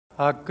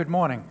Good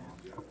morning.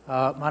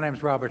 My name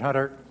is Robert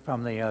Hunter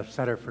from the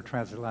Center for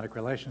Transatlantic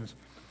Relations.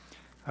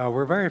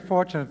 We're very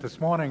fortunate this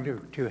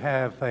morning to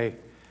have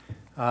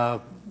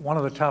one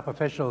of the top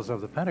officials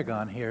of the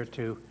Pentagon here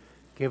to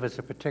give us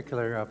a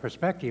particular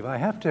perspective. I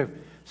have to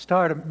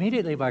start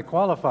immediately by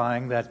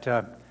qualifying that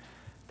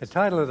the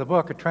title of the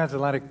book, A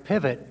Transatlantic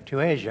Pivot to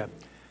Asia.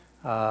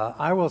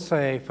 I will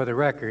say, for the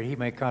record, he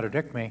may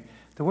contradict me,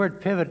 the word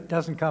pivot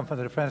doesn't come from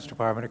the Defense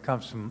Department, it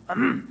comes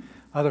from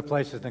other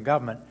places in the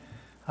government.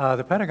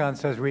 The Pentagon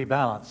says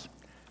rebalance,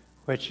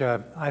 which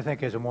I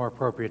think is a more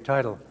appropriate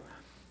title.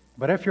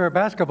 But if you're a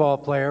basketball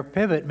player,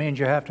 pivot means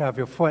you have to have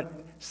your foot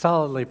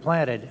solidly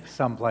planted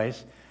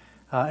someplace,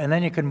 and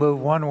then you can move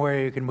one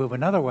way, you can move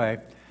another way.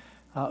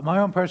 My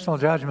own personal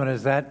judgment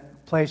is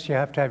that place you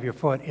have to have your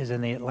foot is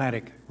in the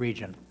Atlantic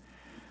region.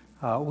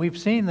 We've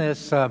seen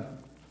this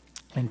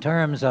in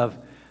terms of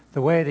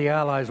the way the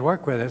Allies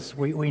work with us.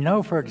 We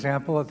know, for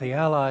example, that the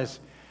Allies,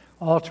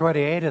 all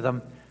 28 of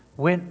them,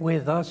 went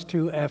with us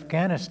to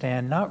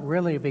Afghanistan, not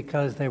really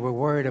because they were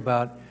worried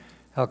about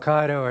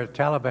Al-Qaeda or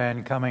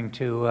Taliban coming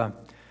to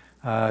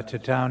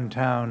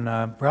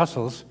downtown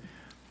Brussels,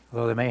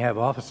 although they may have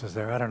offices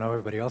there, I don't know,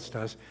 everybody else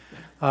does,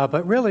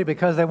 but really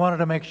because they wanted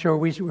to make sure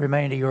we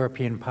remained a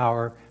European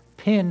power,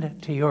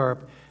 pinned to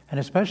Europe, and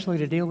especially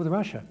to deal with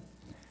Russia.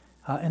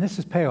 And this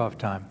is payoff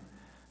time.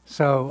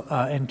 So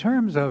in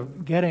terms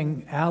of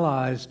getting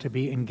allies to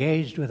be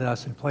engaged with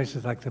us in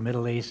places like the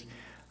Middle East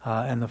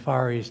and the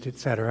Far East,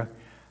 etc.,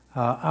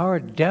 our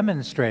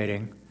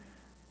demonstrating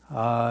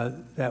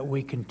that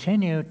we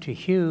continue to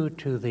hew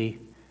to the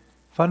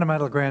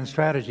fundamental grand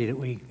strategy that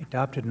we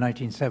adopted in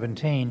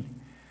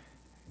 1917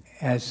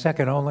 as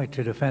second only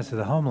to defense of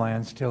the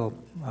homeland still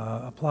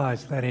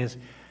applies, that is,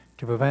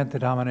 to prevent the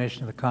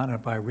domination of the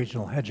continent by a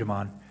regional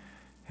hegemon,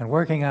 and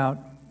working out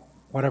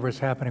whatever is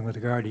happening with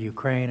regard to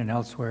Ukraine and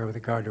elsewhere with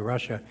regard to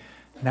Russia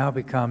now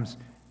becomes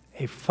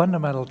a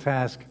fundamental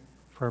task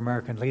for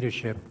American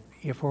leadership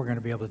if we're going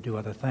to be able to do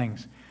other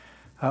things.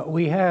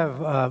 We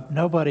have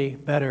nobody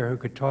better who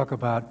could talk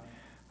about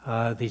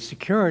the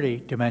security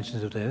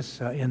dimensions of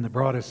this in the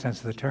broadest sense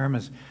of the term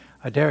as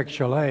Derek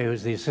Chollet,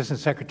 who's the Assistant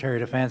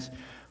Secretary of Defense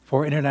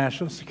for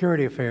International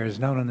Security Affairs,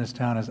 known in this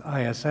town as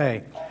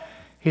ISA.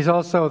 He's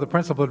also the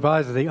Principal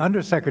Advisor to the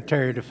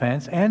Undersecretary of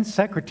Defense and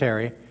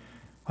Secretary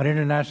on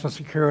International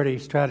Security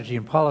Strategy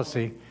and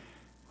Policy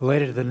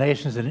related to the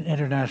nations and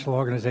international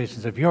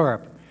organizations of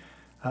Europe,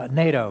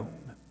 NATO,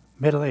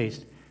 Middle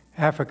East,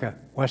 Africa,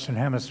 Western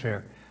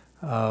Hemisphere.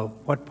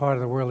 What part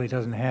of the world he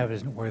doesn't have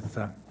isn't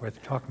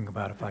worth talking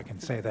about, if I can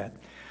say that.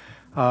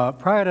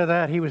 Prior to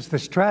that, he was the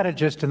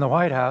strategist in the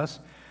White House.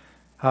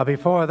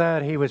 Before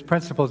that, he was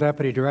Principal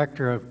Deputy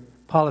Director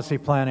of Policy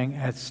Planning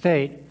at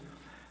State.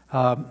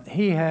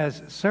 He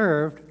has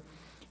served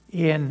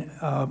in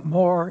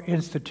more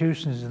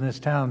institutions in this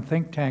town,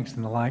 think tanks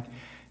and the like,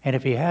 and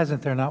if he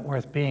hasn't, they're not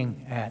worth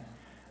being at.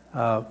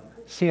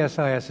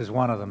 CSIS is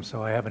one of them,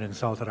 so I haven't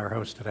insulted our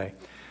host today.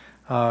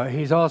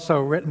 He's also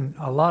written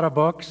a lot of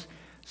books,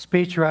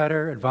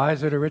 speechwriter,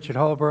 advisor to Richard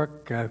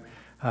Holbrooke,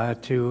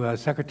 to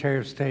Secretary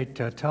of State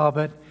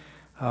Talbot,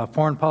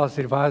 foreign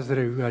policy advisor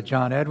to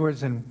John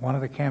Edwards in one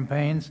of the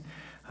campaigns,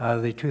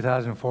 the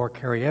 2004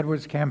 Kerry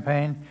Edwards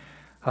campaign,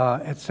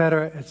 et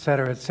cetera, et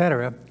cetera, et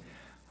cetera.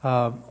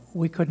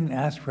 We couldn't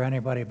ask for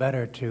anybody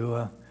better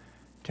to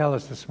tell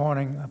us this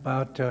morning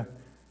about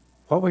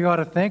what we ought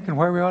to think and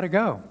where we ought to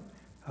go.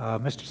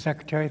 Mr.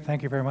 Secretary,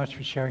 thank you very much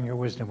for sharing your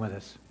wisdom with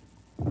us.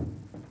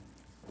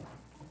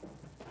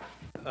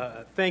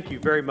 Thank you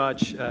very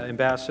much,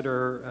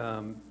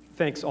 Ambassador.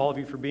 Thanks all of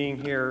you for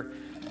being here.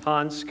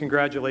 Hans,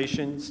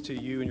 congratulations to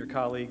you and your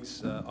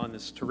colleagues on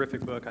this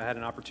terrific book. I had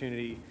an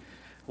opportunity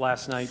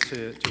last night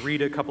to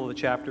read a couple of the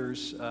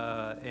chapters,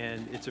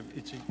 and it's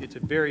a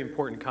very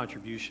important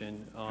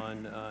contribution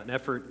on an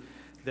effort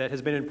that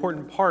has been an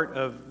important part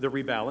of the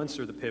rebalance,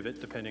 or the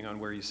pivot, depending on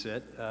where you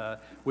sit,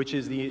 which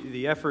is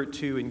the effort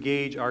to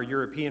engage our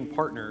European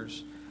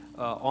partners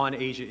on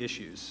Asia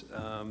issues.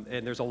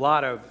 And there's a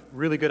lot of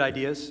really good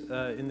ideas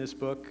in this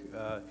book.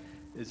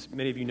 As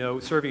many of you know,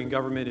 serving in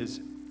government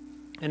is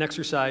an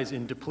exercise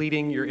in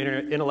depleting your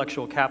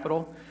intellectual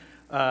capital.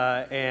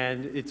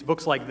 And it's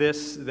books like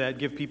this that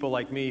give people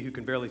like me, who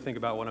can barely think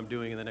about what I'm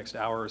doing in the next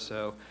hour or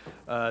so,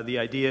 the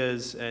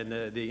ideas and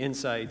the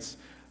insights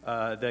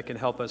that can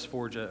help us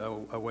forge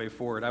a way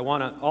forward. I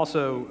want to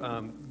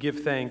also give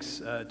thanks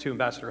to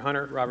Ambassador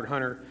Hunter, Robert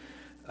Hunter,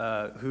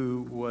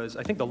 who was,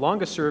 I think, the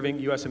longest-serving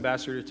U.S.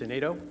 ambassador to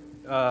NATO.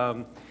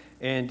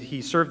 And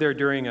he served there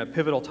during a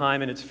pivotal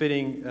time, and it's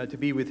fitting to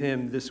be with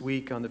him this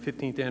week on the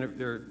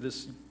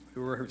 15th,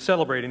 we're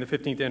celebrating the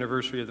 15th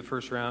anniversary of the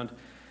first round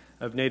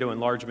of NATO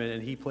enlargement,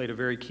 and he played a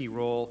very key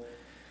role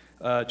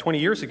 20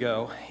 years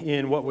ago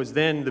in what was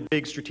then the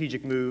big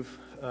strategic move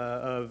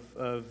of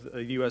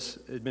the U.S.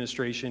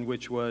 administration,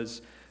 which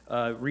was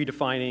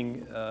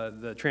redefining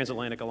the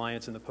Transatlantic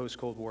Alliance in the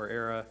post-Cold War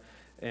era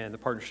and the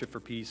Partnership for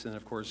Peace, and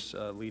of course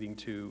leading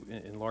to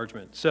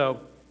enlargement.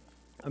 So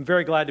I'm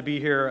very glad to be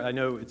here. I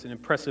know it's an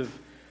impressive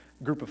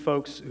group of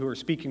folks who are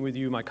speaking with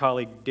you. My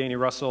colleague Danny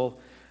Russel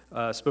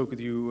spoke with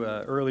you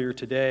earlier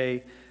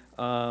today.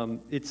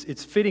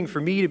 It's fitting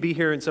for me to be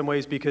here in some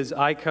ways because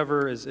I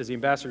cover, as the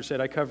ambassador said,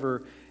 I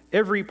cover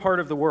every part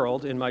of the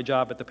world in my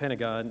job at the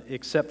Pentagon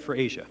except for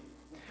Asia.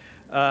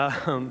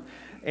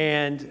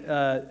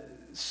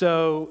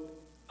 So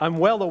I'm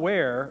well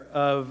aware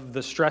of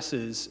the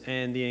stresses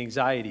and the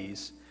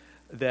anxieties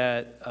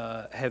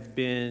that have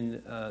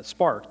been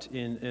sparked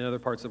in other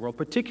parts of the world,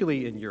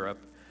 particularly in Europe,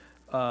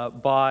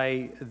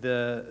 by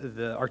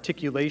the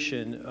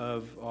articulation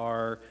of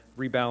our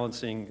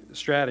rebalancing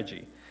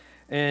strategy.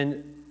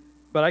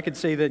 But I could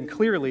say then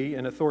clearly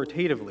and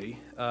authoritatively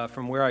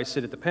from where I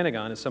sit at the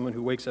Pentagon as someone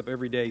who wakes up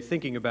every day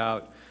thinking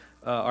about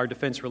our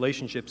defense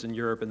relationships in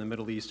Europe and the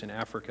Middle East and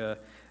Africa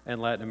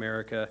and Latin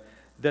America,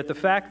 that the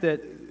fact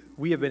that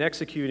we have been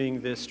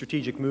executing this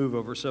strategic move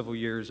over several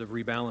years of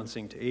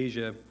rebalancing to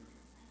Asia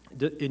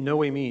in no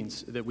way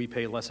means that we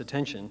pay less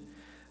attention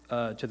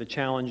to the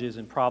challenges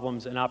and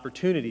problems and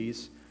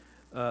opportunities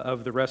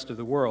of the rest of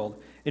the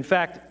world. In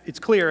fact, it's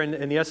clear,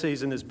 and the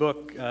essays in this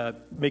book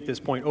make this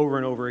point over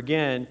and over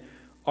again,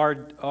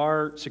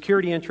 our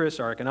security interests,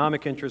 our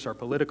economic interests, our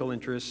political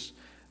interests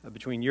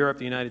between Europe,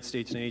 the United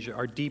States, and Asia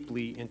are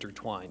deeply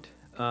intertwined.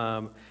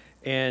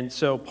 And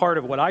so part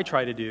of what I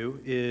try to do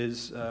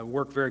is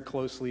work very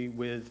closely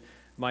with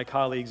my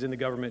colleagues in the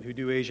government who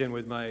do Asia and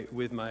with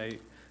my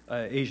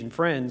Asian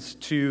friends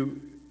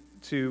to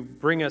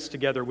bring us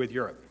together with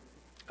Europe.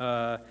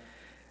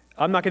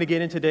 I'm not going to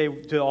get into today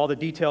to all the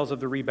details of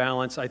the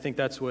rebalance. I think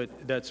that's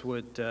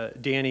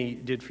what Danny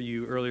did for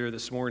you earlier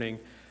this morning.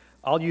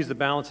 I'll use the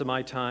balance of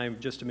my time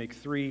just to make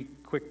 3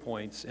 quick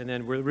points, and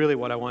then really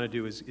what I want to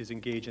do is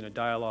engage in a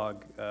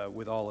dialogue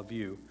with all of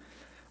you.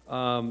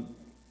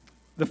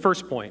 The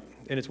first point,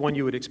 and it's one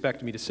you would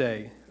expect me to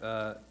say,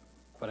 but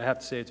I have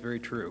to say it's very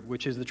true,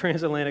 which is the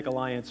Transatlantic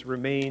Alliance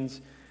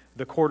remains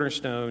the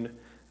cornerstone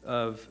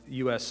of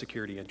U.S.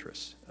 security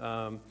interests.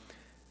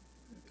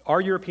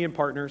 Our European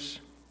partners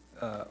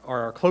are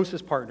our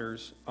closest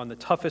partners on the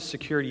toughest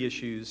security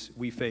issues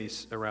we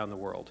face around the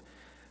world,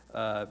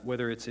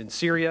 whether it's in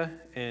Syria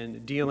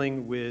and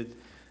dealing with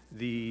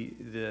the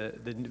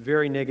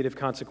very negative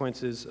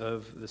consequences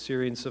of the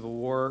Syrian civil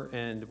war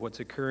and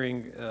what's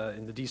occurring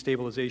in the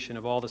destabilization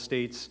of all the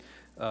states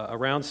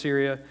around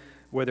Syria,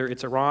 whether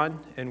it's Iran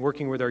and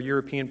working with our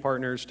European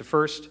partners to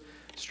first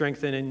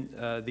strengthen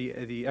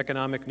the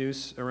economic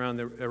noose around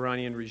the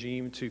Iranian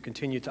regime, to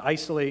continue to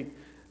isolate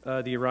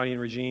the Iranian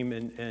regime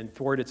and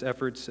thwart its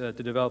efforts to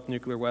develop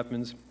nuclear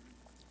weapons,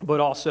 but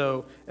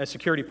also as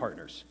security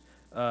partners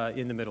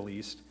in the Middle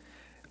East.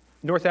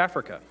 North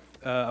Africa,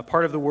 a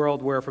part of the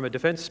world where, from a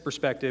defense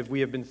perspective, we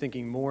have been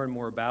thinking more and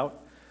more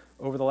about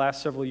over the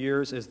last several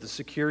years as the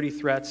security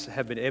threats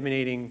have been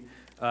emanating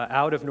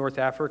out of North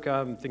Africa.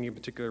 I'm thinking in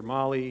particular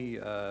Mali,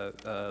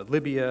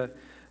 Libya,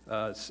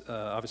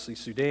 obviously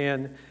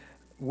Sudan,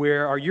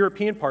 where our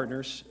European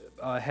partners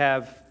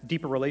have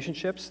deeper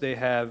relationships. They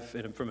have,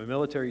 from a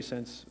military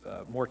sense,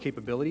 more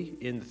capability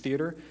in the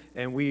theater,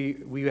 and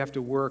we have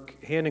to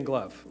work hand in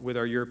glove with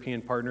our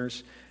European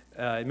partners,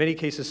 in many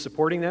cases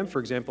supporting them, for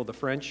example, the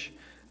French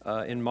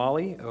in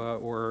Mali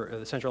or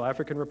the Central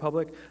African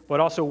Republic, but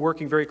also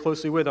working very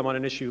closely with them on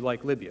an issue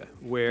like Libya,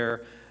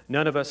 where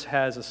none of us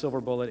has a silver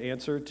bullet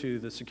answer to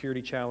the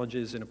security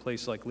challenges in a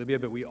place like Libya,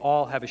 but we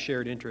all have a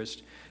shared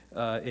interest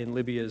in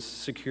Libya's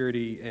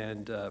security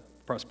and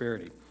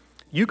prosperity.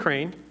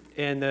 Ukraine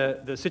and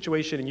the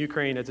situation in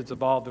Ukraine as it's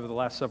evolved over the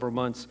last several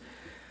months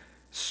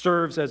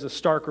serves as a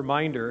stark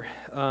reminder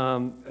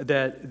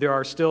that there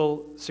are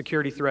still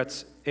security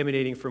threats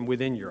emanating from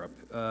within Europe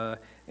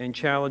and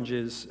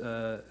challenges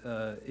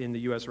in the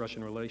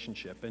U.S.-Russian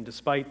relationship. And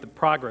despite the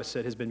progress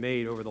that has been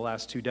made over the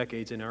last 2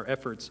 decades in our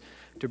efforts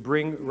to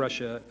bring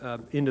Russia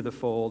into the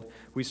fold,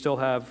 we still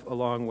have a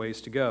long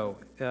ways to go.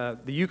 The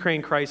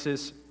Ukraine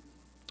crisis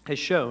has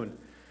shown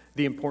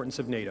the importance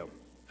of NATO.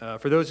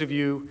 For those of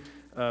you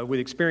with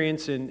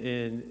experience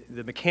in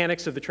the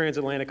mechanics of the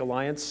Transatlantic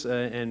Alliance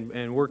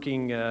and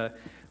working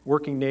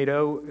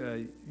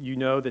NATO, you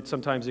know that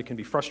sometimes it can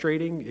be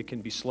frustrating, it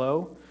can be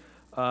slow,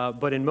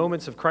 but in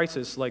moments of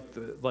crisis like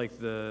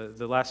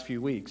the last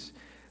few weeks,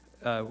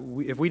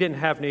 if we didn't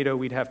have NATO,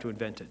 we'd have to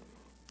invent it.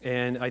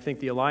 And I think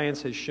the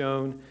Alliance has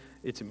shown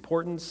its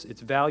importance,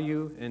 its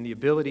value, and the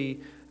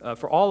ability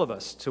for all of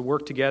us to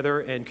work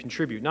together and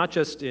contribute, not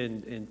just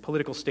in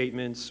political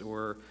statements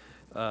or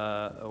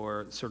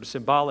sort of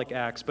symbolic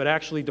acts, but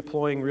actually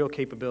deploying real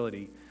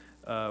capability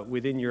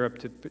within Europe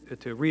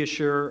to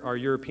reassure our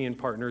European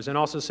partners and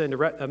also send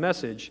a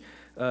message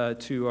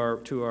to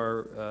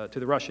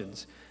the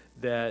Russians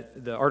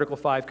that the Article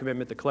 5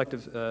 commitment, the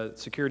collective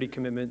security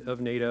commitment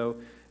of NATO,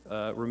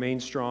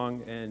 remains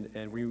strong,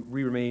 and we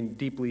remain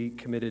deeply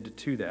committed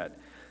to that.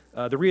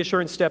 The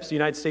reassurance steps the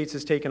United States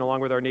has taken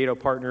along with our NATO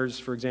partners,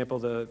 for example,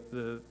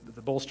 the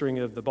bolstering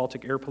of the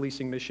Baltic air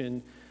policing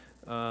mission,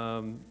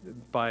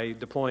 by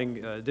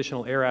deploying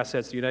additional air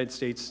assets. The United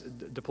States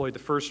deployed the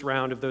first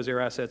round of those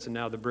air assets, and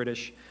now the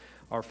British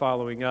are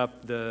following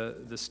up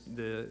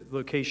the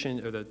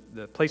location or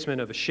the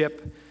placement of a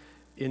ship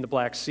in the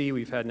Black Sea.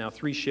 We've had now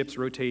 3 ships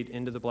rotate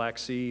into the Black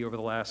Sea over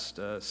the last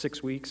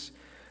 6 weeks.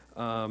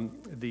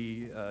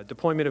 The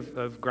deployment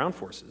of ground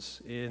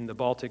forces in the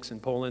Baltics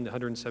and Poland, the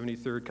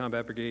 173rd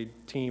Combat Brigade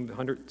team,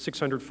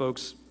 600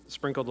 folks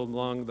sprinkled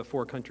along the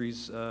 4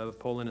 countries of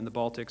Poland and the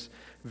Baltics.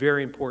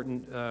 Very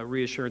important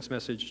reassurance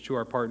message to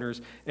our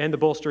partners, and the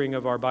bolstering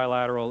of our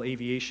bilateral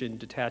aviation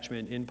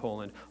detachment in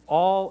Poland.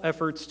 All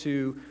efforts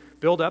to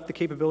build up the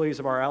capabilities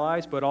of our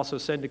allies, but also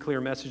send a clear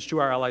message to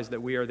our allies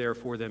that we are there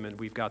for them and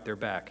we've got their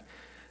back.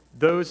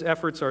 Those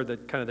efforts are the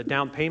kind of the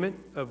down payment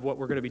of what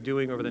we're going to be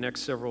doing over the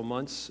next several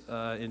months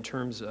in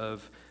terms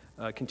of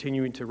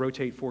continuing to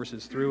rotate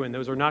forces through, and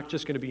those are not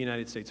just going to be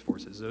United States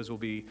forces. Those will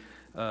be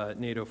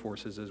NATO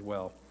forces as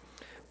well.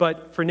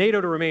 But for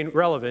NATO to remain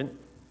relevant,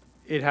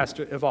 it has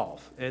to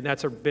evolve, and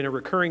that's been a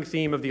recurring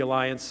theme of the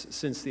alliance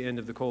since the end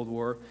of the Cold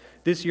War.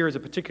 This year is a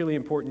particularly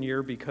important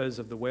year because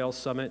of the Wales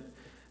Summit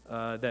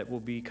that will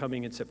be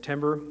coming in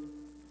September,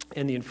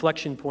 and the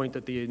inflection point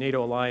that the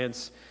NATO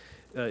alliance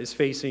is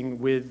facing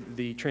with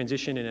the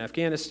transition in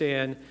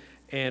Afghanistan,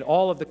 and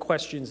all of the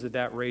questions that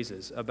that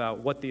raises about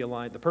what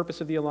the purpose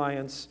of the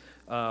alliance,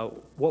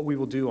 what we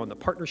will do on the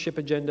partnership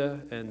agenda,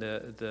 and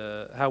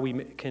how we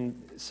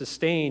can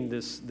sustain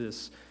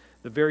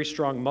the very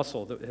strong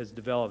muscle that has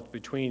developed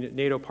between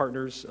NATO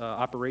partners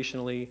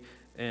operationally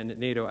and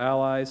NATO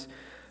allies.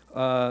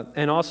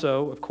 And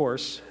also, of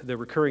course, the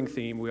recurring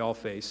theme we all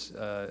face,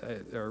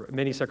 or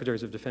many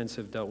secretaries of defense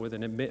have dealt with,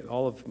 and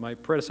all of my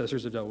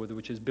predecessors have dealt with,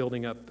 which is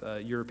building up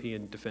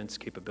European defense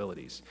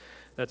capabilities.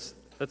 That's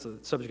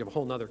a subject of a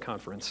whole nother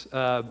conference.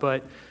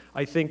 But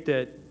I think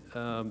that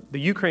the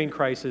Ukraine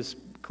crisis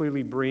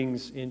clearly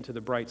brings into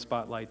the bright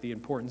spotlight the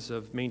importance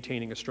of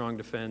maintaining a strong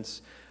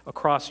defense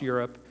across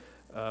Europe.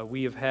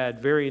 We have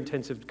had very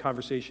intensive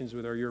conversations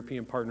with our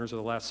European partners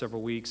over the last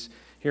several weeks.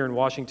 Here in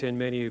Washington,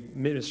 many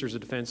ministers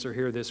of defense are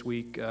here this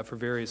week for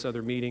various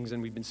other meetings,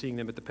 and we've been seeing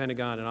them at the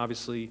Pentagon and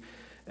obviously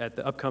at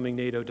the upcoming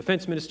NATO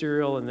Defense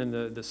Ministerial, and then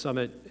the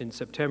summit in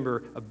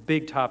September. A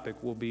big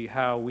topic will be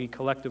how we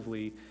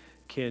collectively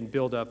can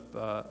build up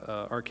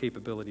our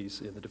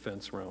capabilities in the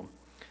defense realm.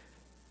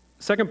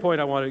 Second point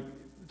I want to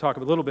talk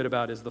a little bit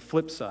about is the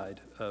flip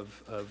side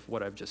of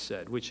what I've just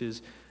said, which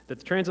is that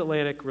the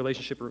transatlantic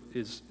relationship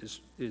is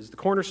the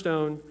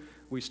cornerstone.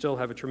 We still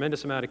have a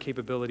tremendous amount of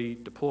capability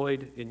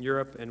deployed in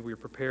Europe, and we're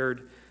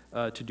prepared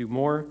to do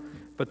more.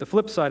 But the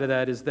flip side of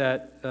that is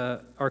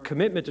that our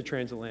commitment to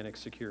transatlantic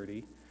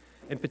security,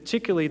 and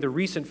particularly the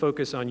recent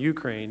focus on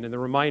Ukraine, and the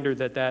reminder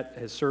that that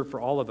has served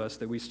for all of us,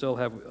 that we still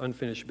have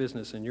unfinished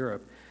business in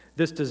Europe,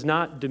 this does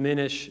not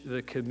diminish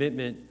the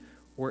commitment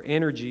or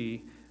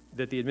energy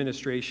that the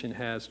administration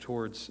has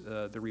towards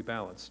the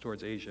rebalance,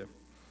 towards Asia.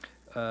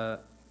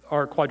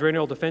 Our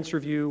quadrennial defense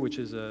review, which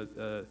is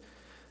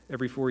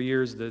every 4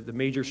 years, the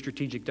major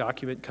strategic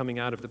document coming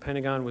out of the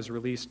Pentagon, was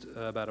released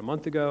about a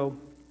month ago.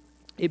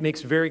 It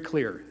makes very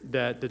clear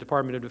that the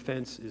Department of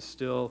Defense is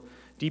still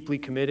deeply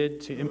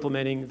committed to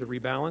implementing the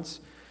rebalance.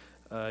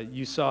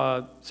 You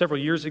saw several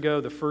years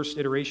ago the first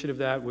iteration of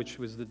that, which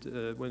was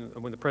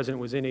when the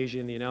President was in Asia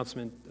and the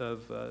announcement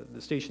of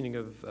the stationing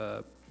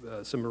of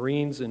some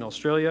Marines in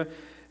Australia.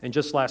 And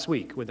just last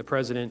week, when the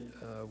President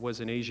was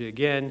in Asia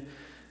again,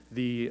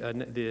 the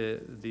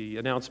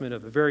announcement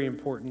of a very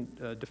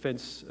important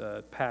defense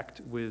pact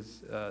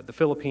with the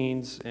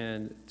Philippines,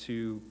 and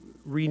to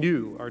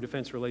renew our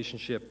defense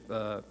relationship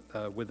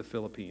with the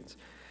Philippines.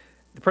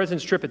 The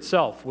President's trip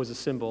itself was a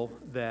symbol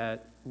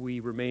that we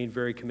remain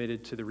very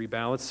committed to the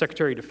rebalance.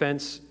 Secretary of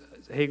Defense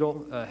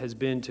Heuvel has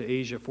been to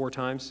Asia 4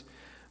 times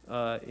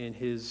in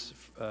his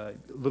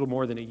little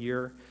more than a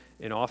year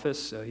in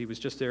office. He was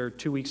just there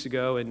 2 weeks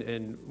ago,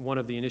 and one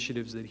of the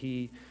initiatives that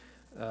he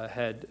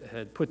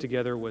had put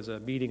together was a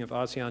meeting of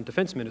ASEAN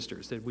defense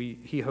ministers that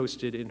he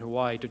hosted in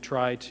Hawaii to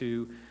try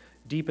to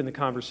deepen the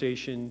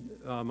conversation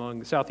among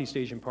the Southeast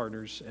Asian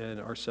partners and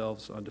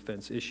ourselves on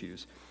defense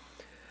issues.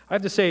 I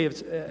have to say,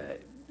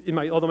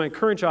 although my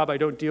current job I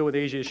don't deal with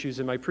Asia issues,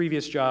 in my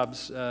previous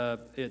jobs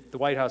at the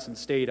White House and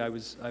State, I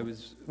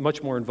was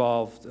much more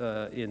involved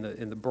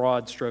in the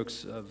broad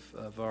strokes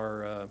of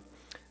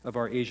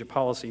our Asia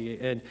policy.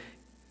 And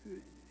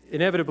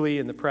inevitably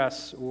in the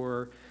press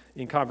or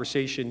in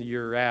conversation,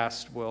 you're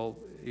asked, well,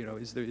 you know,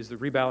 is the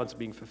rebalance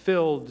being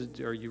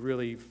fulfilled? Are you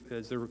really,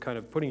 is there kind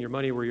of putting your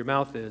money where your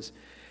mouth is?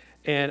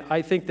 And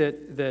I think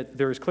that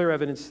there is clear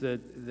evidence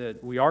that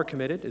we are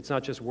committed. It's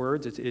not just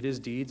words, it is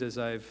deeds, as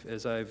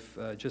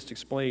I've just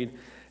explained.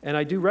 And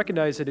I do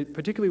recognize that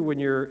particularly when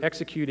you're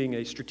executing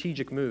a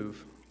strategic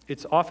move,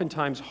 it's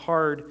oftentimes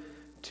hard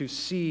to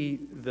see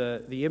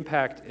the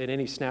impact at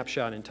any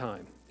snapshot in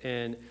time.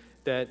 And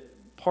that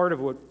part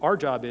of what our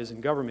job is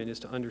in government is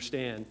to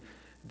understand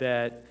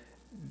that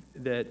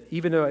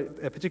even though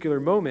at a particular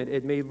moment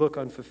it may look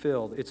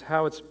unfulfilled, it's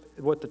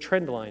what the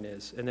trend line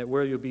is, and that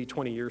where you'll be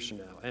 20 years from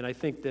now. And I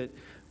think that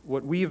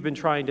what we have been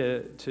trying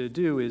to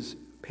do is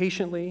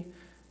patiently,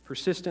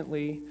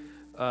 persistently,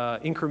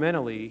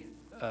 incrementally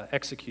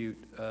execute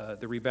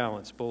the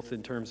rebalance, both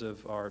in terms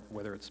of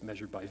whether it's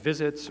measured by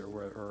visits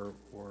or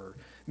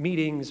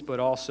meetings, but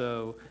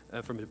also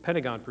from a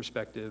Pentagon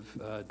perspective,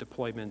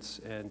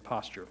 deployments and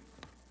posture.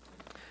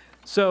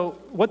 So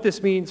what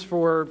this means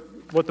for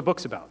what the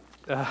book's about,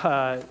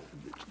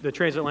 the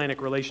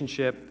transatlantic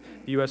relationship,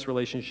 the U.S.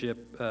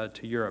 relationship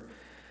to Europe.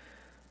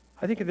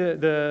 I think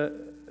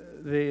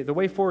the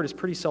way forward is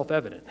pretty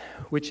self-evident,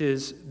 which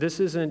is this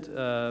isn't,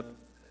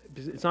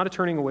 it's not a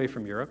turning away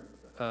from Europe.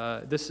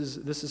 This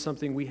is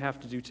something we have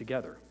to do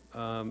together.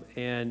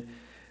 And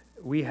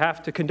we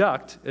have to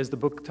conduct, as the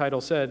book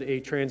title said,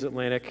 a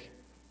transatlantic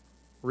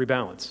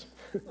rebalance.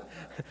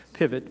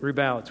 Pivot,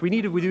 rebalance. We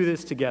need to do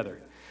this together.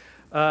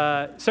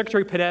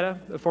 Secretary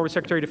Panetta, former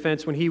Secretary of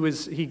Defense, when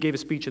he gave a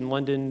speech in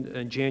London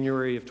in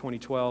January of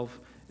 2012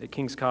 at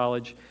King's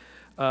College,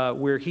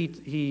 where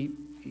he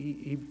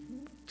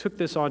took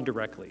this on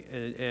directly,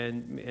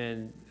 and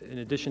in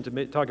addition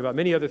to talking about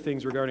many other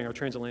things regarding our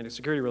transatlantic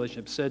security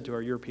relationship, said to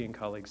our European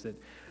colleagues that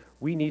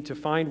we need to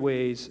find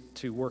ways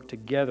to work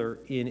together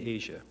in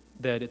Asia,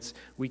 that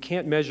we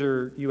can't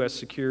measure U.S.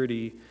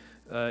 security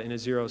in a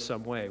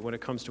zero-sum way when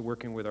it comes to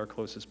working with our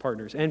closest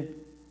partners. And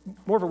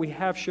moreover, we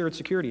have shared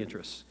security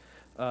interests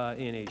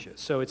in Asia,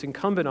 so it's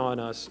incumbent on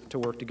us to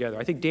work together.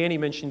 I think Danny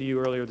mentioned to you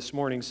earlier this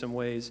morning some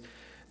ways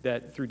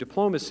that through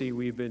diplomacy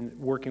we've been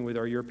working with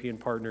our European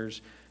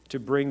partners to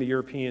bring the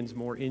Europeans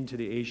more into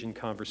the Asian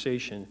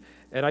conversation.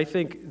 And I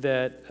think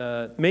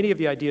that many of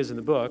the ideas in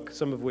the book,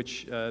 some of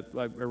which I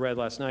read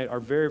last night, are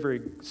very,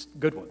 very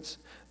good ones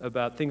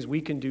about things we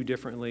can do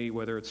differently,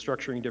 whether it's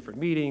structuring different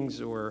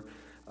meetings or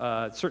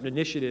certain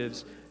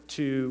initiatives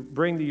to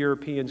bring the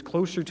Europeans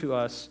closer to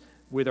us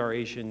with our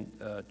Asian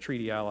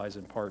treaty allies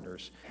and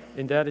partners.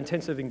 And that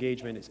intensive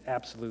engagement is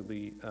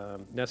absolutely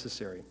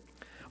necessary.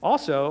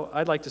 Also,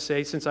 I'd like to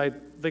say, since I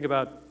think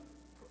about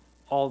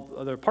all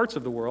other parts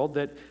of the world,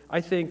 that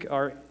I think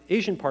our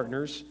Asian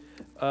partners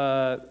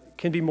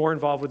can be more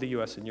involved with the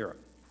U.S. and Europe,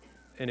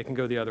 and it can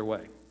go the other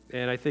way.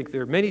 And I think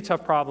there are many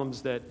tough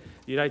problems that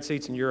the United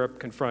States and Europe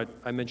confront.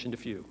 I mentioned a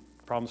few.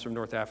 Problems from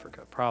North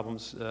Africa,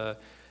 problems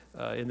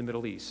in the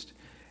Middle East,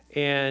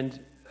 and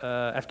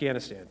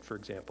Afghanistan, for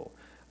example,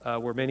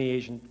 where many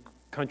Asian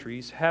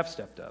countries have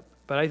stepped up.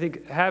 But I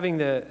think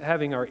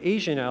having our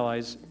Asian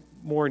allies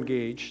more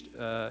engaged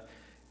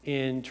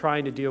in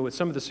trying to deal with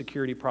some of the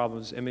security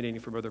problems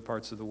emanating from other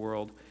parts of the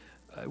world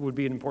would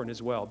be important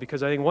as well.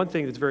 Because I think one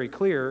thing that's very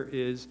clear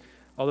is,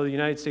 although the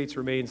United States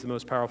remains the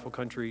most powerful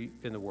country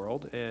in the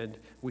world, and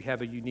we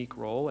have a unique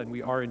role, and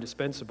we are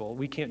indispensable,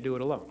 we can't do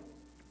it alone.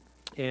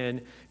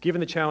 And given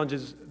the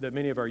challenges that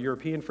many of our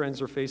European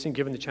friends are facing,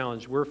 given the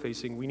challenge we're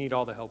facing, we need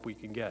all the help we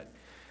can get.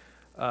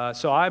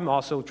 So I'm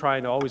also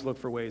trying to always look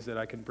for ways that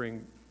I can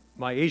bring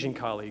my Asian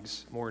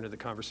colleagues more into the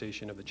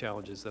conversation of the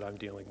challenges that I'm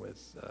dealing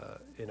with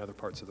in other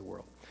parts of the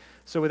world.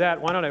 So with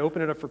that, why don't I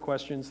open it up for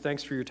questions?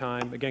 Thanks for your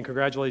time. Again,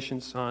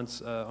 congratulations,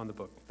 Hans, on the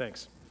book.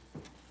 Thanks.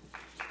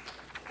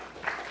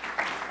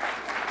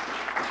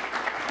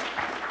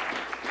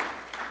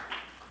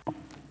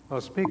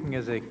 Well, speaking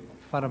as a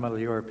fundamental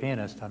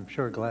Europeanist, I'm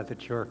sure glad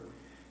that you're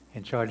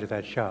in charge of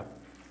that shop.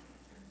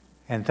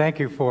 And thank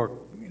you for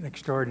an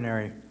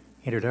extraordinary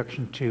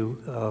introduction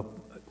to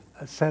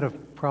a set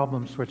of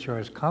problems which are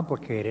as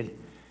complicated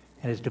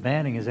and as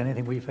demanding as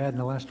anything we've had in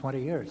the last 20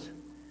 years.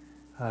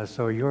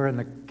 So you're in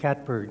the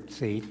catbird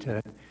seat.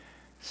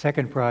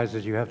 Second prize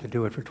is you have to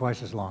do it for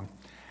twice as long.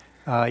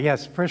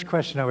 Yes, first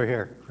question over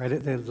here, right,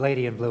 the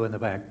lady in blue in the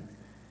back.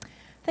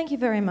 Thank you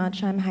very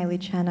much. I'm Hayley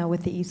Channer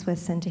with the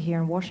East-West Center here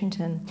in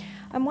Washington.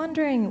 I'm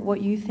wondering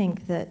what you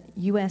think that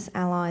US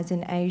allies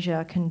in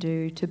Asia can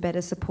do to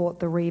better support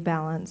the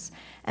rebalance,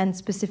 and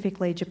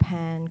specifically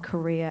Japan,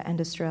 Korea,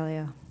 and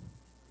Australia.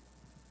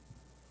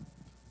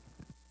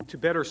 To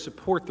better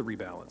support the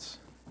rebalance?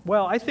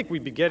 Well, I think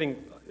we'd be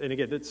getting, and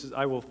again,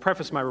 I will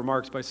preface my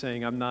remarks by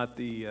saying I'm not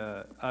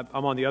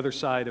I'm on the other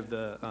side of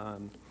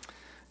the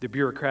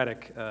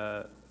bureaucratic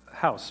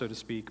house, so to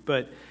speak.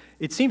 But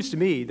it seems to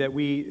me that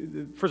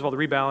first of all, the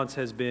rebalance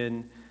has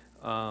been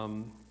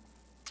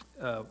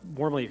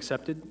warmly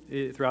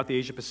accepted throughout the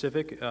Asia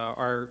Pacific.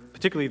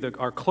 Particularly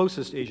our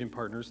closest Asian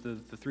partners,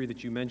 the three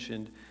that you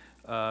mentioned,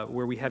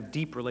 where we have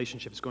deep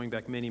relationships going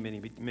back many,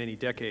 many, many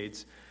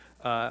decades.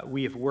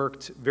 We have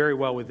worked very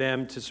well with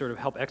them to sort of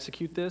help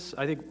execute this.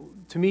 I think,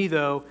 to me,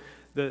 though,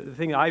 the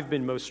thing I've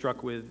been most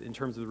struck with in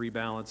terms of the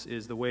rebalance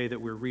is the way that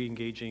we're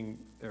re-engaging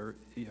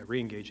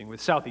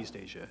with Southeast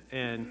Asia.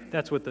 And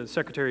that's what the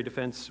Secretary of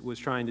Defense was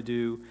trying to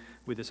do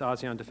with this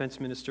ASEAN Defense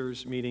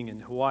Ministers meeting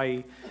in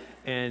Hawaii.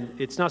 And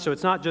it's not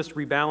just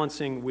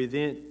rebalancing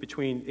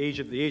between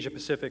the Asia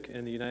Pacific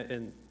and the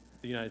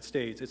United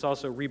States. It's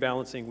also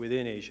rebalancing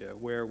within Asia,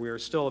 where we're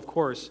still, of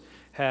course,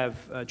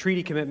 have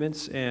treaty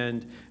commitments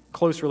and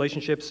close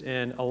relationships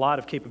and a lot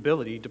of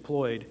capability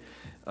deployed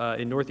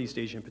in Northeast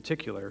Asia in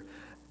particular.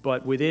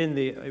 But within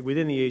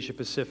the Asia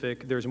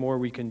Pacific, there's more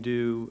we can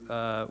do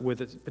with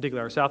particularly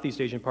our Southeast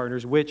Asian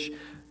partners, which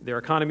their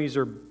economies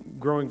are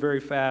growing very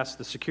fast.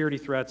 The security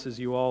threats, as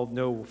you all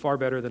know far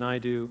better than I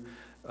do,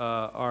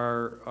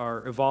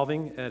 are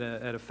evolving at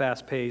a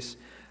fast pace.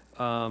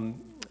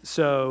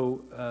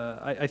 So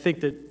I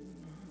think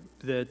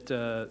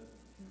that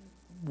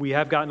we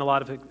have gotten a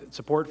lot of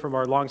support from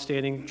our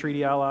longstanding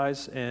treaty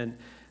allies, and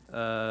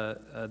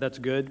that's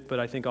good, but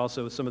I think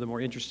also some of the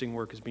more interesting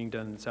work is being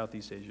done in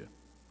Southeast Asia.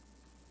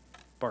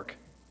 Bark.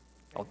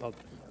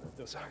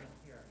 Sorry.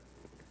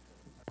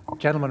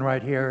 Gentleman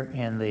right here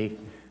in the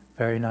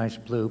very nice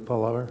blue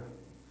pullover.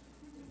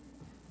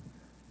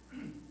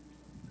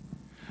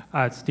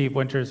 Steve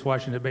Winters,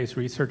 Washington-based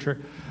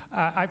researcher.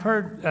 I've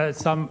heard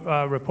some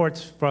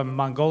reports from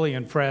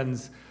Mongolian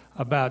friends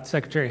about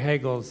Secretary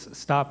Hagel's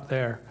stop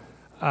there.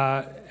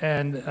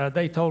 And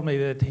they told me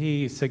that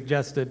he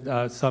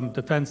suggested some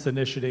defense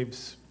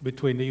initiatives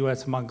between the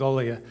U.S. and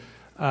Mongolia.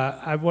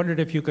 I wondered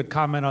if you could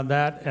comment on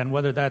that and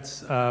whether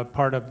that's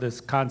part of this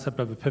concept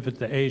of a pivot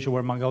to Asia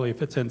where Mongolia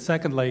fits in.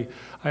 Secondly,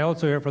 I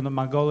also hear from the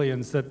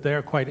Mongolians that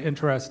they're quite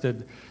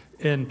interested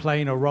in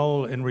playing a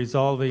role in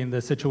resolving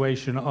the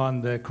situation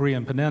on the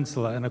Korean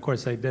Peninsula. And of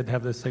course, they did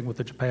have this thing with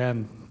the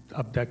Japan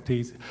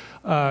abductees.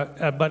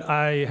 But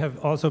I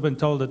have also been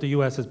told that the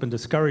U.S. has been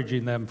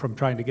discouraging them from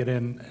trying to get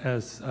in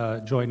as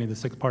joining the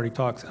six-party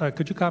talks.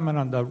 Could you comment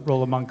on the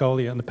role of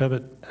Mongolia and the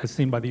pivot as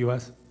seen by the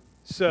U.S.?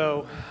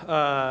 So,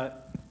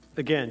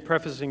 again,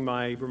 prefacing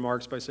my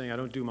remarks by saying I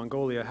don't do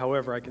Mongolia.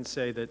 However, I can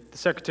say that the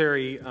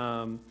Secretary,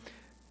 I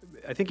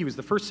think he was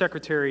the first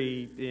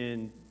Secretary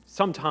in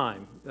some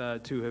time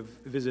to have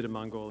visited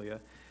Mongolia,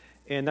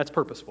 and that's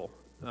purposeful.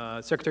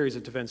 Secretaries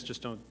of Defense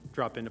just don't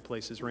drop into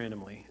places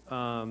randomly.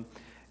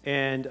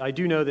 And I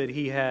do know that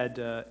he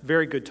had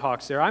very good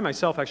talks there. I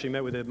myself actually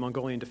met with a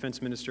Mongolian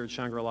defense minister at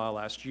Shangri-La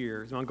last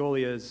year.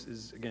 Mongolia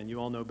is, again, you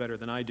all know better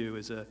than I do,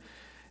 is an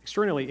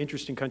extraordinarily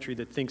interesting country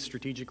that thinks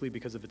strategically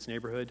because of its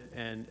neighborhood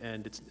and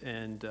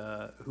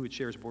who it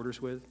shares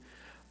borders with.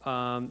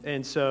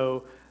 And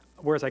so,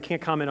 whereas I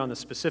can't comment on the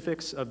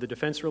specifics of the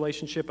defense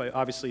relationship,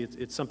 obviously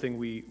it's something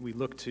we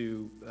look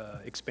to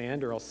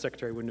expand, or else the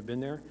Secretary wouldn't have been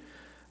there.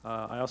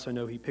 I also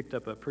know he picked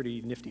up a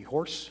pretty nifty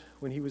horse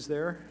when he was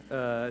there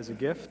as a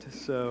gift.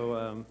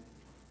 So,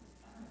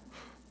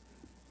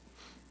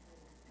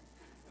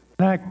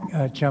 Can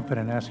I jump in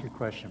and ask you a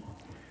question?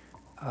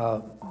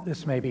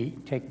 This may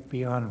take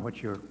beyond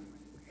what you're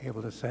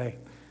able to say.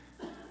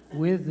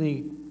 With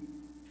the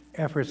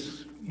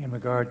efforts in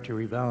regard to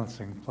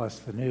rebalancing, plus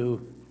the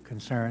new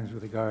concerns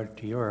with regard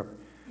to Europe,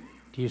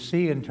 do you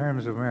see in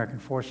terms of American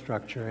force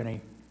structure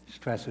any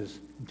stresses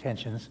and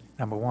tensions,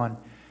 number one,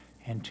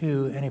 and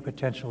two, any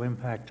potential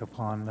impact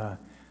upon the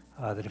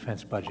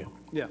defense budget?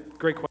 Yeah,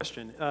 great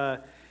question.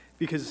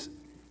 Because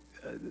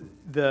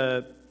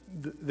the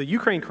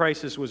Ukraine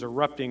crisis was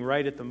erupting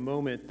right at the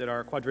moment that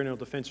our Quadrennial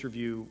Defense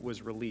Review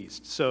was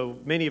released. So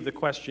many of the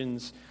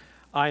questions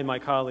I and my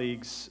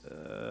colleagues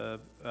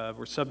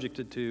were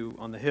subjected to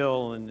on the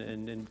Hill and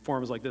in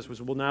forums like this was,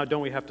 well, now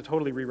don't we have to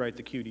totally rewrite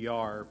the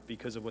QDR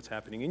because of what's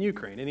happening in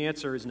Ukraine? And the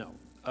answer is no.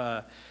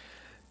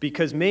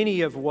 Because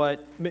many of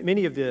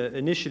the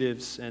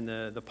initiatives and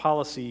the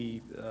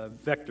policy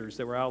vectors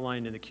that were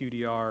outlined in the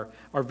QDR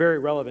are very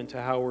relevant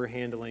to how we're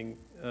handling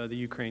the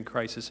Ukraine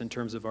crisis in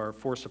terms of our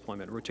force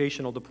deployment,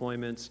 rotational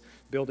deployments,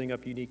 building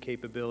up unique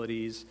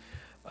capabilities,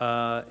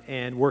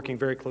 and working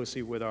very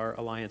closely with our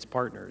alliance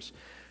partners.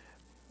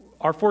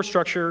 Our force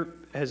structure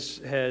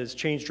has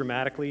changed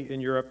dramatically in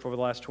Europe over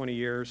the last 20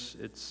 years.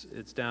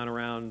 It's down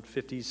around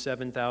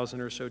 57,000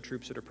 or so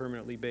troops that are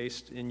permanently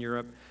based in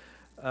Europe.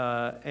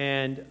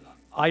 And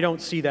I don't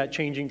see that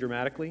changing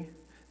dramatically.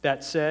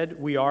 That said,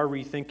 we are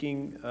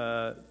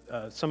rethinking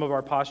some of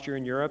our posture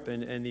in Europe,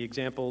 and the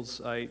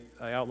examples I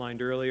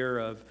outlined earlier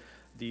of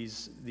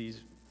these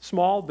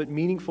small but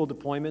meaningful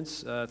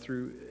deployments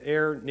through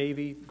air,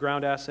 navy,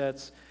 ground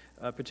assets,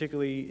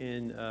 particularly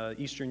in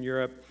Eastern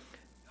Europe,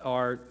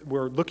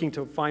 we're looking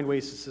to find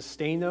ways to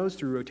sustain those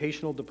through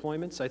rotational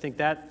deployments. I think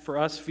that for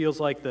us feels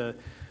like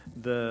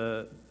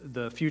the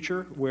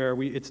future, where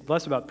it's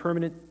less about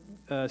permanent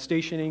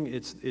stationing,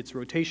 it's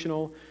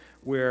rotational,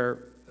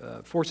 where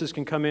forces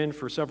can come in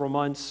for several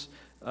months,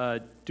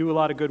 do a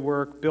lot of good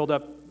work, build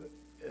up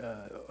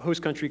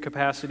host country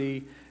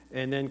capacity,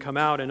 and then come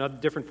out,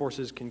 and different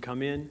forces can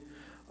come in.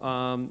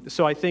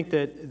 So I think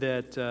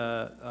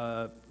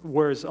that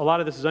whereas a lot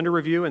of this is under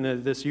review,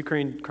 and this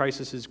Ukraine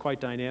crisis is quite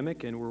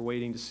dynamic, and we're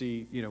waiting to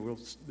see, we'll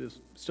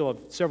still have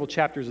several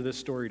chapters of this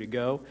story to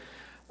go.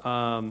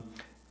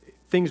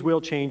 Things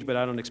will change, but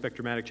I don't expect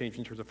dramatic change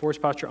in terms of force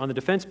posture. On the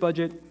defense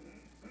budget,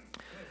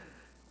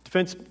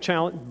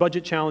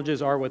 budget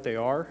challenges are what they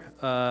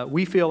are.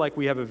 We feel like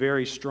we have a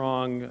very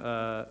strong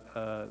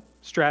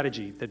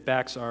strategy that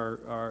backs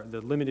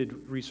the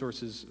limited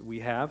resources we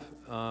have.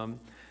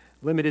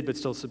 Limited but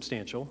still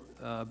substantial.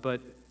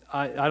 But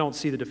I don't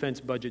see the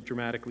defense budget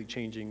dramatically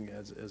changing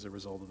as a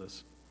result of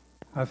this.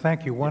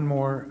 Thank you. One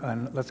more,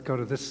 and let's go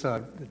to this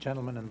the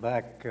gentleman in the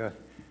back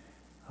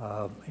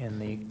in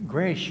the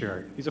gray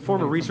shirt. He's a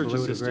former moving from research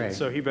blue to assistant, gray.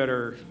 so he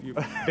better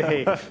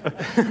behave.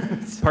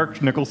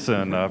 Park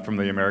Nicholson from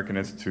the American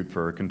Institute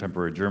for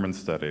Contemporary German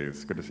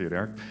Studies. Good to see you,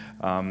 Derek.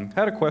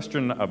 Had a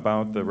question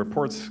about the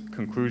report's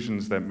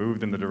conclusions that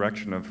moved in the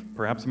direction of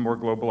perhaps a more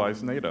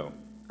globalized NATO.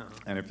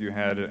 And if you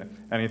had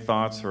any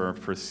thoughts or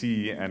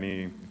foresee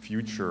any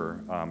future,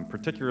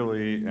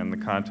 particularly in the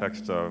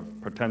context of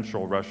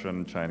potential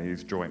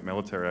Russian-Chinese joint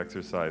military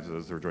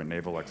exercises or joint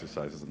naval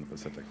exercises in the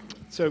Pacific.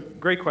 So,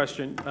 great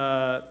question.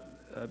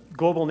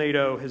 Global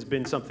NATO has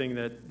been something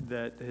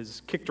that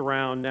has kicked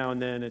around now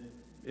and then.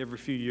 Every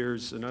few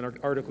years, an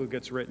article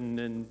gets written,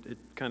 and it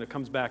kind of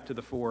comes back to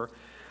the fore.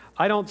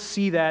 I don't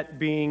see that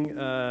being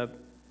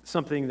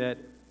something that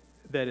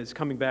is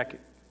coming back,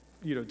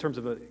 you know, in terms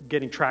of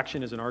getting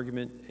traction as an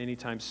argument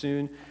anytime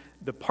soon.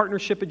 The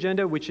partnership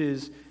agenda, which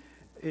is,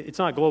 it's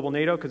not global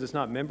NATO because it's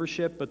not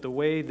membership, but the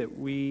way that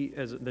we,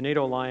 as the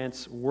NATO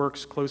alliance,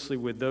 works closely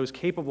with those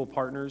capable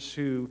partners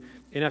who,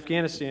 in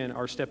Afghanistan,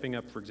 are stepping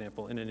up, for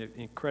example, in an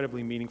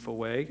incredibly meaningful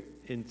way.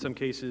 In some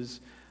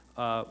cases,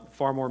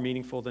 far more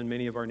meaningful than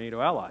many of our NATO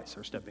allies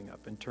are stepping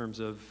up in terms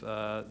of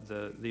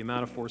the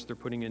amount of force they're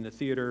putting in the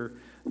theater,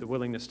 the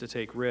willingness to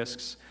take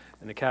risks,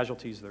 and the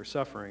casualties they're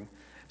suffering.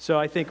 So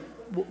I think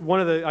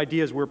one of the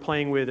ideas we're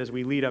playing with as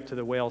we lead up to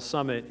the Wales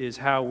Summit is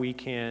how we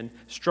can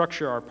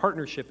structure our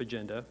partnership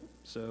agenda,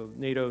 so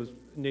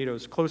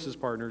NATO's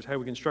closest partners, how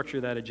we can structure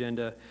that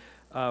agenda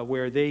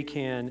where we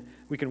can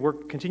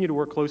continue to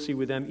work closely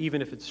with them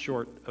even if it's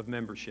short of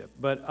membership.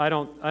 But I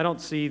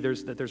don't see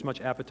that there's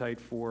much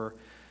appetite for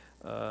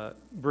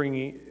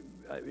bringing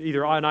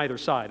either on either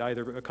side,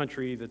 either a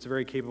country that's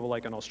very capable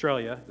like in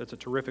Australia, that's a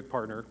terrific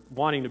partner,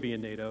 wanting to be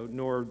in NATO,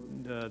 nor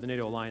the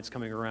NATO alliance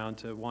coming around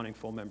to wanting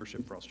full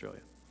membership for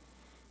Australia.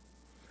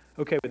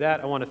 Okay, with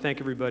that, I want to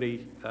thank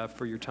everybody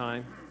for your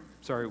time.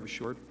 Sorry it was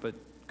short, but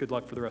good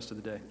luck for the rest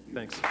of the day.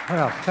 Thanks.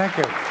 Well, thank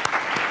you.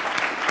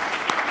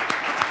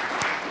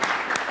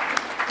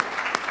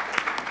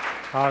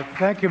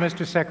 Thank you,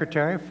 Mr.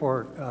 Secretary,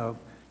 for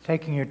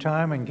taking your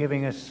time and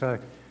giving us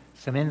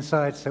some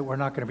insights that we're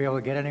not going to be able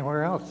to get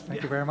anywhere else.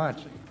 Thank you very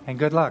much. And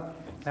good luck.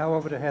 Now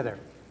over to Heather.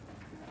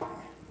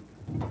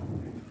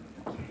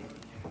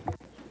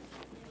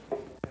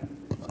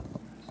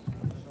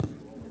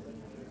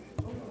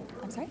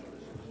 I'm sorry?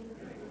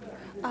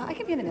 I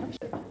can be in the middle.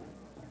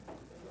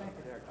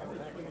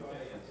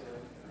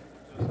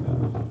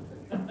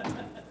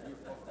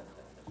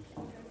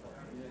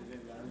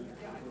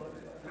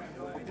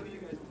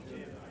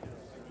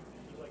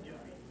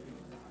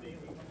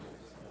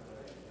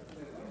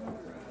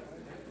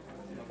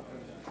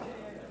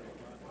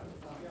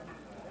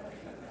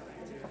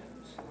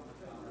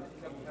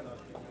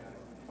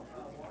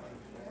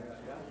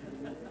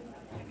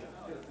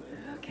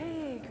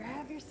 Okay,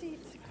 grab your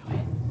seats. Go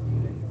ahead.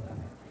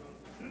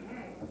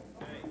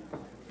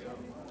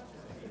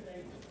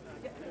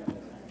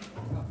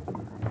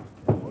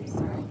 Oh,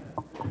 sorry.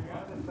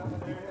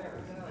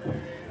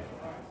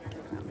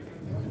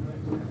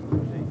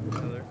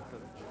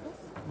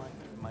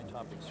 My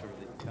topic's sort of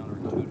the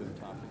counterintuitive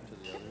topic to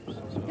the others,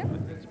 so I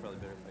think it's probably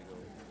better if I go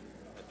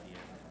at the end.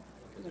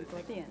 I'm going to go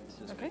at the end.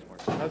 This Okay. makes more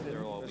sense.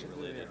 They're all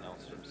related, and I'll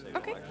sort of say,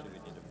 Okay. well, actually, we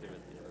need to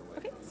pivot the other way.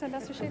 Okay, so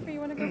Ambassador Schaefer, you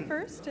want to go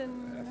first?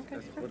 And okay.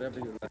 Whatever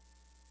you like.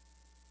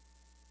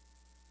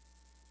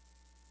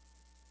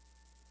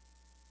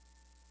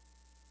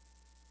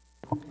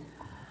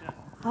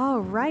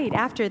 All right,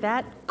 after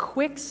that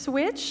quick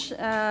switch,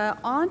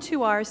 on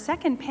to our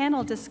second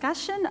panel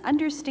discussion,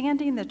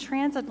 Understanding the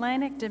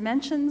Transatlantic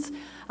Dimensions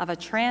of a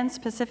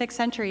Trans-Pacific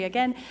Century.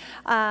 Again,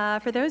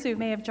 for those who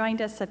may have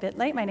joined us a bit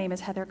late, my name is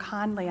Heather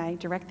Conley. I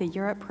direct the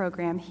Europe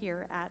program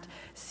here at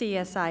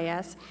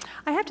CSIS.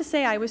 I have to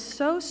say I was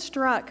so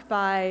struck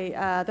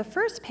by the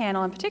first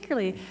panel, and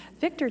particularly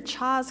Victor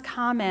Cha's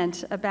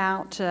comment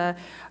about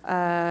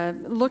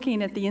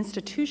looking at the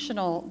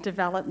institutional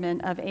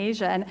development of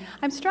Asia. And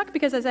I'm struck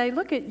because as I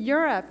look at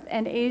Europe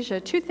and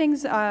Asia, two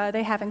things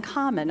they have in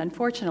common,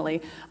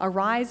 unfortunately: a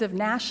rise of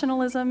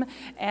nationalism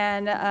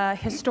and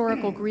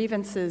historical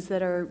grievances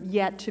that are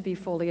yet to be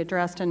fully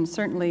addressed. And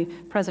certainly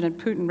President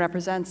Putin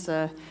represents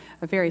a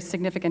very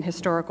significant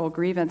historical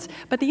grievance.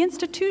 But the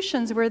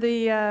institutions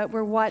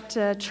were what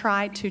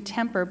tried to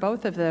temper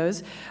both of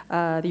those.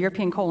 The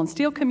European Coal and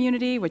Steel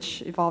Community,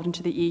 which evolved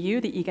into the EU,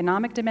 the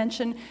economic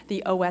dimension,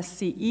 the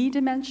OSCE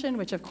dimension,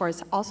 which of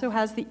course also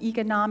has the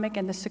economic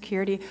and the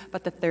security,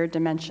 but the third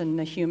dimension,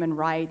 the human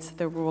rights,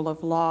 the rule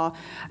of law,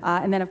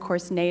 and then of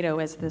course NATO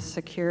as the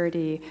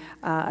security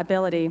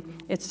ability.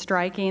 It's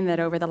striking that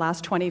over the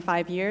last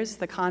 25 years,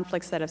 the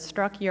conflicts that have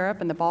struck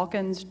Europe and the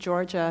Balkans,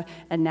 Georgia,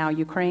 and now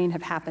Ukraine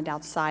have happened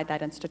outside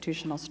that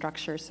institutional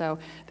structure. So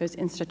those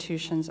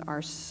institutions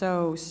are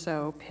so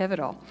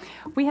pivotal.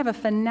 We have a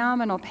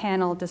phenomenal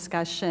panel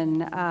discussion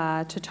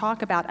to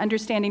talk about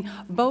understanding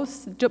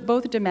both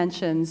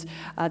dimensions,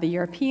 the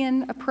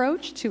European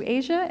approach to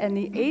Asia and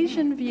the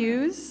Asian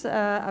views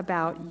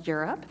about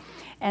Europe.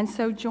 And so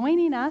So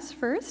joining us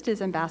first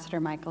is Ambassador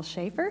Michael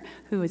Schaefer,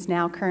 who is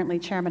now currently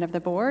chairman of the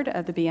board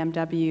of the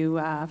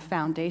BMW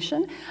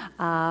Foundation,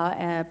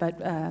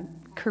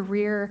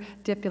 career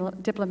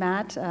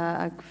diplomat,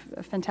 a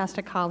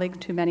fantastic colleague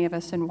to many of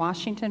us in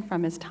Washington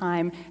from his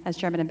time as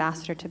German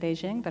ambassador to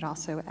Beijing, but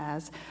also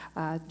as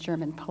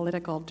German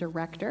political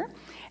director.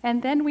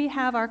 And then we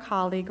have our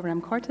colleague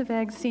Rem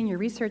Korteweg, senior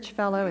research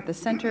fellow at the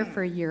Center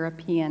for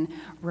European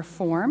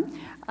Reform.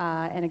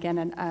 And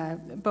again,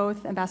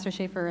 both Ambassador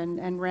Schaefer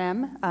and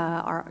Rem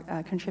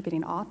are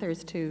contributing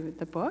authors to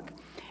the book.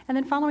 And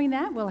then following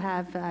that, we'll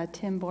have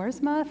Tim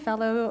Boersma,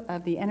 fellow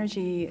of the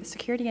Energy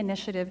Security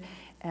Initiative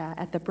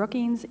at the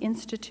Brookings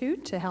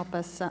Institute, to help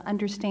us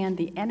understand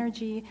the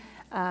energy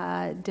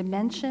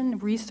dimension,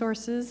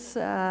 resources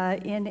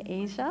in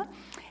Asia.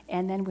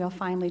 And then we'll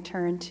finally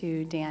turn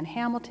to Dan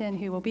Hamilton,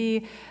 who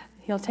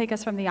he'll take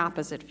us from the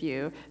opposite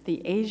view,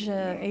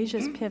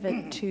 Asia's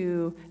pivot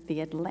to the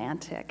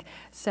Atlantic.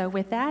 So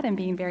with that, and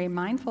being very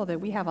mindful that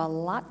we have a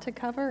lot to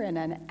cover in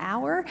an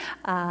hour,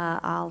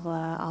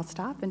 I'll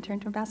stop and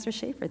turn to Ambassador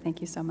Schaefer. Thank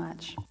you so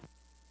much.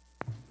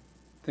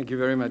 Thank you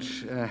very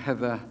much,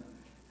 Heather.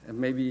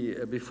 Maybe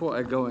before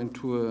I go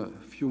into a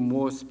few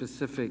more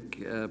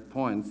specific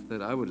points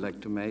that I would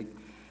like to make,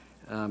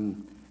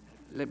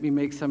 let me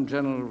make some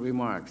general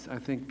remarks. I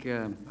think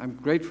I'm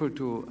grateful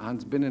to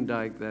Hans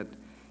Binnendijk that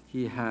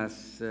he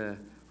has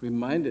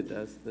reminded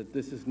us that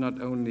this is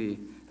not only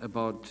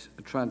about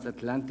a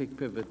transatlantic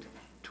pivot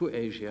to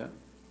Asia,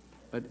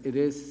 but it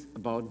is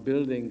about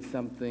building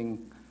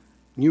something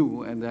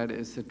new, and that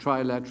is a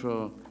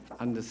trilateral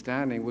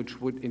understanding which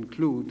would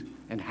include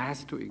and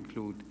has to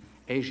include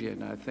Asia.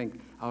 And I think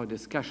our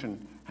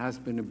discussion has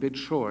been a bit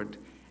short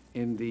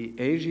in the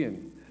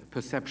Asian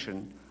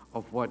perception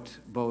of what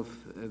both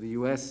the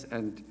US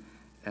and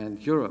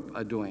Europe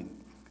are doing.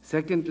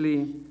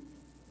 Secondly,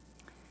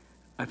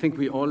 I think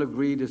we all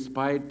agree,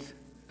 despite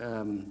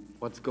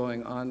what's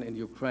going on in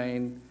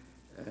Ukraine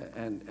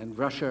and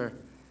Russia,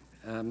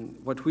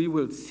 what we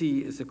will see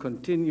is a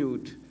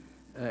continued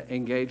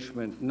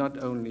engagement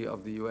not only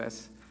of the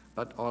US,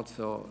 but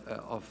also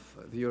of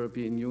the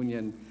European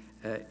Union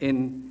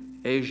in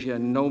Asia,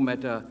 no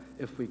matter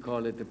if we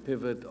call it a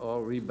pivot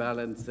or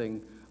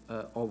rebalancing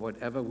or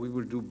whatever. We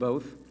will do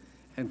both,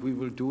 and we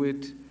will do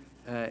it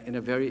in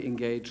a very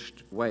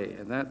engaged way.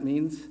 And that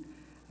means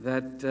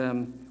that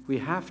we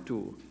have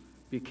to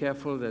be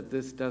careful that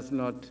this does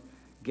not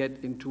get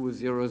into a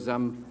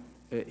zero-sum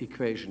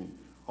equation.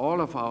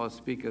 All of our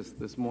speakers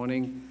this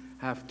morning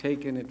have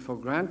taken it for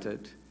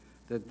granted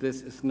that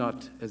this is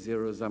not a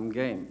zero-sum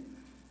game.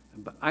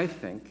 But I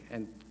think,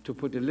 and to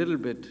put a little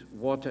bit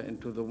water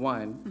into the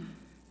wine,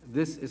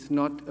 this is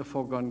not a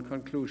foregone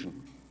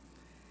conclusion.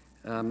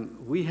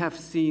 We have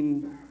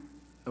seen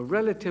a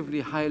relatively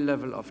high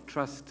level of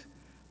trust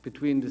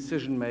between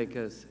decision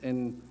makers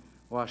in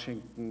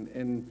Washington,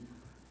 in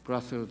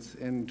Brussels,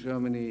 in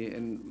Germany,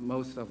 in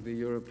most of the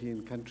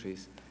European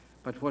countries.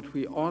 But what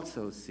we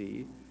also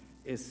see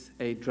is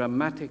a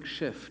dramatic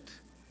shift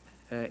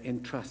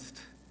in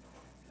trust,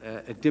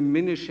 a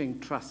diminishing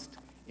trust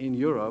in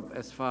Europe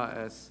as far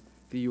as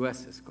the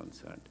US is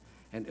concerned.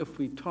 And if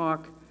we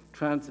talk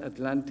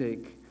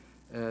transatlantic,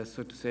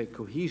 so to say,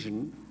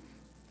 cohesion,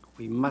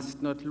 we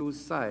must not lose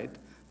sight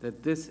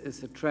that this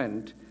is a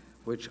trend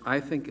which I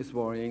think is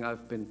worrying.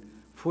 I've been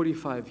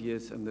 45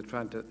 years in the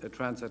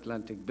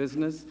transatlantic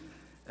business.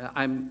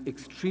 I'm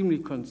extremely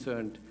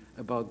concerned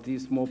about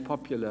these more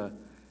popular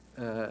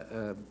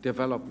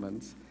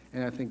developments.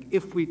 And I think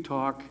if we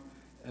talk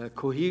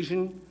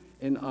cohesion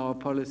in our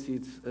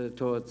policies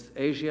towards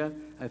Asia,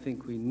 I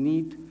think we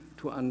need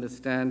to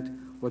understand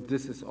what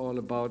this is all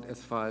about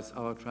as far as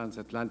our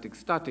transatlantic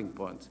starting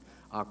points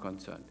are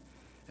concerned.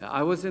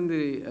 I was in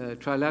the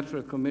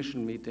Trilateral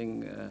Commission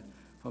meeting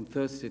from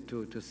Thursday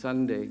to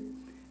Sunday,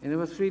 and it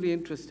was really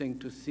interesting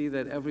to see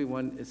that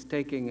everyone is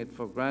taking it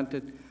for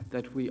granted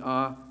that we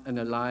are an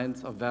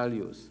alliance of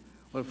values.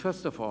 Well,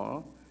 first of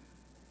all,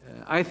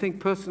 I think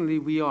personally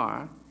we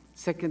are.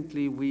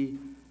 Secondly, we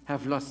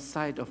have lost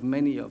sight of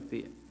many of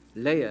the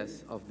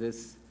layers of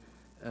this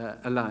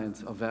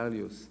alliance of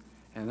values.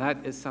 And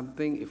that is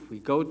something, if we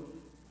go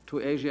to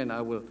Asia, and I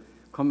will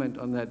comment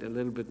on that a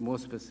little bit more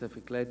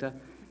specific later,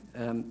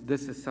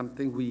 this is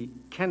something we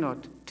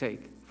cannot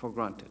take for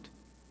granted.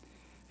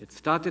 It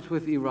started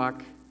with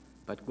Iraq,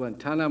 but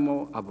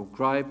Guantanamo, Abu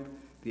Ghraib,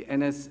 the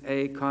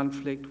NSA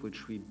conflict,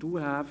 which we do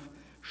have,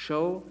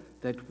 show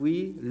that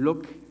we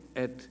look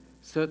at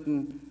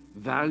certain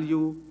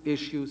value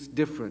issues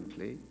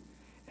differently,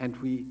 and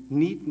we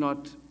need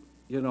not,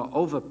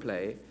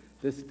 overplay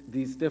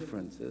these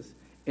differences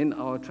in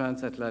our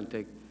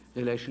transatlantic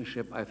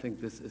relationship. I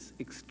think this is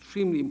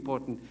extremely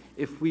important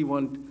if we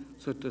want,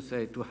 so to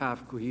say, to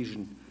have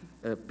cohesion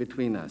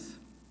between us.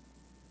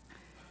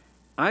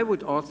 I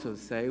would also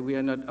say we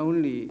are not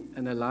only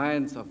an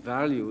alliance of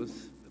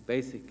values,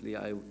 basically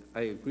I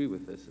agree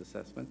with this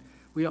assessment,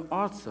 we are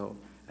also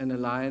an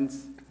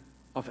alliance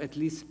of at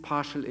least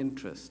partial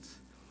interests.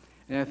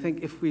 And I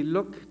think if we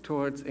look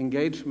towards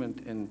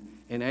engagement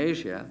in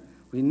Asia,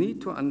 we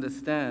need to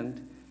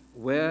understand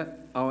where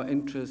our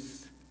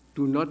interests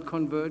do not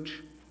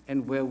converge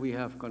and where we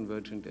have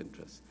convergent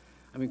interests.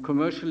 I mean,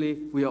 commercially,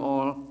 we are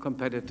all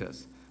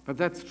competitors, but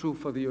that's true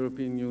for the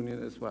European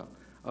Union as well.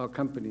 Our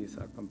companies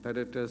are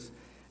competitors.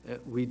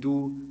 We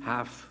do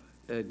have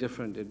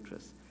different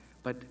interests.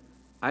 But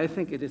I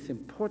think it is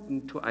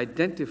important to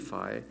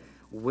identify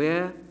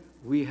where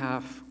we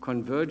have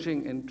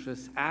converging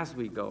interests as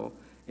we go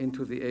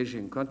into the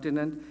Asian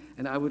continent.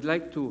 And I would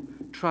like to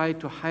try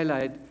to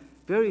highlight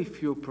very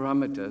few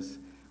parameters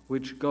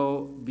which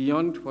go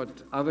beyond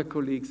what other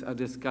colleagues are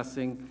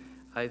discussing,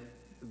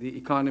 the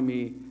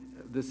economy,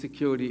 the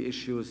security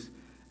issues.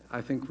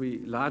 I think we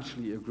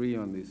largely agree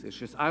on these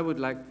issues. I would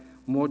like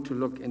more to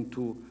look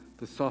into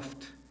the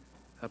soft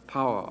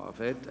power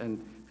of it,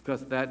 and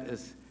because that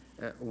is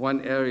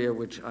one area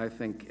which I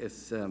think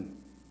is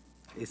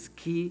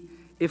key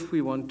if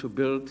we want to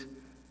build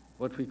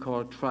what we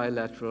call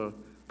trilateral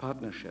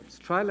partnerships.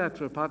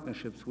 Trilateral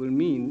partnerships will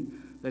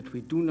mean that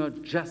we do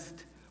not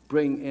just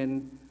bring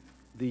in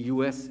the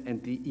US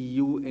and the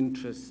EU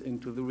interests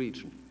into the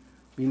region.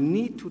 We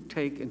need to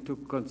take into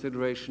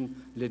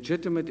consideration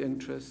legitimate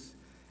interests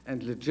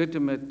and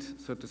legitimate,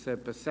 so to say,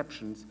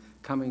 perceptions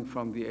coming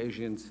from the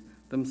Asians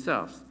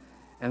themselves.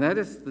 And that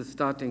is the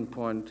starting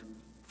point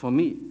for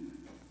me.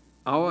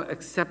 Our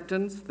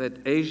acceptance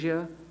that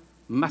Asia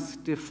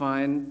must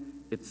define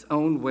its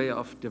own way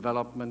of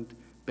development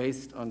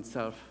based on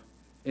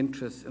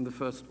self-interest in the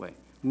first way,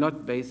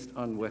 not based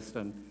on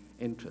Western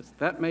interest.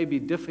 That may be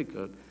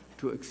difficult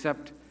to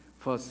accept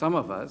for some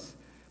of us,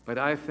 but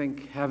I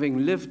think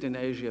having lived in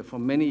Asia for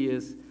many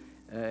years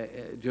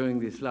during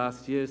these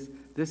last years,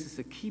 this is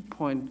a key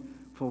point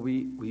for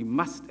we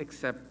must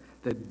accept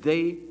that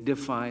they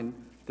define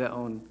their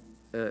own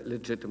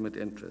legitimate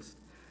interest.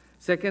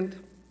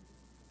 Second,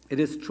 it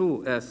is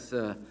true, as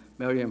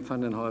Maryem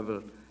van den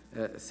Heuvel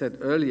said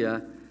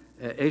earlier,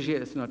 Asia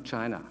is not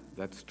China.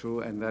 That's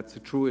true, and that's a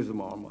truism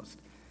almost.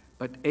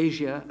 But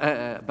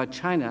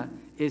China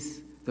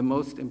is the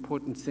most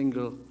important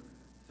single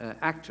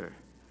actor,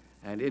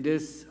 and it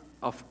is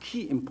of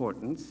key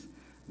importance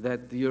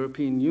that the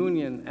European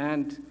Union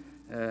and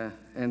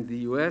the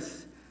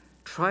US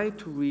try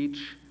to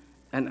reach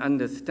an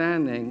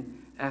understanding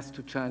as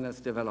to China's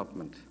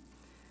development.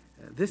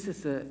 This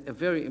is a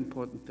very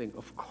important thing.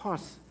 Of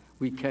course,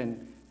 we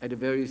can, at a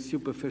very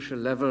superficial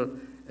level,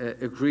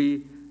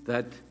 agree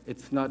that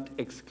it's not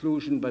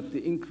exclusion, but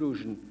the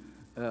inclusion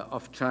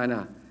of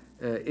China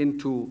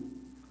into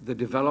the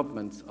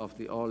developments of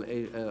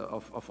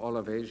all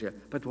of Asia.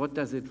 But what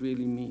does it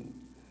really mean?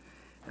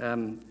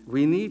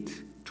 We need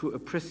to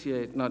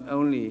appreciate not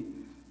only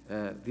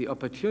the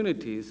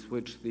opportunities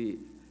which the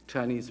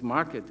Chinese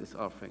market is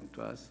offering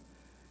to us,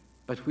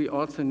 but we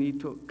also need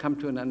to come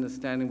to an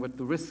understanding what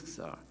the risks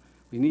are.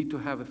 We need to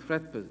have a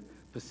threat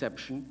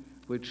perception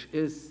which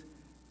is,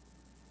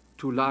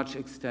 to a large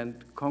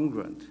extent,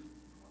 congruent.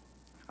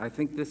 I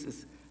think this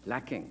is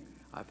lacking.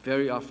 I've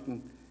very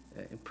often,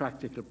 in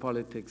practical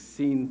politics,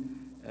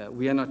 seen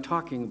we are not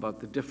talking about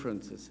the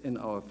differences in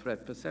our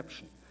threat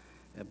perception,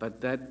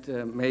 but that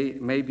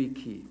may be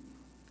key.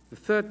 The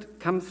third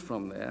comes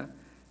from there.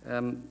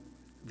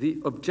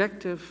 The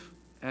objective,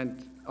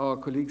 and our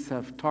colleagues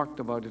have talked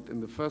about it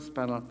in the first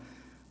panel,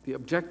 the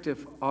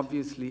objective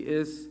obviously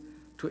is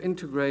to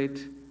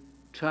integrate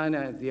China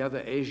and the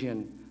other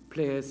Asian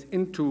players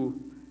into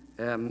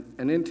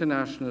an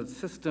international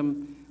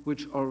system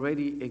which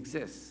already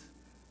exists.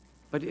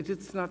 But it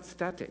is not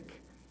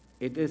static.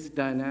 It is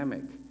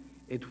dynamic.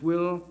 It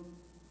will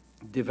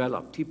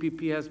develop.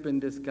 TPP has been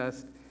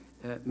discussed.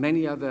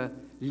 Many other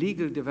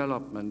legal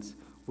developments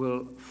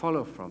will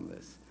follow from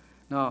this.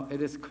 Now,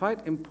 it is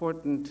quite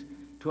important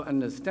to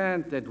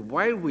understand that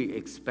while we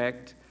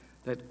expect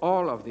that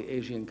all of the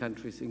Asian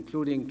countries,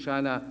 including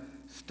China,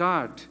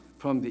 start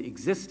from the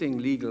existing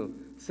legal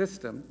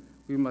system,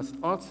 we must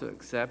also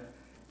accept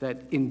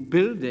that in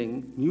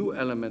building new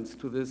elements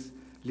to this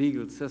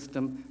legal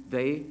system,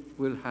 they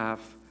will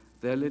have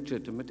their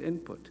legitimate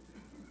input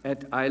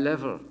at eye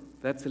level.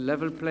 That's a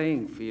level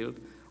playing field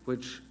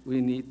which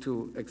we need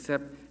to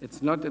accept.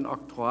 It's not an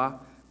octroi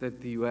that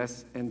the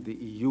US and the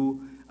EU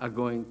are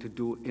going to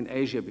do in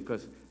Asia,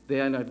 because they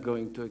are not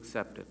going to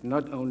accept it.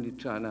 Not only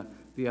China,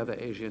 the other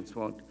Asians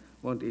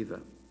won't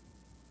either.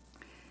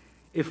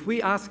 If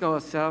we ask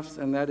ourselves,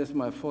 and that is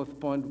my fourth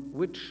point,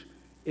 which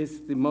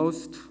is the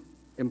most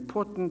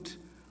important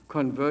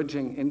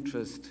converging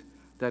interest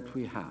that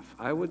we have,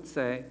 I would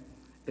say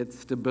it's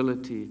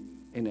stability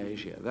in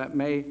Asia. That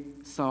may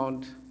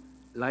sound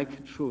like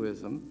a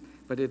truism,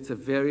 but it's a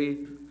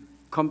very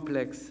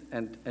complex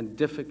and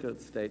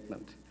difficult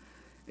statement.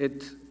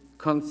 It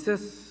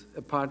consists,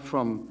 apart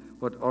from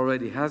what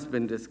already has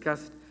been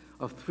discussed,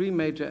 of three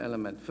major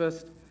elements.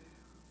 First,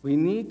 we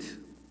need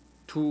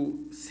to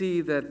see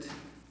that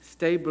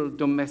stable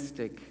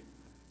domestic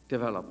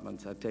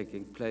developments are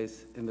taking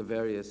place in the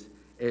various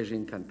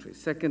Asian countries.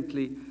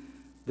 Secondly,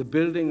 the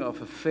building of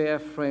a fair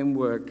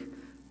framework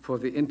for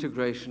the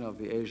integration of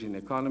the Asian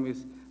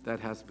economies,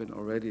 that has been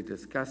already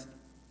discussed.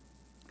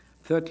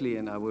 Thirdly,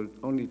 and I will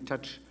only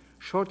touch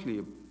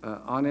shortly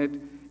on it,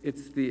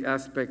 it's the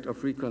aspect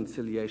of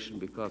reconciliation,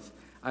 because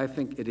I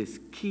think it is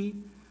key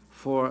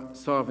for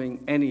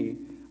solving any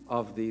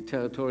of the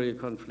territorial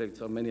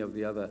conflicts or many of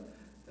the other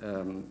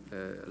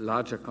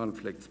larger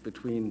conflicts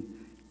between,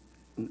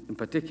 in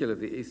particular,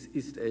 the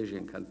East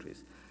Asian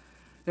countries.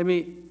 Let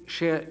me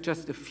share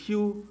just a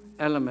few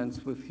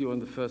elements with you on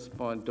the first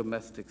point,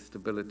 domestic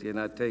stability. And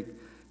I take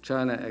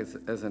China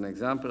as an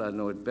example. I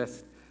know it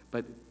best,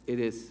 but it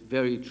is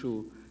very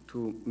true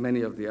to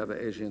many of the other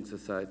Asian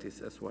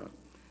societies as well.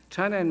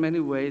 China, in many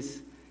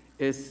ways,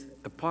 is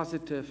a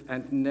positive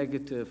and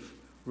negative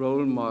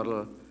role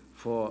model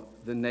for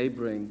the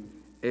neighboring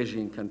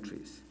Asian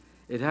countries.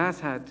 It has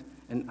had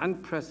an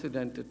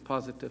unprecedented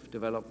positive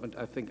development,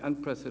 I think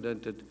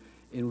unprecedented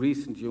in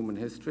recent human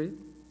history,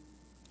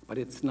 but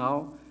it's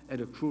now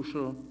at a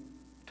crucial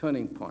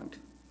turning point.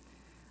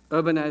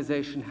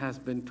 Urbanization has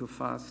been too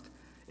fast.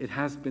 It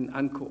has been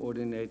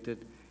uncoordinated.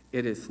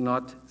 It is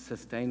not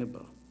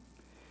sustainable.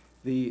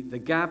 The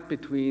gap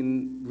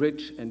between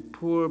rich and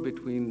poor,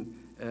 between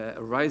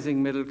a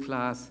rising middle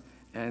class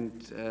and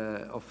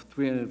of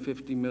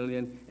 350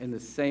 million and the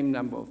same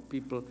number of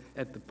people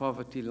at the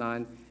poverty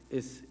line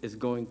is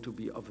going to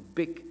be of a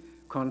big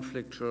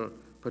conflictual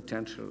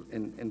potential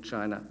in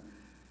China.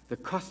 The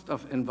cost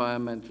of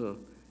environmental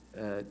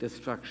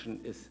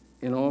destruction is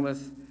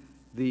enormous.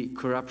 The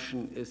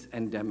corruption is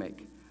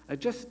endemic. I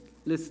just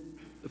list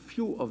a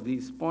few of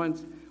these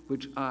points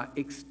which are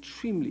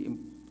extremely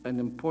an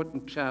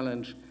important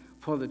challenge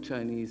for the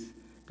Chinese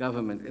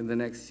government in the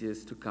next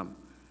years to come.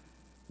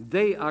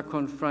 They are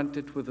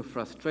confronted with a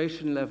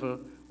frustration level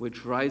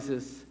which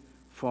rises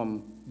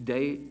from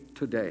day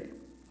to day.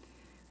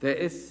 There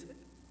is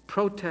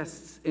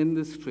protests in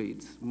the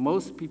streets.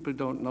 Most people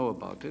don't know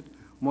about it.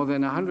 More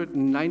than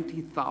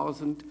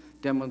 190,000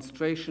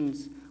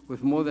 demonstrations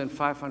with more than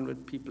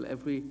 500 people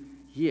every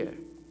year.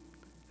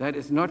 That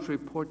is not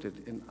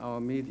reported in our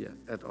media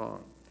at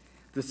all.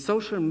 The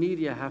social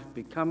media have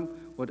become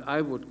what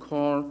I would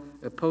call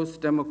a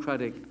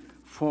post-democratic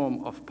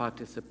form of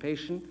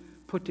participation,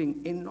 putting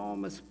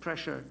enormous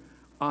pressure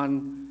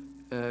on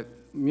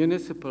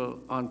municipal,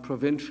 on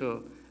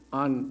provincial,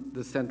 on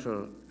the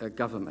central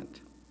government.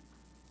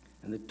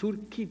 And the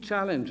two key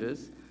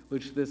challenges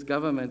which this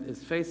government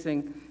is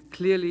facing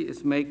clearly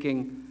is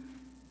making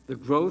the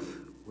growth,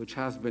 which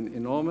has been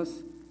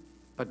enormous,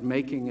 but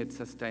making it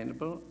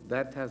sustainable.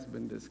 That has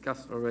been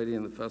discussed already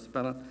in the first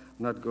panel. I'm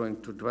not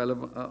going to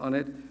dwell on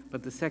it.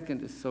 But the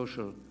second is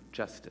social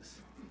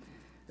justice.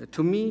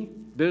 To me,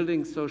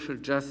 building social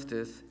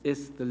justice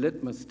is the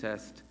litmus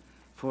test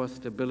for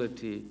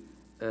stability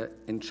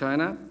in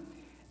China.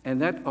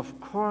 And that, of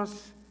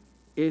course,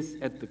 is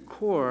at the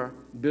core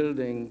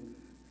building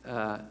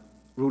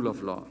rule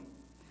of law.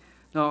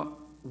 Now,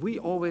 we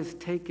always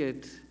take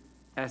it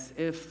as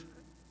if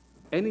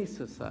any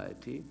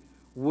society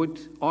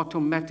would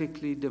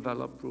automatically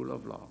develop rule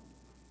of law.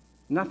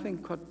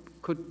 Nothing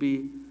could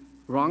be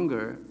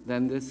wronger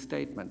than this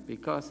statement,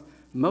 because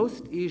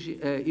most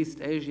East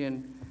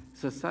Asian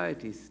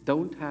societies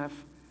don't have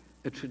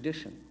a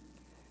tradition.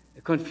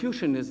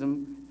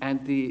 Confucianism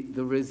and the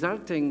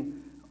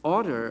resulting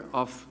order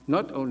of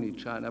not only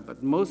China,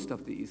 but most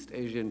of the East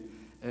Asian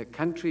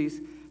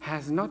countries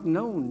has not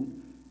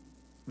known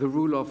the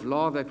rule of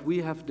law that we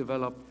have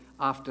developed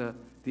after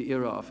the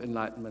era of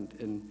enlightenment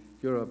in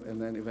Europe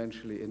and then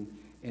eventually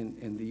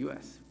in the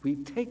US. We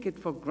take it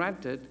for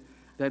granted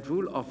that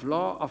rule of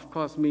law, of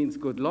course, means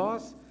good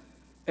laws,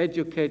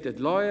 educated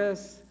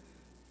lawyers,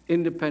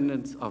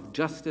 independence of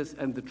justice,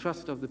 and the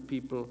trust of the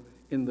people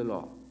in the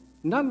law.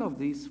 None of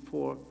these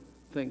four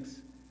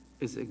things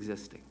is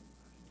existing.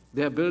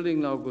 They're building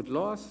now good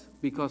laws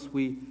because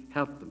we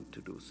help them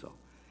to do so.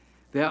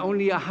 There are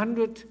only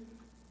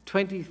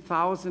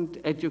 120,000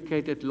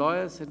 educated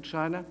lawyers in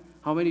China.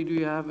 How many do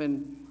you have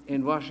in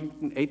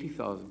Washington?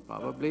 80,000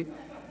 probably.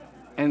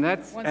 And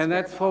that's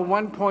for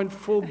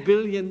 1.4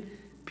 billion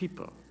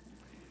people.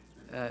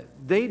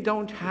 They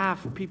don't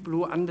have people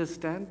who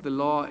understand the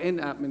law in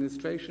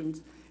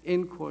administrations,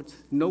 in courts,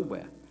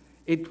 nowhere.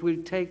 It will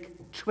take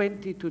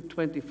 20 to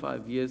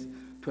 25 years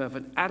to have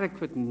an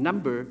adequate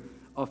number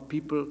of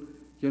people,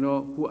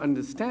 who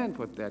understand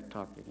what they're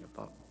talking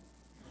about.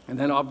 And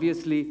then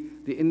obviously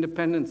the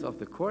independence of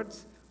the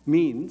courts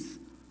means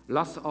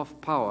loss of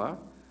power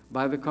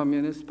by the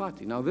Communist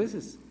Party. Now this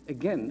is,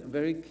 again, a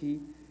very key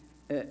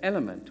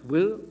element.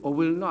 Will or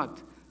will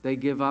not they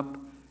give up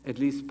at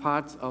least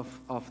parts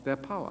of their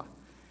power?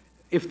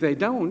 If they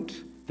don't,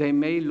 they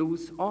may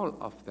lose all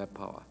of their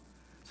power.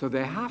 So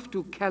they have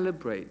to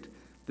calibrate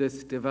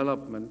this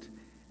development,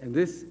 and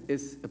this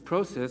is a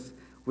process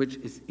which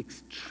is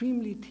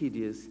extremely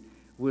tedious,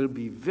 will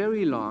be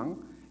very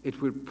long.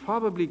 It will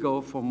probably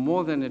go for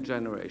more than a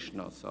generation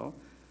or so,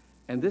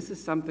 and this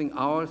is something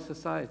our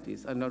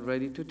societies are not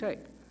ready to take.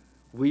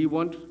 We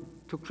want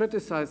to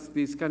criticize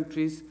these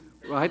countries,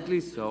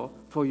 rightly so,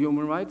 for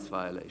human rights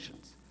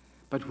violations.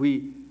 But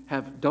we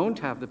don't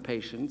have the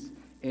patience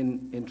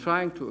in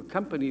trying to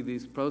accompany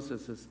these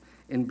processes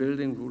in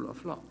building rule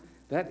of law.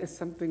 That is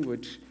something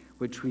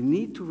which we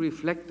need to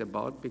reflect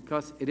about,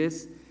 because it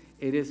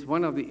is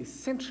one of the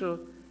essential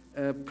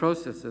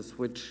processes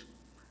which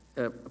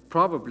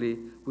probably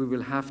we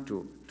will have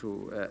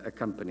to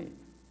accompany.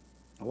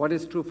 What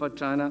is true for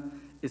China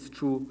is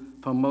true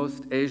for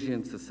most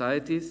Asian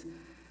societies.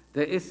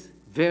 There is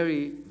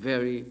very,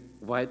 very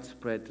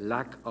widespread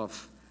lack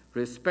of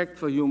respect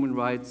for human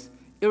rights,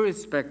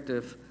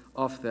 irrespective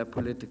of their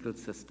political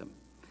system.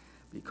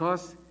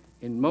 Because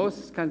in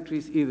most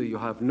countries, either you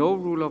have no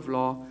rule of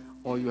law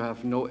or you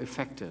have no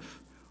effective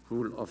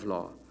rule of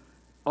law.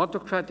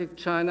 Autocratic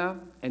China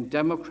and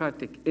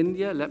democratic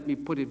India, let me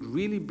put it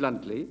really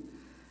bluntly,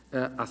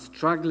 are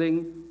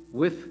struggling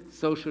with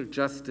social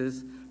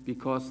justice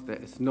because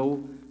there is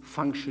no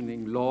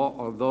functioning law,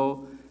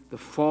 although the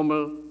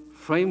formal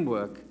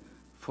framework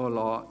for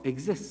law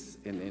exists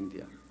in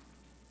India.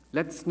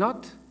 Let's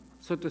not,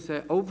 so to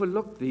say,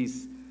 overlook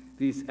these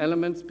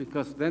elements,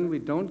 because then we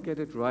don't get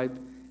it right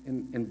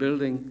in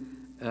building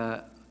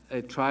a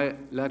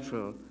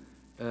trilateral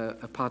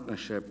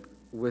partnership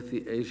with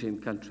the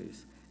Asian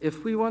countries.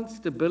 If we want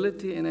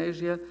stability in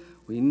Asia,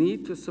 we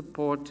need to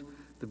support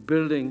the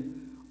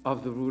building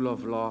of the rule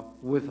of law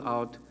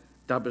without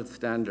double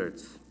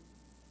standards.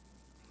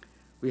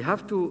 We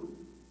have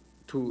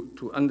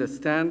to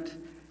understand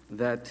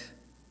that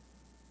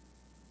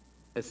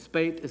a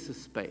spade is a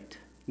spade,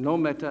 no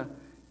matter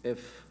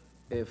if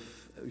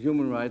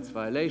human rights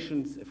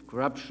violations, if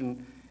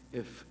corruption,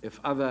 if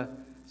other,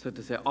 so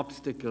to say,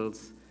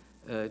 obstacles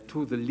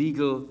to the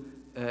legal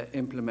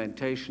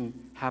implementation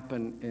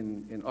happen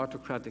in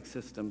autocratic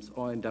systems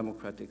or in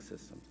democratic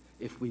systems.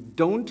 If we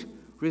don't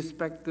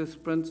respect this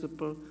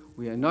principle,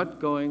 we are not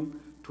going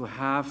to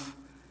have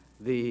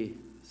the,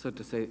 so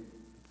to say,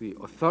 the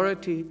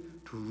authority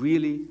to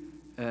really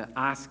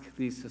ask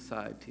these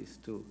societies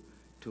to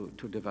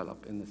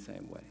develop in the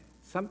same way.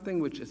 Something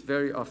which is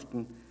very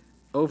often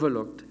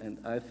overlooked and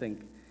I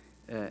think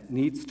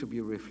needs to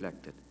be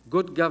reflected.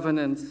 Good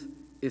governance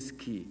is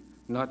key,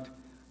 not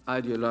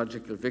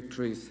ideological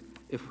victories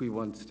if we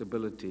want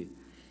stability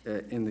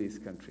in these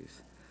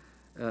countries.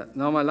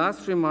 Now my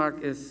last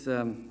remark is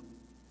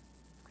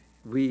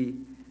we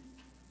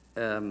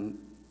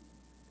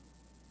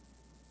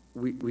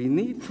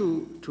need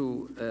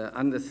to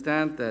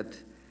understand that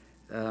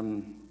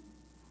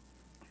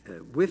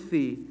with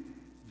the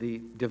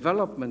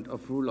development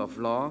of rule of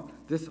law,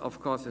 this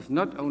of course is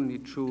not only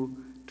true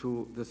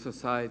to the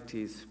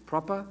societies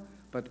proper,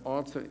 but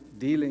also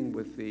dealing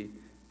with the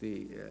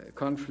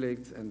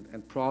conflicts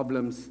and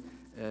problems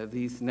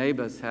these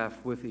neighbors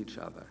have with each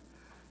other.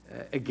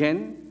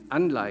 Again,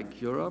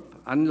 unlike Europe,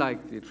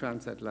 unlike the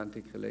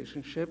transatlantic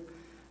relationship,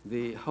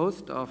 the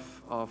host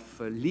of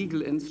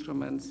legal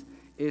instruments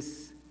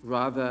is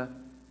rather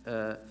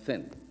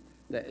thin.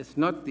 There is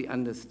not the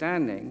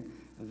understanding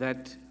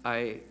that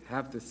I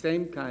have the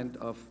same kind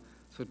of,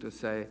 so to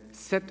say,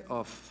 set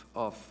of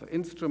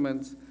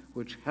instruments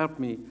which help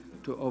me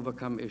to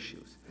overcome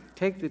issues.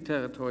 Take the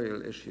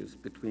territorial issues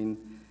between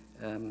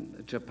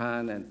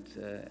Japan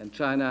and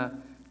China,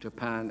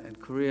 Japan and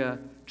Korea,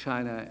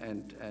 China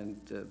and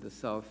the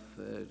South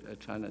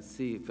China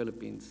Sea,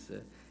 Philippines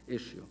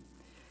issue.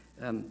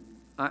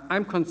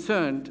 I'm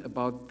concerned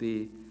about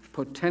the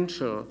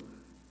potential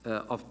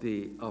of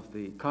the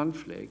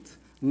conflicts,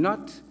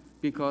 not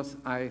because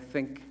I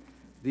think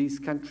these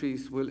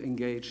countries will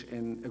engage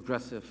in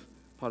aggressive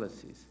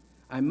policies.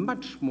 I'm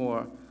much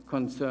more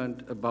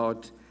concerned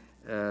about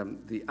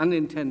the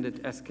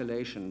unintended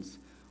escalations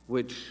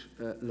which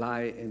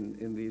lie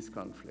in these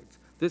conflicts.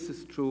 This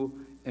is true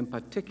in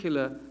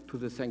particular to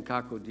the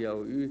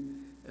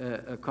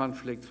Senkaku-Diaoyu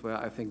conflicts, where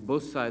I think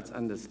both sides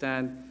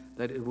understand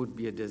that it would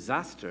be a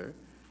disaster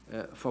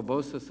for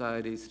both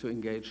societies to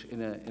engage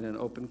in an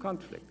open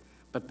conflict.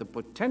 But the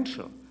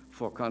potential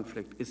for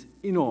conflict is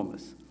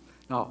enormous.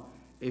 Now,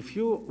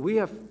 we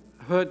have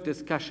heard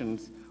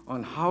discussions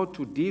on how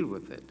to deal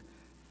with it,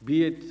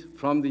 be it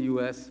from the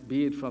US,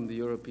 be it from the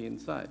European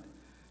side.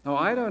 Now,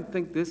 I don't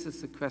think this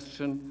is a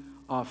question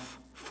of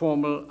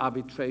formal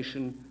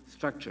arbitration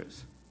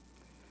structures.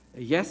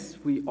 Yes,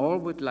 we all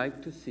would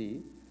like to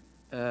see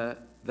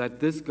that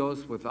this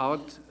goes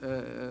without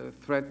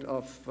threat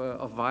of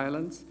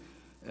violence,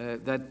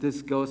 that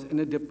this goes in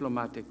a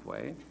diplomatic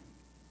way.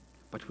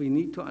 But we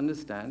need to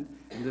understand,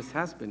 and this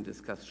has been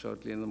discussed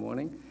shortly in the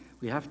morning,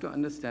 we have to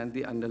understand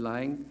the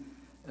underlying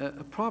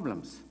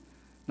problems.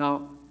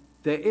 Now,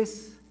 there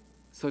is,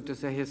 so to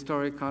say,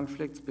 historic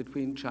conflicts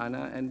between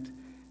China and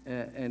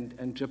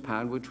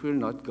Japan which will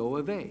not go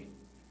away.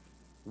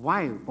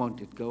 Why won't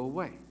it go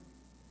away?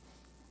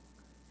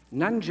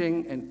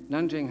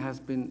 Nanjing has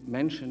been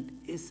mentioned,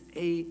 is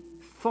a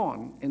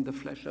thorn in the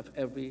flesh of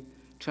every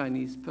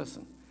Chinese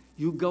person.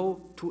 You go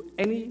to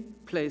any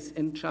place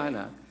in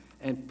China,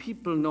 and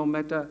people, no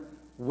matter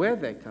where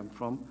they come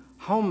from,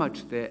 how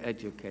much they're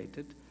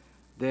educated,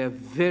 they're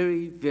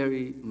very,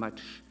 very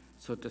much,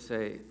 so to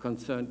say,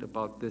 concerned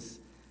about this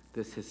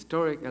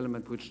historic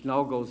element, which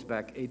now goes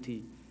back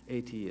 80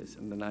 years,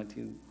 in the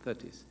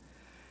 1930s.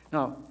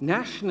 Now,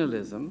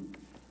 nationalism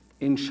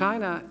in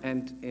China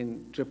and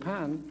in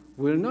Japan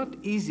will not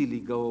easily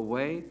go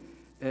away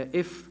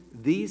if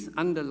these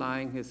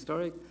underlying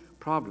historic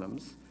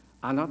problems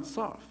are not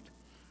solved.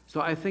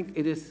 So I think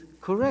it is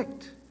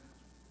correct.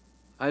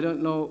 I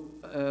don't know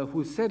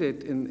who said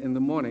it in the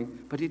morning,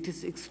 but it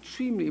is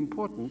extremely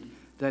important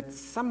that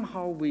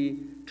somehow we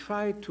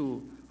try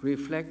to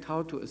reflect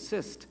how to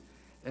assist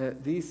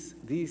these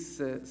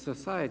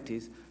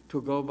societies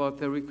to go about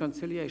their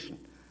reconciliation.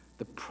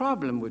 The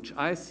problem which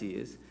I see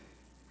is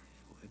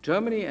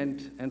Germany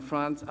and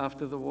France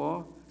after the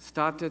war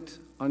started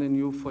on a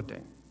new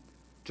footing.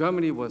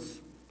 Germany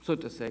was, so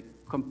to say,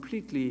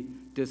 completely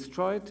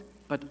destroyed,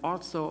 but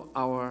also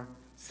our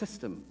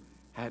system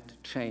had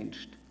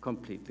changed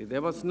completely.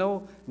 There was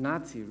no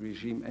Nazi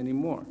regime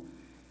anymore.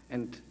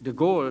 And de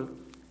Gaulle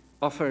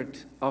offered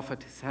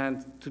his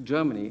hand to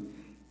Germany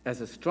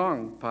as a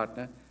strong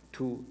partner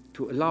to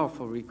allow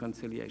for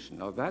reconciliation.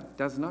 Now that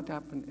does not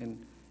happen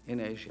in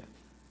Asia.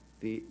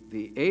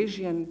 The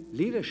Asian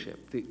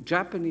leadership, the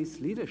Japanese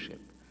leadership,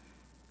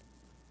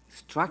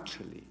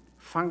 structurally,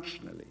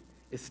 functionally,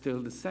 is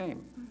still the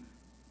same.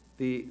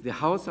 The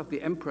house of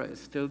the emperor is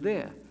still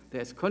there.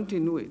 There's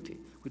continuity,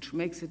 which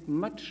makes it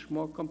much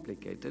more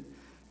complicated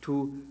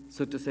to,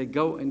 so to say,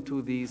 go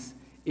into these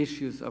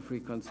issues of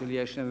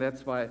reconciliation. And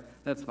that's why,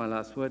 that's my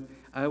last word.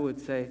 I would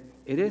say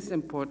it is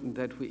important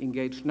that we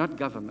engage not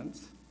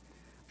governments,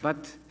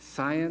 but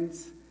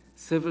science,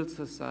 civil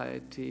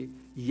society,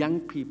 young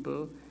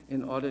people,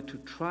 in order to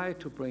try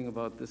to bring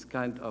about this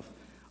kind of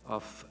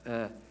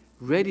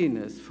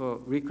readiness for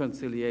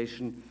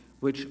reconciliation,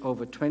 which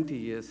over 20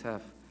 years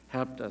have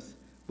helped us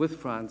with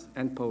France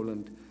and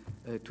Poland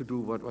to do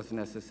what was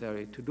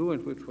necessary to do,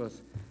 and which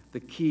was the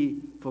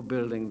key for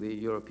building the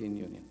European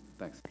Union.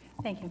 Thanks.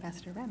 Thank you,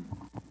 Ambassador Rem.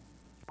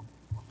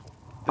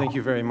 Thank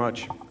you very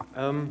much.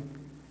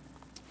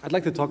 I'd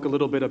like to talk a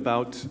little bit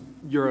about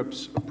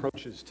Europe's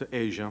approaches to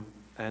Asia,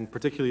 and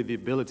particularly the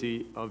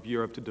ability of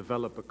Europe to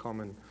develop a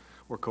common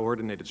or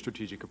coordinated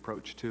strategic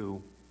approach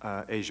to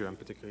Asia, and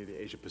particularly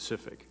the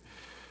Asia-Pacific.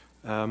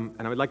 And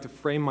I would like to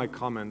frame my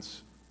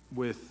comments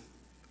with,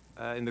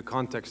 in the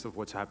context of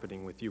what's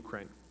happening with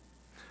Ukraine.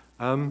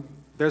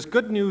 There's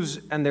good news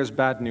and there's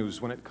bad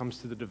news when it comes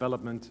to the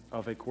development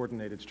of a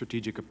coordinated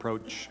strategic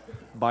approach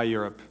by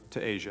Europe to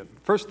Asia.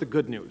 First, the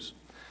good news.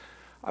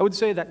 I would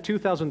say that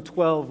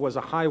 2012 was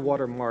a high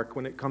water mark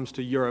when it comes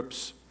to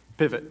Europe's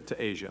pivot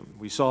to Asia.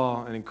 We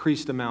saw an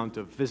increased amount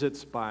of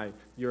visits by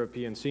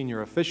European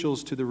senior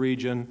officials to the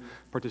region,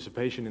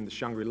 participation in the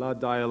Shangri-La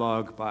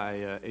dialogue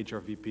by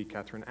HRVP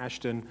Catherine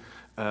Ashton,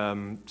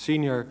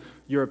 senior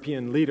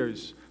European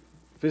leaders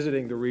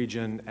visiting the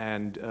region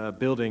and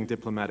building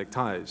diplomatic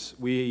ties.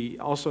 We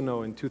also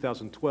know in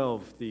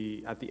 2012,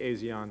 at the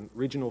ASEAN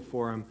Regional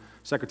Forum,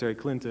 Secretary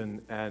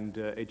Clinton and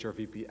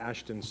HRVP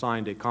Ashton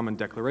signed a common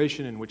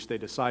declaration in which they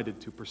decided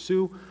to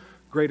pursue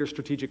greater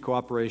strategic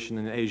cooperation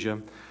in Asia.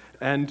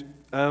 And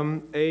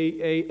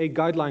a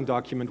guideline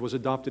document was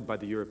adopted by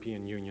the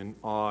European Union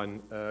on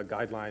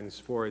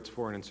guidelines for its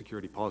foreign and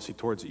security policy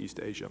towards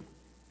East Asia.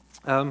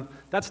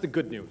 That's the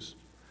good news.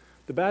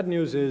 The bad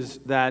news is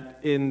that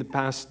in the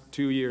past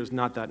 2 years,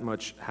 not that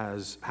much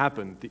has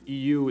happened. The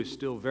EU is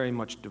still very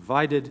much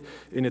divided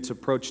in its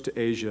approach to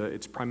Asia.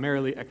 It's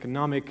primarily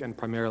economic and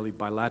primarily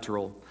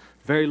bilateral.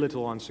 Very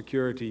little on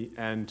security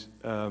and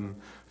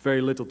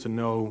very little to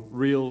no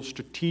real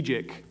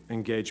strategic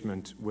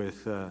engagement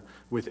with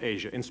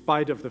Asia, in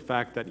spite of the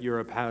fact that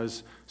Europe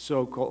has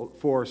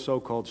four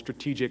so-called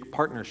strategic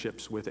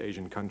partnerships with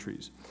Asian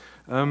countries.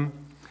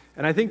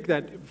 And I think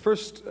that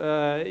first,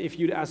 if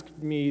you'd asked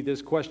me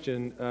this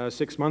question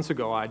 6 months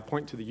ago, I'd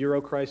point to the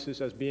Euro crisis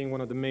as being one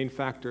of the main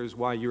factors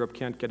why Europe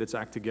can't get its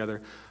act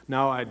together.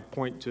 Now I'd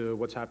point to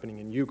what's happening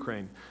in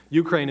Ukraine.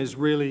 Ukraine is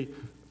really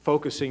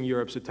focusing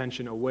Europe's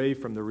attention away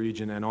from the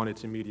region and on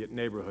its immediate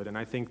neighborhood, and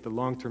I think the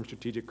long-term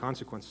strategic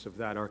consequences of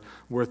that are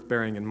worth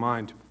bearing in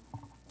mind.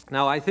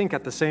 Now, I think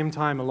at the same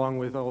time, along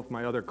with all of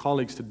my other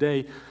colleagues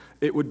today,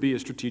 it would be a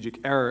strategic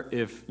error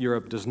if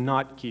Europe does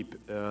not keep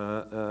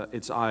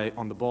its eye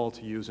on the ball,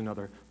 to use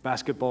another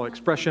basketball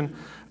expression,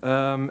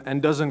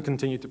 and doesn't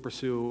continue to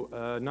pursue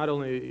not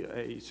only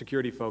a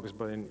security focus,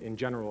 but in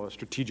general a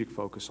strategic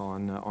focus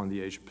on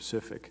the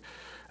Asia-Pacific.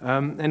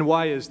 And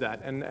why is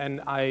that?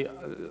 And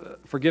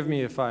forgive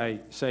me if I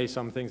say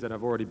some things that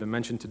have already been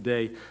mentioned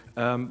today,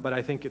 but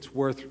I think it's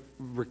worth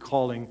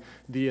recalling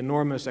the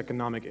enormous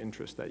economic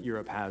interest that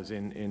Europe has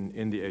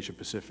in the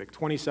Asia-Pacific.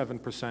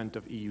 27%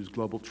 of EU's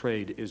global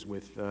trade is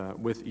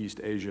with East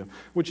Asia,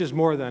 which is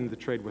more than the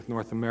trade with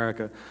North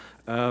America.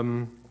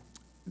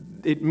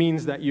 It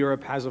means that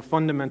Europe has a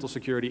fundamental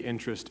security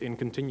interest in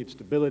continued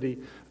stability.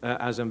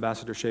 As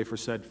Ambassador Schaefer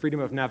said,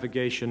 freedom of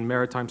navigation,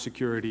 maritime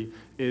security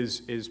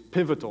is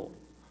pivotal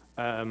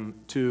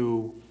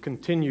to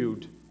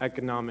continued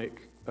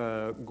economic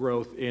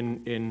growth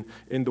in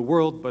the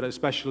world, but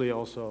especially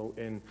also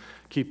in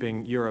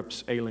keeping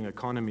Europe's ailing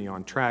economy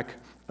on track.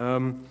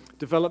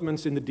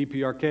 Developments in the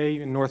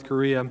DPRK, in North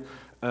Korea,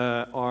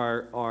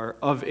 are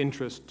of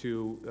interest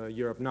to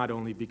Europe, not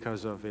only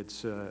because of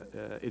its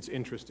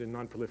interest in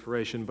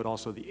non-proliferation, but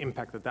also the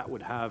impact that that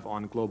would have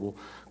on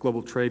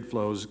global trade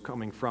flows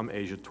coming from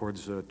Asia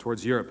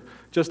towards Europe.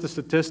 Just a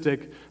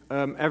statistic,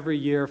 every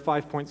year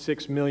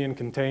 5.6 million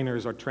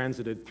containers are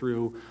transited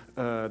through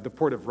the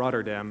port of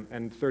Rotterdam,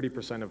 and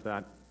 30% of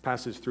that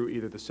passes through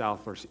either the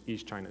South or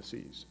East China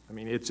Seas. I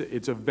mean,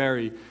 it's a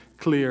very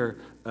clear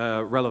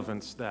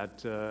relevance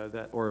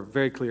or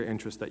very clear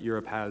interest that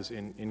Europe has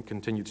in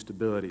continued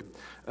stability.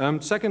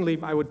 Secondly,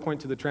 I would point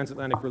to the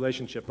transatlantic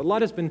relationship. A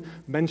lot has been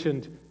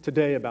mentioned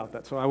today about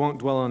that, so I won't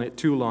dwell on it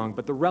too long,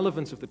 but the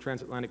relevance of the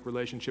transatlantic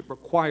relationship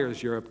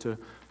requires Europe to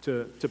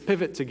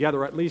pivot together,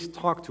 or at least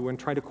talk to and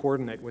try to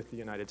coordinate with the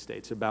United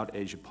States about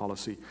Asia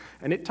policy.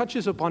 And it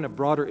touches upon a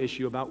broader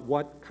issue about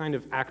what kind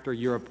of actor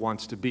Europe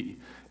wants to be.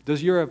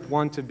 Does Europe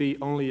want to be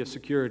only a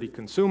security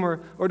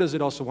consumer, or does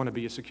it also want to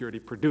be a security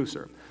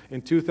producer?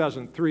 In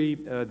 2003,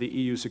 the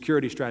EU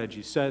security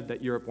strategy said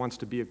that Europe wants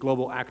to be a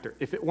global actor.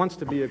 If it wants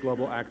to be a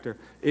global actor,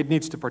 it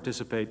needs to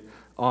participate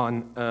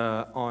on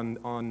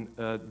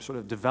sort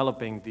of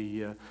developing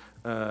the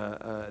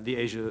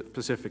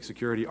Asia-Pacific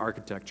security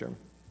architecture.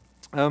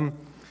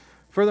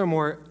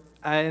 Furthermore,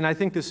 and I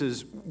think this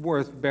is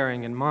worth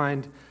bearing in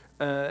mind,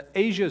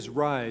 Asia's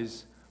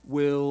rise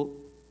will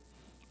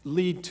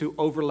lead to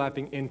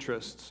overlapping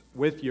interests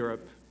with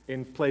Europe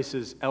in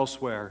places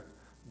elsewhere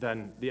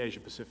than the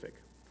Asia-Pacific.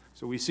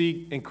 So we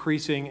see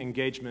increasing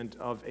engagement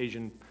of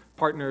Asian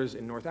partners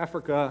in North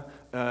Africa,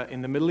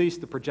 in the Middle East.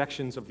 The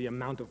projections of the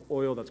amount of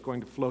oil that's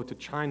going to flow to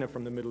China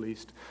from the Middle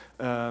East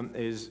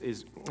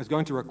is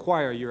going to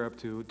require Europe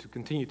to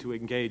continue to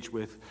engage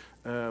with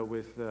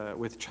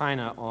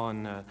China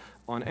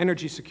on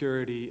energy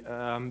security.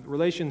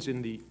 Relations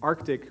in the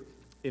Arctic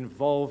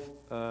involve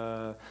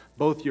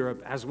both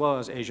Europe as well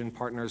as Asian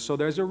partners. So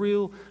there's a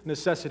real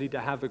necessity to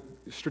have a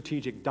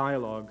strategic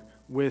dialogue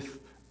with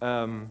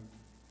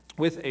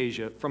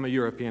Asia from a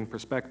European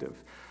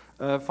perspective.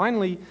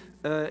 Finally,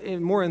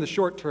 more in the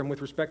short term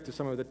with respect to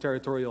some of the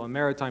territorial and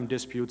maritime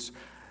disputes,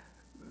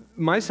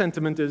 my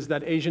sentiment is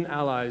that Asian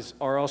allies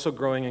are also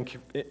growing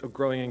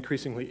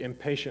increasingly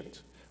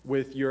impatient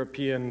with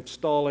European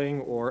stalling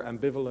or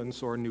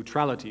ambivalence or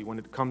neutrality when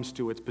it comes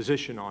to its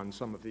position on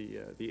some of the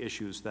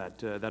issues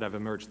that have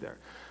emerged there.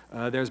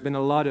 There's been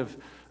a lot of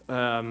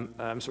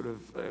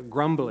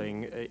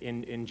grumbling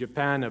in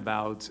Japan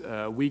about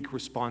weak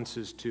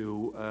responses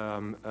to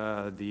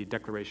the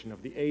declaration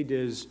of the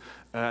ADIS.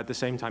 At the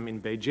same time,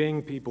 in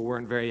Beijing, people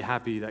weren't very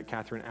happy that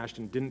Catherine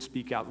Ashton didn't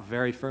speak out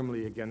very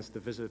firmly against the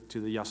visit to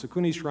the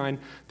Yasukuni Shrine.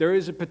 There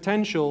is a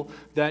potential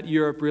that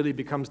Europe really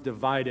becomes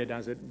divided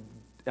as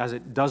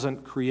it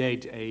doesn't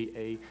create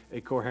a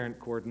coherent,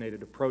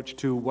 coordinated approach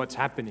to what's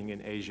happening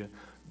in Asia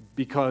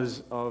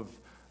because of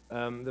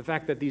the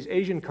fact that these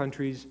Asian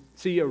countries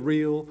see a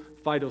real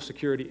vital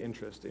security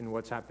interest in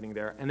what's happening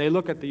there. And they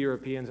look at the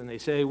Europeans and they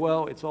say,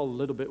 well, it's all a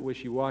little bit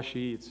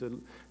wishy-washy, it's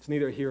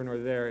neither here nor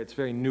there, it's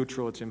very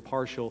neutral, it's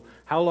impartial.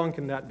 How long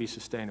can that be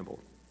sustainable?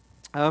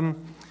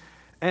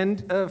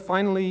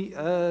 Finally,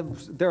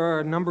 there are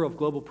a number of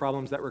global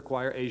problems that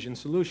require Asian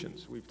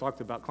solutions. We've talked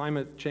about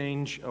climate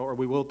change, or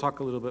we will talk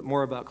a little bit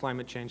more about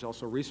climate change,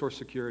 also resource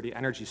security,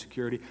 energy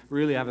security. We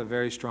really have a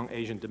very strong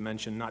Asian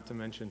dimension, not to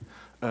mention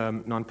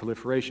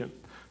non-proliferation.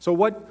 So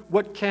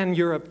what can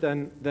Europe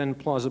then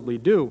plausibly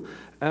do?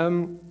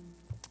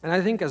 And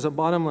I think as a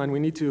bottom line, we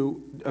need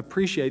to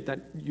appreciate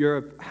that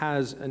Europe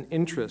has an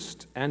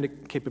interest and a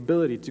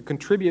capability to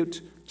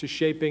contribute to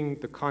shaping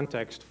the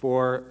context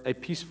for a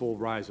peaceful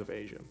rise of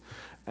Asia.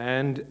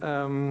 And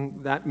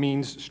that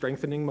means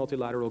strengthening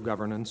multilateral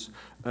governance,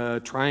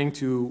 trying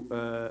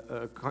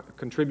to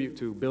contribute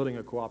to building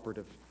a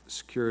cooperative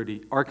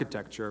security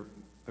architecture.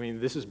 I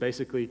mean, this is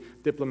basically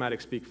diplomatic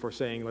speak for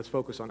saying, let's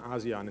focus on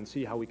ASEAN and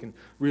see how we can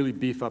really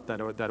beef up that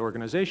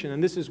organization.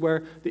 And this is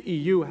where the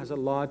EU has a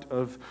lot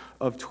of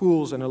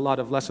tools and a lot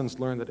of lessons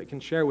learned that it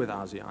can share with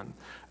ASEAN.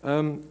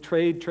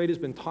 Trade has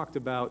been talked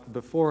about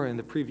before in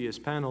the previous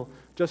panel.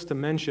 Just to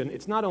mention,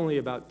 it's not only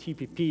about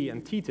TPP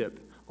and TTIP,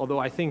 although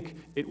I think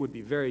it would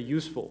be very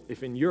useful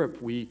if in Europe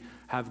we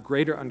have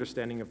greater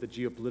understanding of the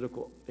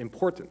geopolitical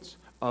importance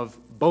of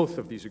both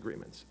of these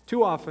agreements.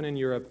 Too often in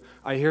Europe,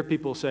 I hear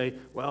people say,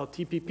 well,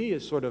 TPP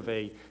is sort of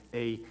a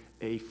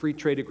free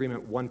trade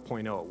agreement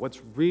 1.0.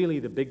 What's really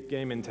the big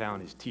game in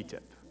town is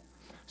TTIP.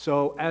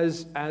 So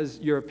as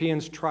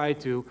Europeans try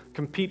to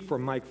compete for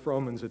Mike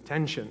Froman's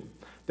attention,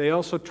 they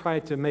also try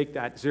to make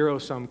that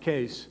zero-sum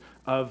case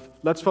of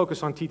let's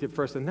focus on TTIP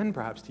first and then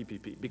perhaps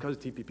TPP, because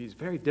TPP is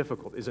very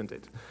difficult, isn't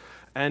it?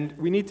 And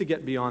we need to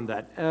get beyond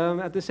that.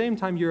 At the same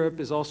time, Europe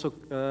is also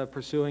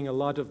pursuing a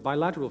lot of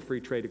bilateral free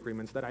trade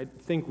agreements that I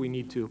think we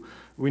need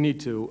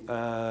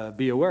to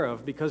be aware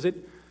of, because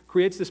it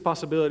creates this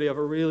possibility of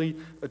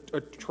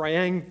a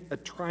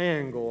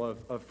triangle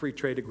of free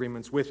trade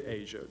agreements with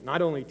Asia.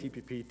 Not only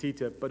TPP,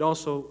 TTIP, but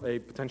also a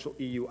potential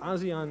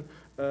EU-ASEAN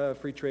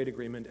free trade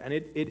agreement, and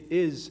it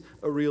is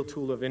a real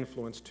tool of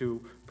influence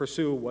to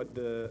pursue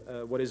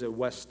what is a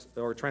West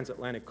or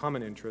transatlantic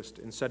common interest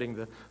in setting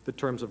the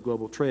terms of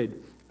global trade.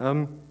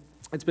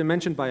 It's been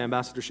mentioned by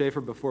Ambassador Schaefer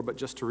before, but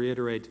just to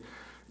reiterate,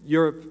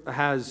 Europe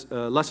has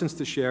lessons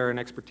to share and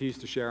expertise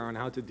to share on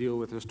how to deal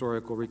with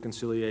historical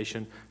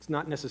reconciliation. It's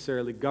not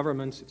necessarily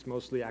governments, it's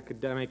mostly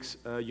academics,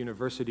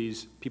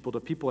 universities,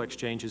 people-to-people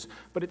exchanges,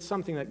 but it's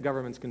something that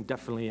governments can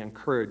definitely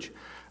encourage.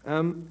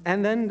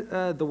 And then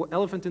the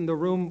elephant in the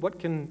room, what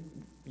can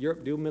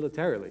Europe do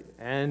militarily?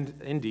 And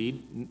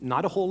indeed,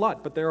 not a whole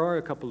lot, but there are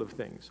a couple of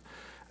things.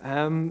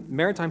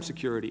 Maritime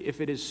security, if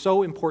it is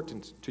so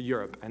important to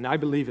Europe, and I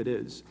believe it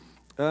is,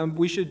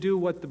 we should do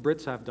what the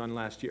Brits have done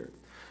last year.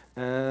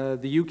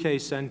 The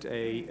UK sent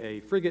a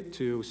frigate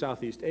to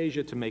Southeast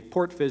Asia to make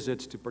port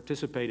visits, to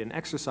participate in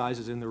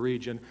exercises in the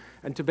region,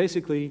 and to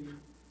basically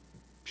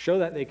show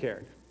that they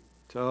cared.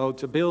 So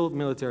to build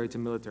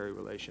military-to-military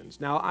relations.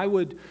 Now, I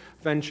would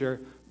venture,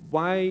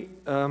 why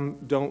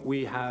don't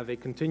we have a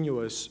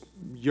continuous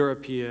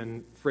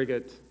European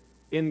frigate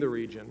in the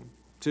region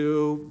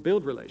to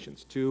build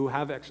relations, to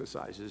have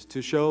exercises,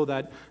 to show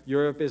that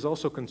Europe is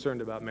also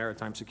concerned about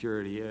maritime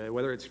security,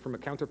 whether it's from a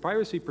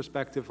counter-piracy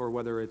perspective or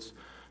whether it's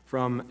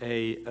from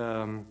a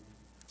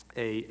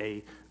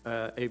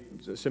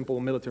simple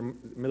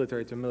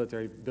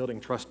military-to-military building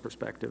trust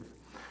perspective.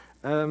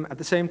 At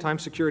the same time,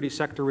 security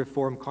sector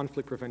reform,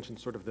 conflict prevention,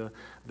 sort of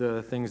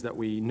the things that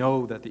we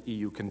know that the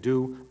EU can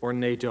do, or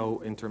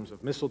NATO in terms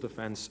of missile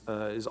defense,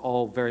 is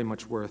all very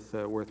much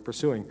worth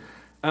pursuing.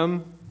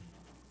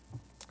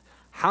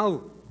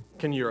 How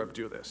can Europe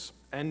do this?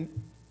 And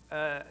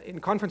in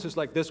conferences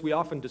like this, we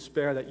often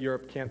despair that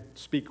Europe can't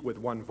speak with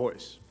one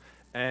voice.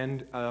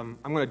 And I'm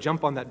going to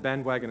jump on that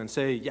bandwagon and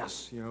say,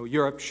 yes,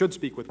 Europe should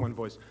speak with one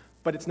voice,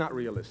 but it's not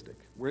realistic.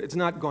 It's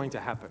not going to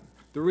happen.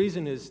 The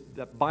reason is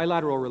that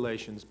bilateral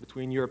relations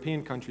between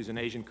European countries and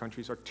Asian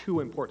countries are too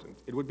important.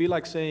 It would be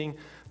like saying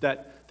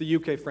that the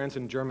UK, France,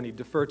 and Germany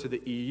defer to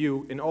the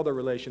EU in all their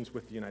relations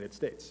with the United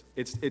States.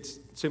 It's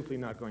simply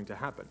not going to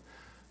happen.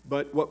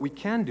 But what we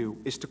can do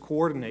is to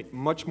coordinate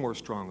much more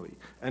strongly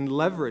and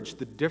leverage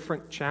the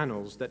different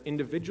channels that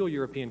individual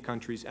European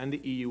countries and the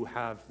EU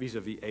have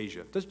vis-à-vis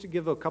Asia. Just to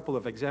give a couple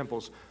of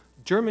examples,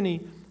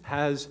 Germany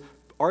has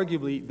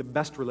arguably the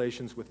best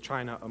relations with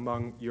China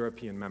among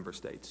European member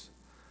states.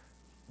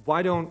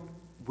 Why don't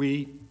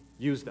we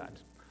use that?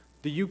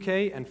 The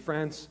UK and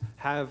France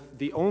have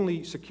the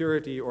only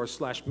security or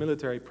 /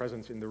 military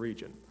presence in the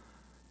region.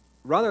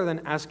 Rather than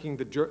asking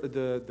the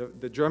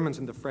Germans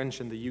and the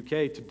French and the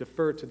UK to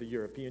defer to the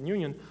European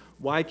Union,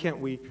 why can't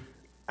we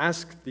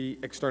ask the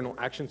External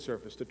Action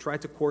Service to try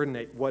to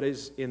coordinate what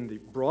is in the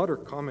broader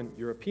common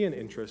European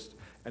interest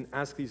and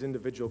ask these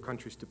individual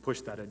countries to push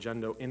that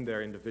agenda in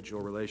their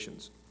individual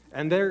relations?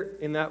 And there,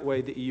 in that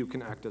way, the EU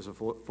can act as a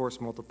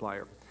force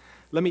multiplier.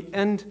 Let me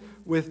end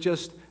with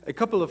just a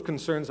couple of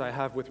concerns I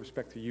have with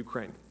respect to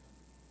Ukraine.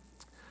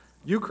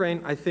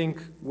 Ukraine, I think,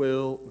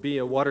 will be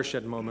a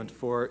watershed moment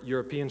for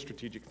European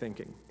strategic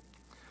thinking.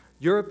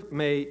 Europe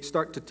may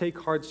start to take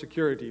hard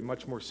security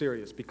much more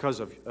serious because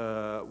of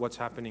what's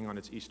happening on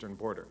its eastern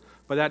border.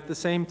 But at the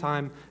same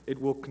time, it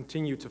will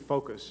continue to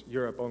focus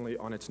Europe only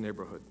on its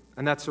neighborhood.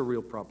 And that's a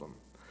real problem.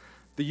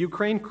 The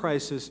Ukraine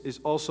crisis is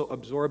also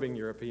absorbing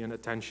European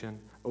attention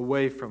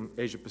away from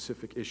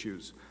Asia-Pacific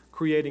issues,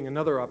 creating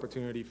another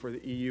opportunity for the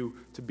EU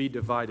to be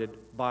divided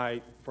by,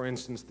 for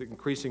instance, the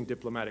increasing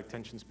diplomatic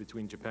tensions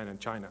between Japan and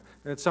China.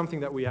 And it's something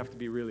that we have to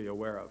be really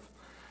aware of.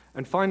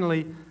 And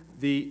finally,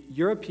 the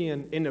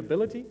European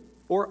inability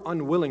or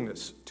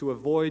unwillingness to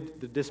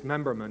avoid the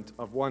dismemberment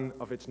of one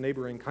of its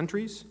neighboring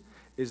countries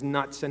is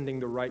not sending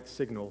the right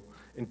signal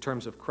in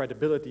terms of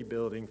credibility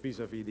building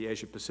vis-à-vis the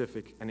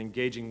Asia-Pacific and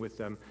engaging with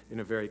them in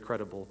a very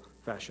credible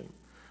fashion.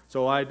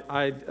 So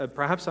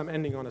perhaps I'm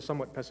ending on a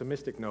somewhat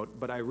pessimistic note,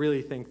 but I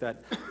really think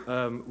that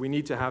we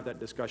need to have that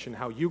discussion,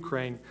 how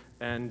Ukraine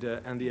and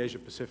the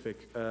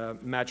Asia-Pacific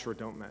match or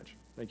don't match.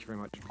 Thank you very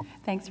much.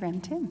 Thanks,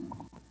 Rem. Tim.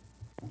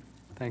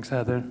 Thanks,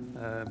 Heather.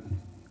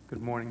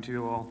 Good morning to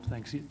you all.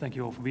 Thank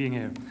you all for being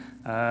here.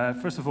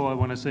 First of all, I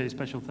want to say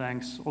special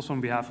thanks, also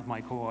on behalf of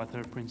my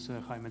co-author, Prince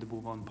Jaime de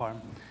Boer van Parm,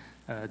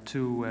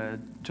 to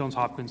Johns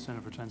Hopkins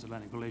Center for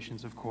Transatlantic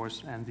Relations, of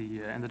course, and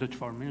the Dutch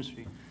Foreign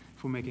Ministry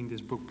for making this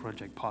book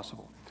project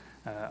possible.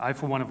 I,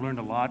 for one, have learned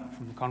a lot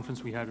from the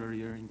conference we had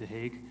earlier in The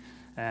Hague,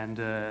 and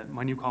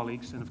my new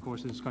colleagues, and of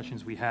course the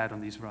discussions we had on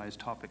these various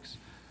topics.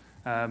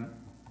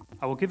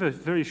 I will give a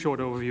very short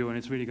overview, and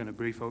it's really going to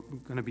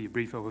be a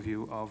brief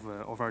overview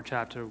of our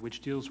chapter,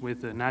 which deals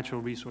with the natural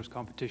resource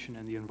competition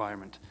and the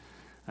environment.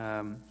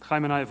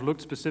 Jaime and I have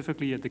looked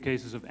specifically at the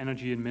cases of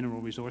energy and mineral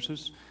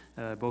resources,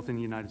 both in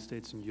the United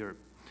States and Europe.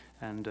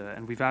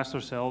 And we've asked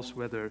ourselves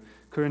whether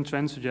current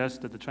trends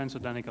suggest that the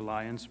Transatlantic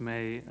Alliance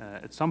may,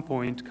 at some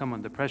point, come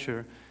under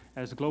pressure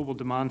as global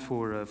demand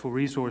for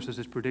resources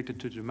is predicted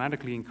to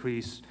dramatically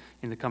increase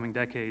in the coming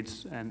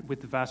decades, and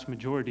with the vast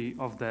majority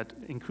of that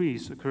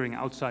increase occurring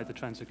outside the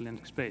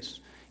transatlantic space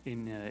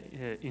in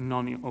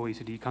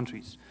non-OECD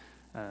countries.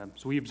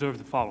 So we observe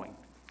the following.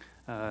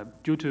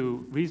 Due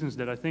to reasons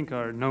that I think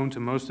are known to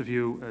most of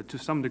you, to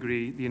some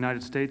degree, the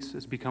United States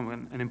has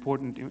become an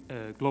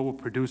important global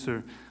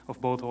producer of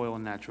both oil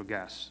and natural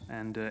gas.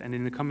 And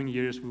in the coming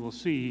years, we will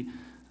see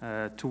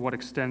to what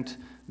extent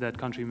that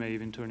country may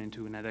even turn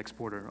into a net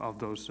exporter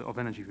of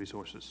energy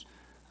resources.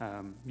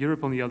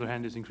 Europe, on the other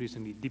hand, is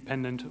increasingly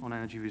dependent on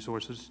energy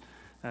resources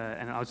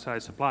and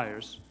outside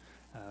suppliers.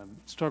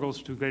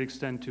 Struggles to a great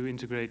extent to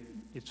integrate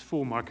its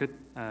full market,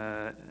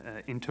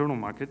 internal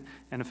market,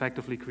 and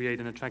effectively create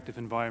an attractive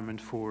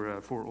environment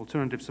for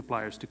alternative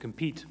suppliers to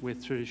compete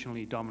with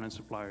traditionally dominant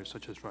suppliers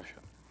such as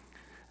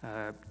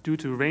Russia. Due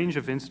to a range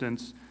of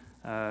incidents,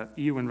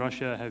 EU and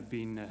Russia have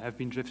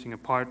been drifting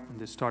apart, and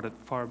this started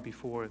far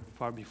before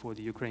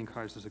the Ukraine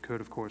crisis occurred,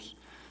 of course.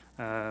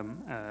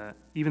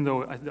 Even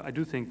though I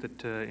do think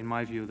that, in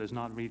my view, there's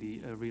not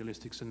really a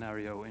realistic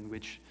scenario in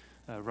which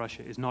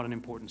Russia is not an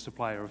important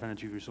supplier of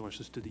energy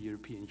resources to the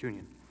European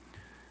Union.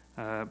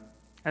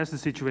 As the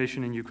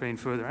situation in Ukraine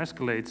further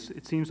escalates,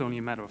 it seems only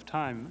a matter of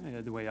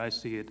time, the way I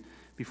see it,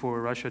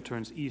 before Russia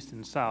turns east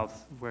and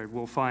south, where it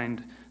will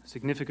find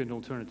significant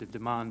alternative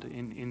demand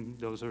in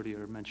those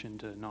earlier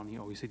mentioned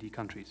non-OECD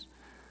countries.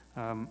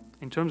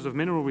 In terms of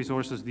mineral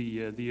resources,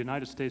 the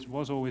United States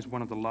was always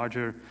one of the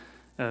larger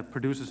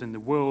producers in the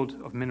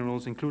world of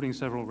minerals, including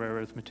several rare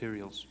earth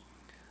materials.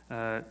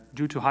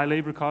 Due to high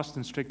labor costs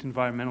and strict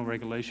environmental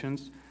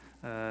regulations,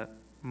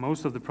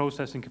 most of the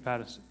processing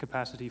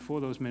capacity for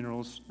those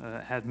minerals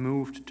had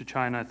moved to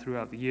China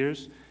throughout the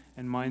years,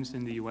 and mines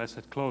in the US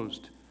had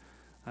closed.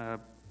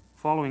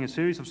 Following a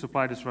series of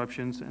supply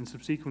disruptions and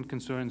subsequent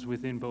concerns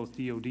within both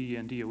DoD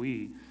and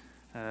DOE,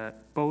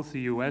 both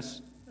the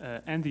US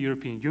and the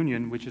European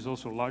Union, which is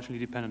also largely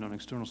dependent on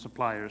external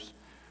suppliers,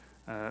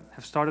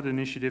 have started an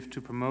initiative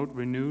to promote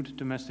renewed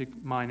domestic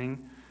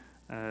mining,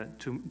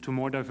 to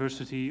more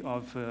diversity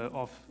of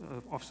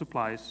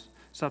supplies,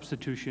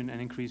 substitution,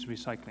 and increased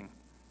recycling.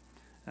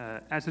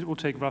 As it will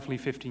take roughly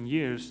 15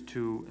 years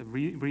to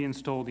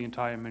reinstall the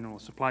entire mineral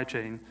supply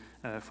chain,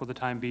 for the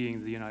time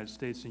being, the United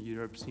States and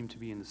Europe seem to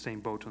be in the same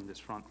boat on this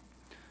front.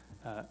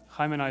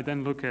 Jaime and I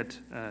then look at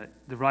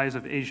the rise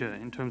of Asia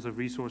in terms of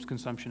resource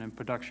consumption and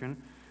production,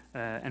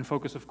 and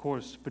focus, of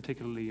course,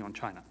 particularly on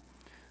China.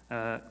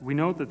 We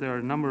note that there are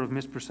a number of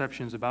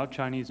misperceptions about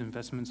Chinese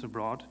investments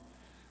abroad,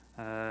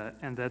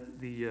 and that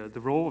the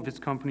role of its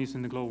companies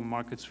in the global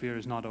market sphere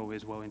is not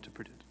always well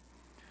interpreted.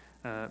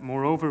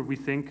 Moreover, we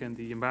think, and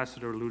the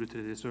ambassador alluded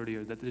to this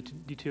earlier, that the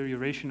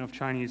deterioration of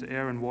Chinese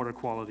air and water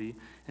quality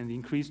and the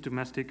increased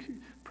domestic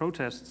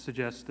protests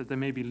suggest that there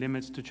may be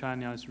limits to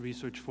China's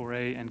research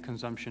foray and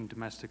consumption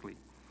domestically.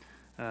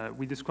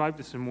 We describe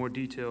this in more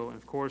detail, and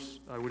of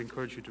course, I would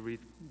encourage you to read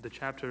the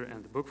chapter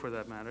and the book for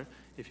that matter,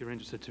 if you're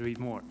interested to read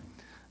more.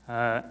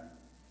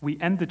 We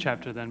end the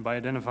chapter then by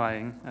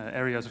identifying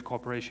areas of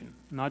cooperation,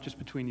 not just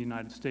between the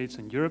United States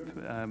and Europe,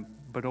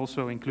 but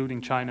also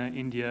including China,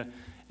 India,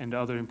 and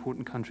other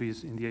important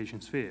countries in the Asian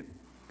sphere.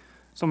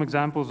 Some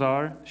examples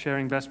are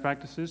sharing best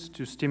practices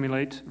to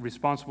stimulate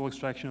responsible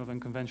extraction of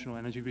unconventional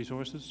energy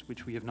resources,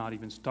 which we have not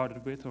even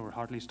started with or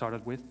hardly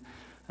started with,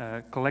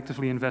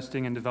 collectively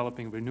investing in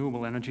developing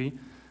renewable energy,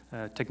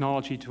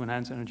 technology to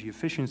enhance energy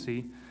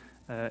efficiency,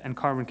 and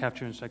carbon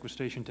capture and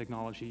sequestration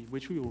technology,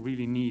 which we will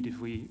really need if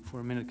we, for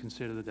a minute,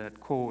 consider that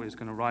coal is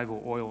going to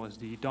rival oil as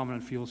the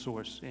dominant fuel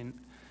source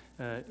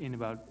in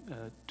about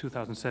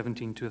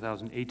 2017,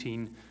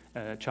 2018,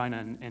 China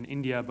and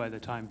India by the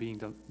time being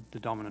the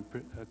dominant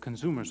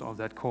consumers of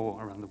that coal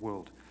around the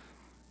world.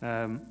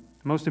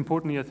 Most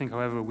importantly, I think,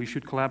 however, we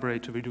should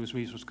collaborate to reduce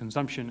resource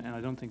consumption, and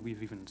I don't think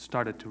we've even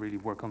started to really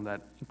work on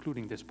that,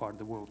 including this part of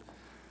the world.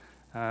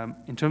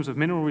 In terms of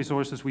mineral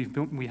resources,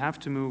 we have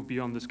to move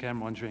beyond the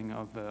scaremongering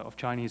of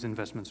Chinese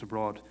investments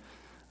abroad.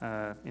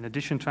 In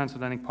addition,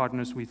 transatlantic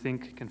partners, we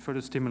think, can further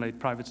stimulate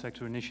private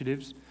sector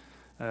initiatives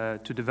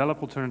to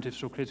develop alternatives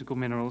for critical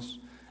minerals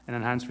and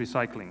enhance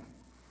recycling.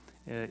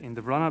 In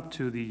the run-up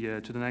to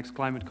the next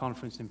climate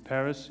conference in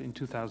Paris in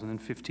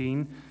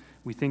 2015,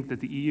 we think that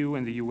the EU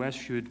and the US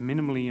should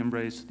minimally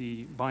embrace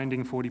the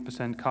binding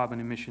 40% carbon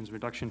emissions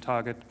reduction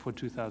target for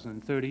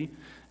 2030,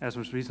 as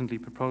was recently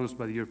proposed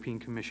by the European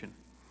Commission.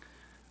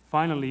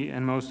 Finally,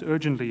 and most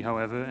urgently,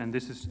 however, and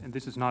this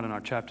is not in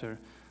our chapter,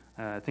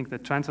 I think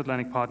that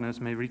transatlantic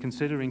partners may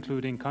reconsider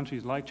including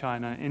countries like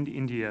China and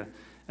India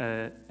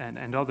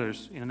and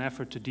others in an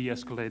effort to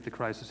de-escalate the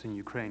crisis in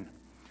Ukraine.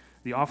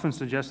 The often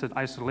suggested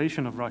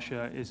isolation of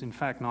Russia is in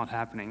fact not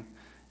happening,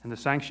 and the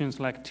sanctions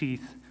lack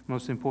teeth,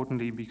 most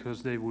importantly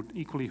because they would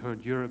equally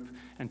hurt Europe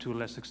and to a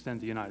less extent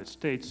the United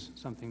States,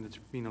 something that's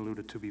been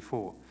alluded to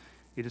before.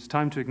 It is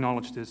time to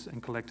acknowledge this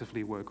and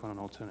collectively work on an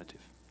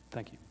alternative.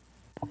 Thank you.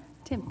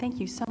 Tim, thank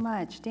you so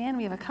much. Dan,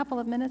 we have a couple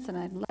of minutes, and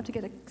I'd love to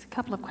get a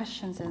couple of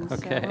questions in,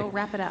 Okay. so we'll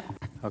wrap it up.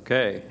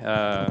 Okay.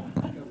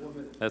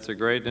 That's a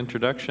great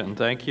introduction.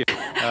 Thank you.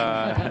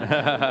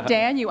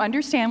 Dan, you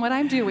understand what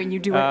I'm doing. You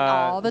do it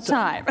all the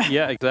time.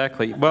 Yeah,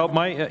 exactly. Well,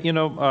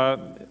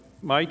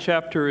 my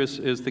chapter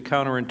is the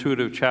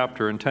counterintuitive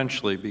chapter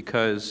intentionally,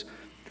 because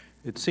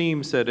it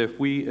seems that if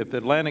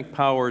Atlantic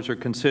powers are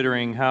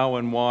considering how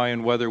and why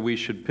and whether we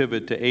should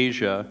pivot to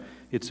Asia,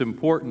 it's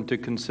important to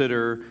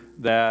consider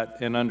that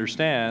and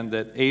understand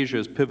that Asia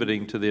is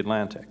pivoting to the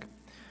Atlantic.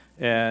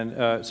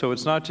 And so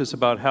it's not just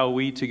about how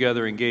we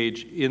together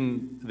engage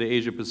in the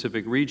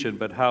Asia-Pacific region,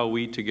 but how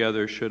we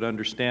together should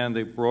understand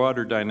the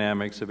broader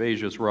dynamics of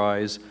Asia's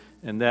rise,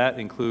 and that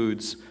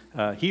includes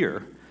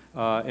here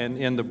and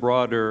in the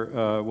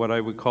broader, what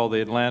I would call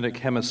the Atlantic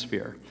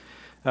Hemisphere.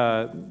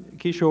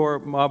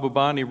 Kishore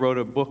Mahbubani wrote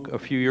a book a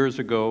few years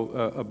ago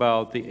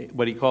about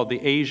what he called the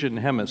Asian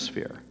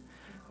Hemisphere.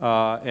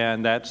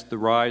 And that's the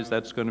rise,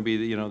 that's going to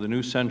be the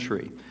new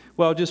century.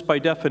 Well, just by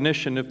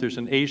definition, if there's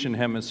an Asian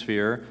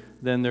hemisphere,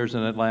 then there's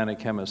an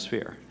Atlantic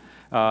hemisphere.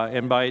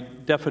 And by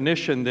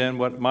definition, then,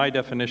 what my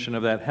definition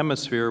of that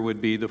hemisphere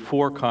would be the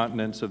 4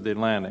 continents of the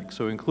Atlantic.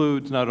 So it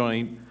includes not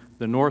only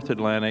the North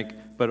Atlantic,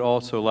 but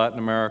also Latin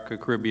America,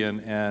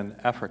 Caribbean, and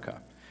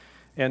Africa.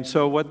 And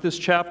so what this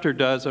chapter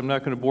does, I'm not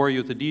going to bore you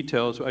with the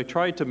details, I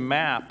tried to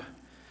map,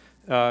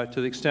 to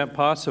the extent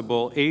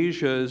possible,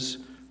 Asia's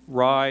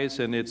rise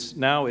and its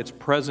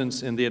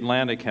presence in the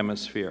Atlantic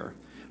hemisphere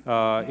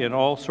in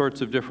all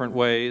sorts of different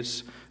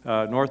ways,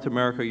 North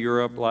America,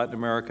 Europe, Latin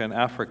America, and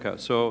Africa.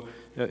 So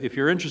if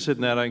you're interested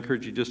in that, I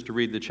encourage you just to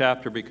read the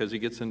chapter, because he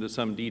gets into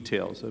some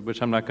details,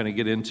 which I'm not going to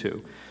get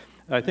into.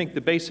 I think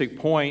the basic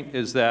point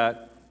is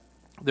that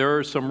there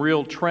are some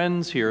real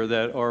trends here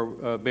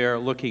that bear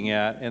looking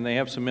at, and they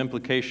have some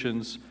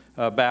implications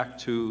back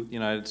to the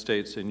United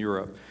States and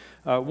Europe.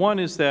 One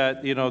is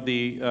that there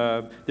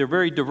are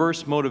very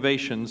diverse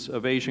motivations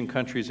of Asian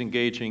countries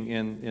engaging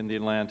in the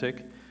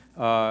Atlantic,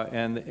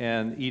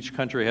 and each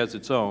country has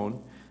its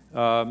own.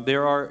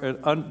 There are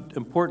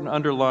important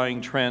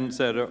underlying trends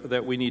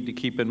that we need to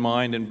keep in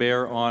mind and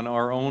bear on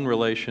our own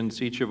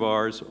relations, each of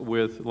ours,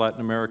 with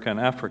Latin America and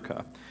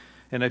Africa.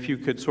 And if you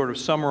could sort of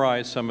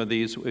summarize some of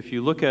these, if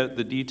you look at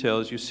the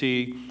details, you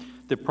see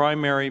the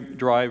primary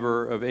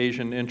driver of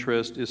Asian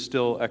interest is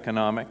still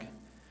economic.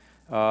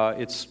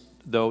 It's,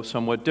 though,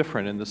 somewhat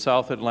different. In the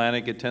South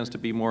Atlantic, it tends to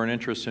be more an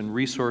interest in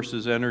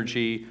resources,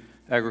 energy,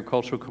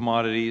 agricultural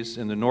commodities.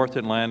 In the North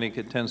Atlantic,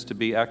 it tends to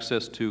be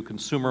access to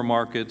consumer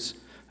markets,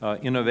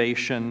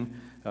 innovation,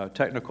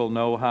 technical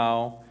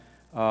know-how.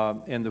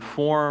 And the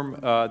form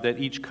that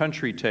each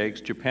country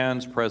takes,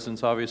 Japan's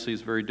presence obviously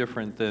is very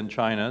different than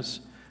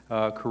China's.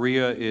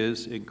 Korea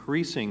is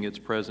increasing its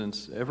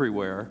presence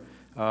everywhere,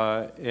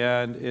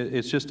 and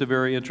it's just a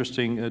very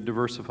interesting,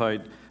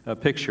 diversified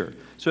picture.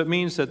 So it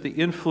means that the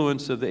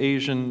influence of the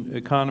Asian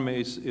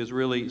economies is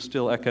really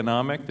still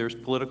economic. There's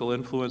political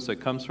influence that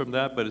comes from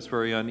that, but it's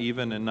very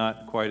uneven and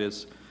not quite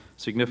as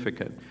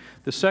significant.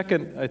 The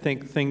second, I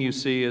think, thing you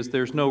see is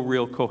there's no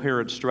real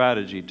coherent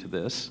strategy to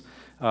this.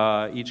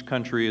 Each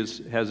country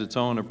has its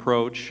own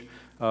approach.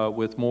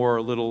 With more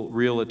or little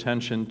real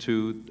attention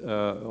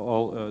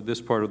to this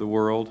part of the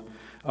world,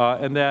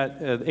 and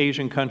that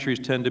Asian countries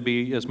tend to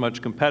be as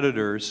much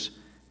competitors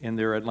in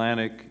their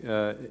Atlantic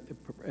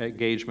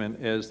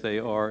engagement as they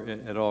are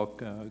at all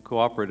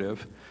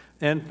cooperative.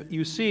 And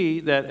you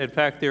see that, in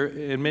fact,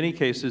 in many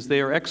cases, they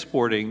are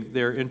exporting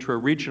their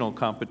intra-regional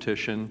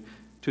competition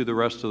to the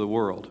rest of the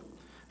world.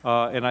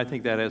 And I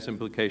think that has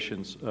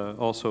implications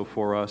also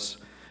for us.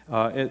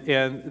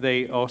 And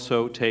they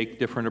also take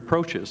different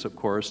approaches, of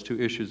course,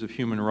 to issues of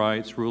human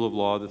rights, rule of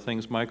law, the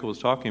things Michael was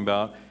talking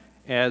about,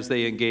 as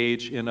they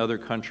engage in other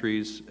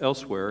countries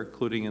elsewhere,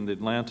 including in the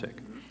Atlantic.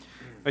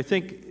 I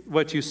think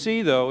what you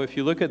see, though, if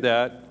you look at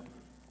that,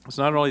 it's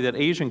not only that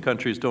Asian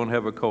countries don't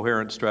have a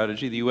coherent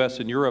strategy, the U.S.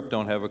 and Europe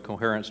don't have a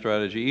coherent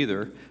strategy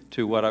either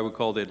to what I would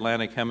call the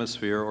Atlantic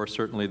Hemisphere, or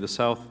certainly the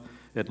South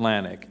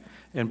Atlantic.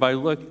 And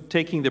by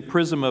taking the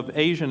prism of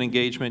Asian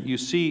engagement, you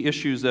see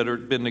issues that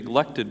have been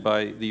neglected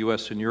by the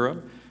U.S. and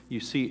Europe. You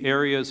see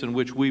areas in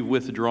which we've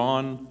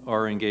withdrawn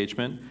our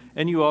engagement,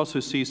 and you also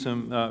see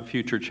some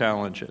future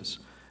challenges.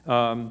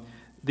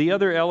 The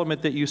other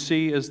element that you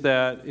see is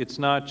that it's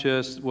not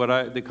just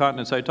the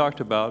continents I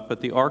talked about,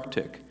 but the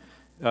Arctic,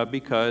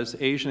 because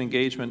Asian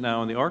engagement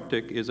now in the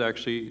Arctic is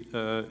actually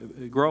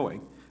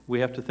growing. We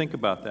have to think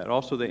about that.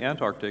 Also the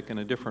Antarctic in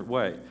a different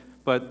way.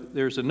 But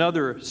there's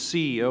another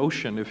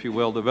ocean, if you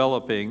will,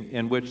 developing,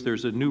 in which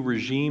there's a new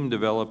regime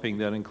developing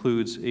that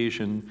includes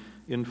Asian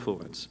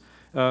influence.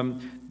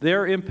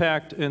 Their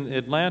impact in the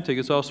Atlantic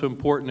is also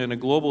important in a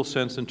global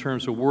sense in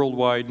terms of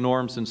worldwide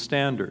norms and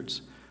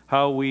standards.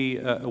 How we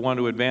want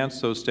to advance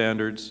those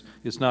standards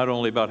is not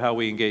only about how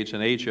we engage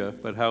in Asia,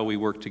 but how we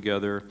work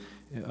together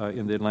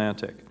in the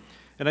Atlantic.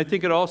 And I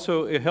think it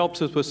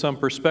helps us with some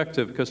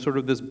perspective, because sort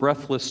of this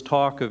breathless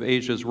talk of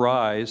Asia's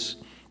rise,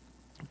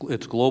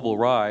 its global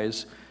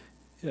rise,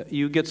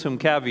 you get some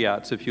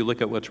caveats if you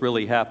look at what's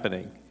really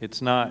happening. It's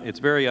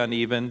very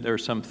uneven. There are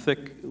some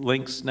thick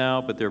links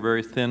now, but they're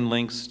very thin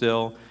links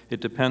still.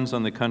 It depends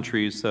on the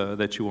countries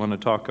that you want to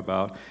talk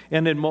about.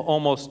 And in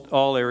almost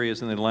all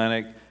areas in the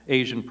Atlantic,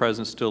 Asian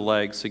presence still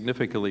lags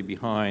significantly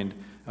behind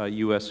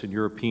U.S. and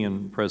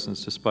European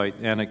presence, despite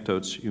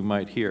anecdotes you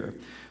might hear.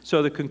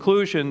 So the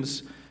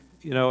conclusions,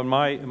 you know, in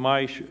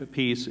my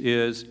piece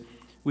is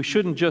we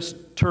shouldn't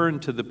just turn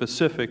to the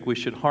Pacific, we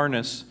should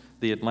harness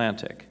the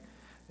Atlantic.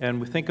 And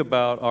we think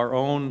about our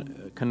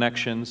own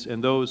connections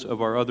and those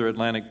of our other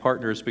Atlantic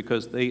partners,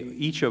 because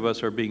each of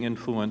us are being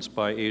influenced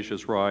by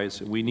Asia's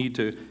rise, and we need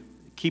to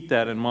keep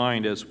that in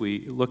mind as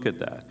we look at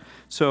that.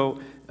 So,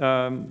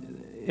 the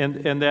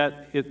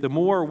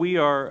more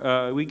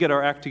we get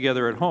our act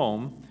together at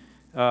home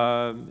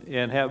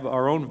and have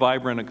our own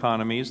vibrant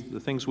economies, the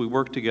things we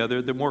work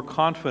together, the more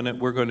confident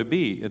we're going to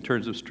be in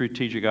terms of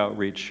strategic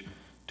outreach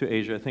to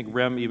Asia. I think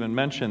Rem even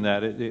mentioned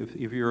that.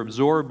 If you're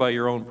absorbed by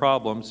your own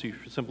problems, you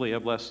simply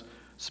have less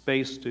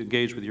space to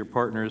engage with your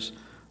partners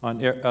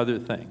on other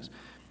things.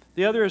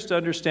 The other is to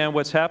understand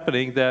what's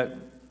happening, that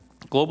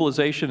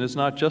globalization is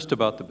not just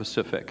about the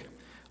Pacific.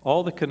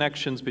 All the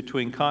connections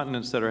between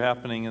continents that are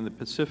happening in the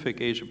Pacific,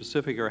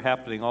 Asia-Pacific, are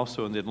happening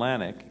also in the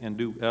Atlantic and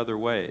do other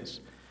ways.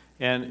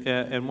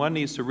 And one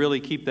needs to really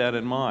keep that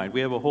in mind.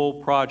 We have a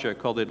whole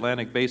project called the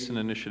Atlantic Basin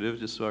Initiative,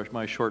 just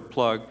my short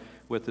plug,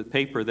 with the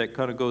paper that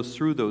kind of goes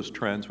through those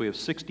trends. We have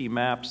 60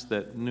 maps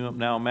that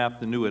now map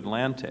the new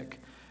Atlantic.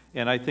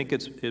 And I think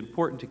it's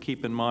important to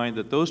keep in mind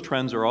that those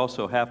trends are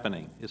also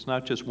happening. It's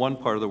not just one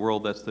part of the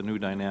world that's the new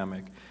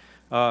dynamic.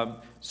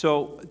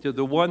 So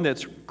the one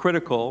that's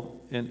critical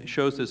and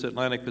shows this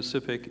Atlantic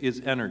Pacific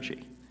is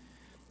energy.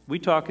 We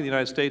talk in the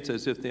United States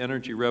as if the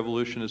energy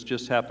revolution is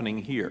just happening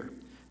here.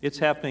 It's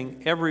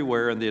happening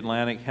everywhere in the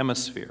Atlantic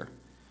Hemisphere.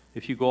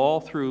 If you go all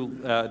through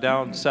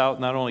down south,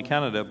 not only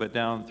Canada, but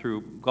down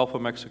through Gulf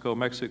of Mexico,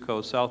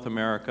 Mexico, South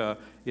America,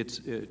 it's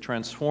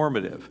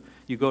transformative.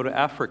 You go to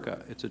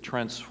Africa, it's a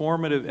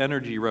transformative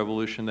energy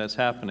revolution that's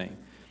happening.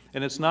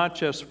 And it's not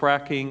just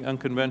fracking,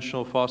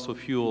 unconventional fossil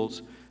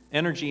fuels.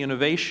 Energy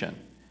innovation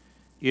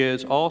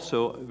is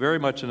also very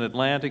much an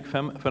Atlantic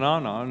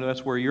phenomenon.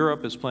 That's where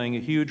Europe is playing a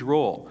huge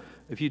role.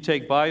 If you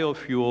take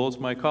biofuels,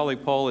 my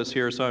colleague Paul is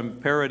here, so I'm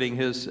parroting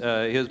his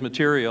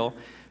material.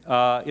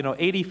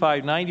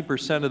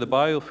 85–90% of the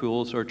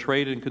biofuels are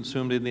traded and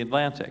consumed in the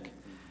Atlantic.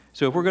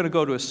 So if we're going to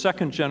go to a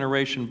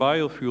second-generation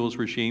biofuels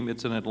regime,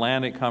 it's an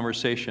Atlantic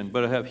conversation,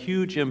 but it'll have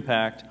huge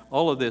impact,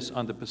 all of this,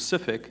 on the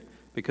Pacific,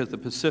 because the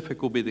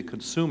Pacific will be the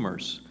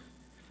consumers.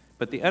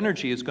 But the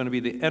energy is going to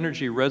be the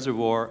energy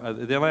reservoir,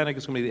 the Atlantic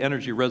is going to be the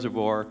energy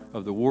reservoir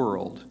of the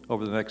world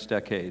over the next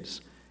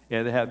decades.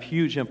 And they have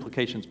huge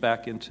implications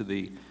back into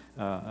the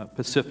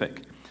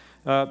Pacific.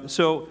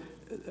 So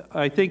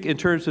I think in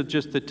terms of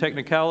just the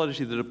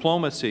technicality, the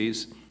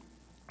diplomacies,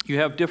 you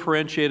have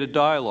differentiated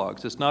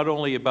dialogues. It's not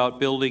only about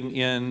building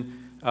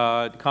in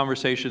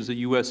conversations, the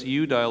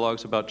U.S.-EU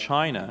dialogues about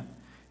China,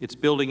 it's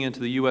building into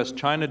the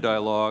U.S.-China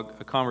dialogue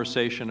a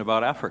conversation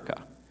about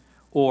Africa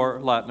or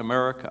Latin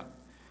America.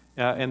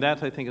 And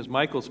that, I think, is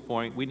Michael's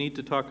point. We need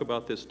to talk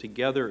about this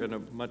together in a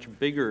much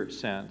bigger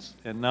sense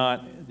and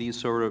not these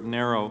sort of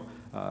narrow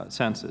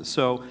senses.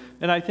 So,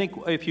 and I think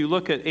if you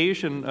look at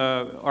Asian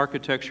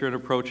architecture and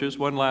approaches,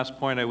 one last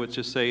point I would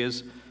just say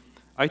is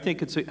I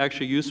think it's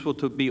actually useful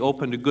to be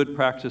open to good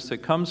practice that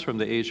comes from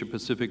the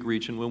Asia-Pacific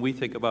region when we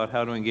think about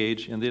how to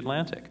engage in the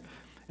Atlantic.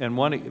 And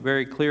one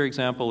very clear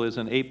example is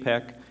an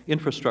APEC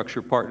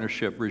infrastructure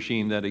partnership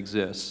regime that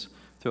exists.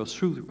 So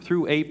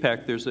through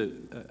APEC, there's,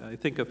 I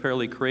think, a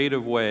fairly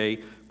creative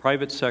way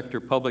private sector,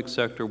 public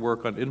sector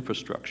work on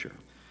infrastructure.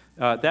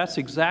 That's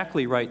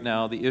exactly right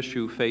now the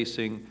issue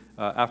facing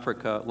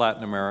Africa,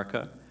 Latin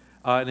America,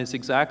 and it's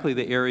exactly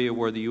the area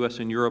where the U.S.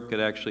 and Europe could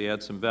actually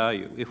add some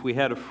value. If we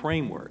had a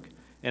framework,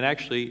 and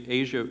actually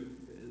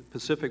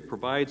Asia-Pacific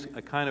provides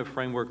a kind of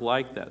framework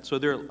like that. So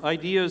there are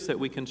ideas that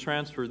we can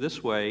transfer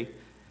this way.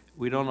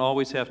 We don't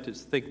always have to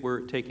think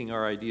we're taking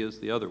our ideas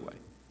the other way.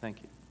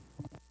 Thank you.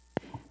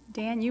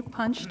 Dan, you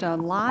punched a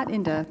lot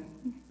into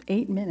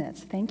 8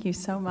 minutes. Thank you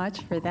so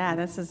much for that.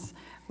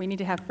 We need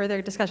to have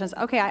further discussions.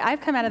 Okay, I've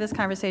come out of this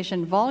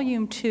conversation.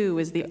 Volume 2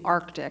 is the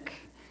Arctic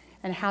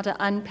and how to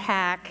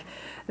unpack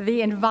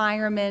the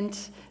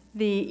environment,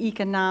 the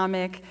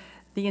economic,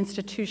 the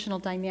institutional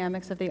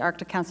dynamics of the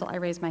Arctic Council. I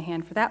raised my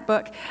hand for that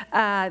book.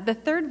 The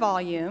third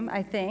volume,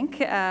 I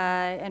think,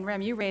 and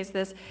Rem, you raised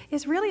this,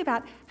 is really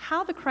about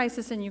how the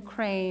crisis in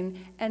Ukraine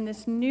and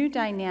this new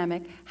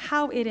dynamic,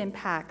 how it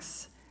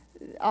impacts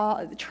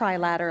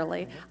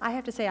trilaterally. I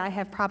have to say I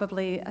have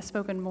probably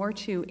spoken more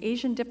to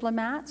Asian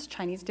diplomats,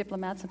 Chinese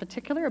diplomats in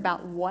particular,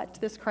 about what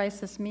this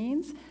crisis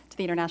means to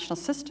the international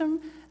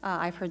system.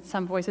 I've heard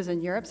some voices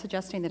in Europe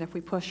suggesting that if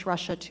we push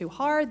Russia too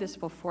hard, this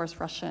will force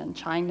Russia and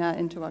China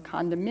into a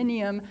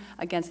condominium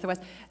against the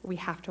West. We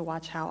have to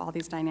watch how all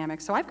these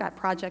dynamics. So I've got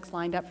projects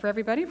lined up for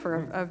everybody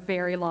for a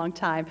very long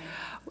time.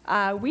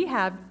 We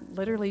have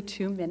literally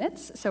 2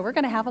 minutes, so we're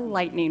going to have a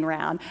lightning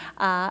round.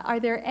 Are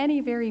there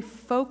any very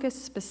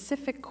focused,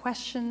 specific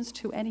questions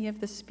to any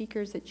of the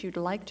speakers that you'd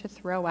like to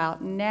throw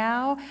out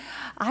now?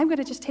 I'm going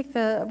to just take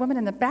the woman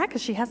in the back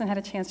because she hasn't had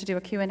a chance to do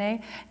a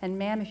Q&A. And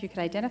ma'am, if you could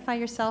identify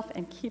yourself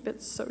and keep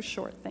it so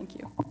short. Thank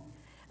you.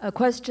 A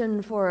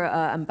question for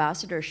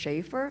Ambassador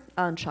Schaefer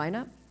on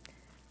China.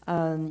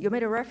 You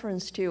made a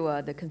reference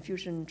to the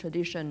Confucian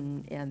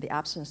tradition and the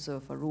absence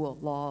of a rule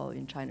of law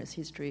in China's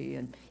history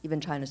and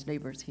even China's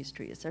neighbors'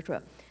 history,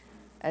 etc.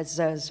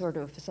 As sort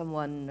of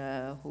someone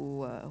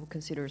who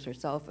considers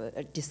herself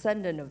a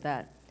descendant of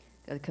that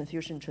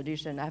Confucian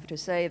tradition, I have to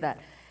say that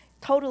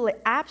totally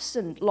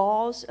absent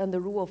laws and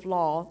the rule of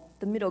law,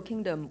 the Middle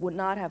Kingdom would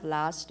not have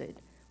lasted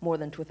more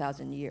than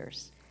 2,000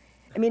 years.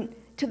 I mean,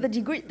 to the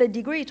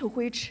degree to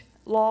which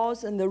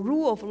laws and the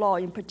rule of law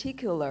in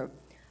particular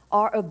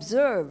are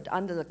observed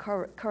under the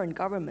current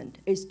government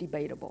is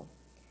debatable.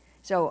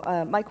 So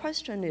my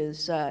question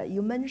is,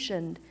 you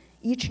mentioned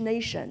each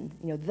nation,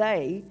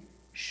 they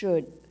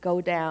should go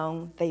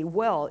down, they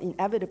will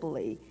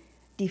inevitably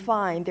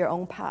define their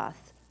own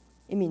path.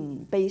 I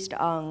mean, based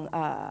on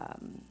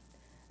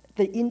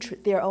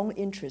their own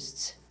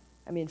interests.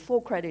 I mean,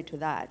 full credit to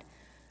that.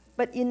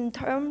 But in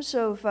terms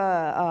of,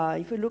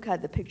 if we look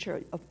at the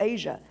picture of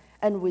Asia,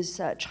 and with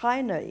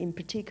China in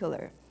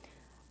particular,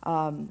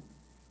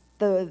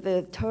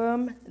 the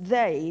term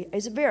they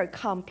is very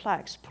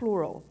complex,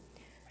 plural.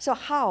 So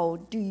how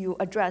do you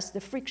address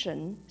the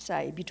friction,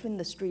 say, between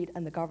the street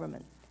and the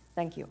government?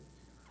 Thank you.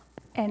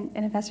 And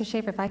Ambassador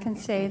Schaefer, if I can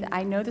say that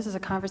I know this is a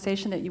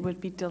conversation that you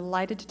would be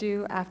delighted to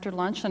do after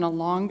lunch in a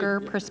longer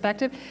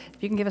perspective.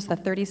 If you can give us the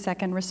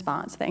 30-second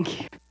response,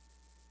 thank you.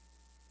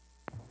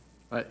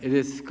 Well, it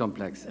is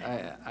complex.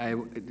 I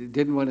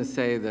didn't want to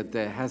say that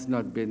there has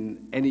not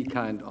been any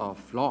kind of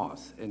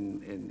laws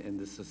in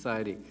the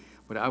society.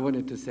 What I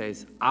wanted to say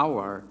is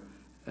our,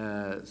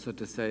 so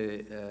to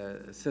say,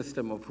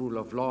 system of rule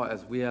of law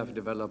as we have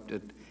developed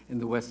it in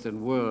the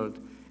Western world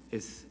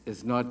is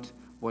not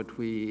what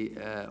we,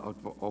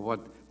 or what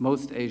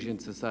most Asian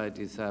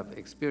societies have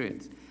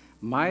experienced.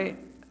 My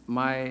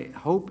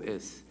hope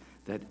is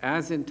that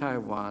as in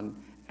Taiwan,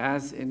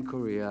 as in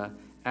Korea,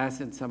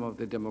 as in some of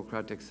the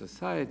democratic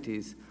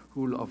societies,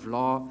 rule of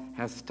law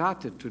has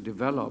started to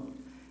develop.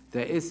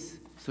 There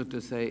is, so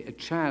to say, a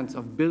chance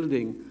of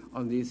building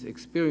on these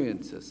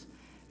experiences.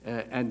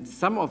 And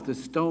some of the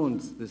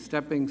stones, the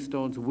stepping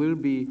stones, will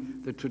be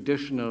the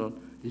traditional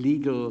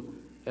legal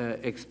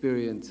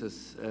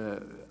experiences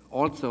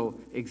also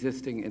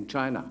existing in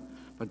China.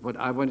 But what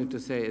I wanted to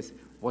say is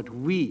what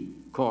we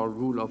call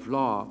rule of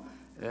law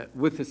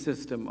with a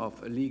system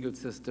of a legal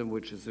system,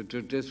 which is a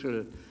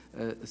judicial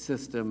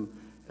system,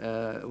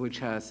 which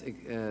has,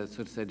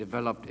 so to say,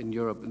 developed in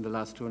Europe in the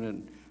last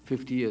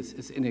 250 years,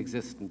 is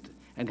inexistent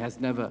and has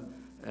never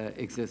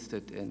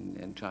existed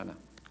in China.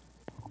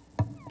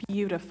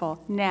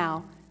 Beautiful.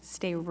 Now,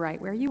 stay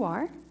right where you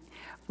are.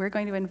 We're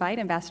going to invite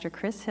Ambassador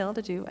Chris Hill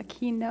to do a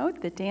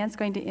keynote that Dan's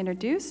going to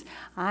introduce.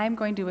 I'm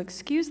going to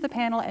excuse the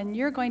panel, and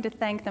you're going to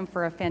thank them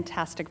for a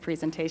fantastic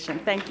presentation.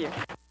 Thank you.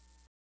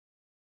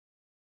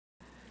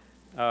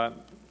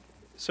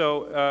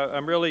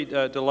 I'm really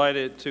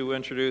delighted to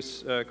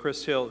introduce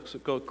Chris Hill.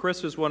 So,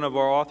 Chris is one of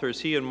our authors.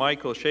 He and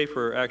Michael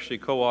Schaefer actually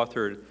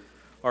co-authored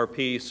our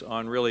piece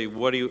on really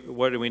what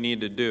do we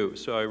need to do.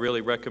 So I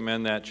really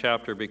recommend that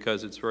chapter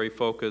because it's very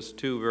focused,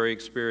 two very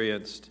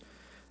experienced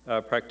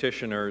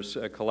practitioners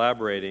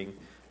collaborating,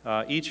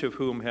 each of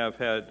whom have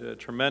had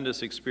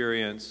tremendous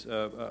experience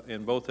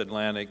in both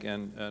Atlantic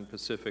and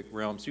Pacific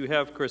realms. You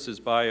have Chris's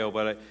bio,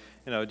 but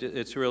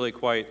it's really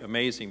quite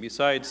amazing.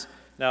 Besides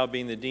now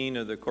being the dean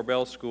of the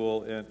Korbel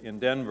School in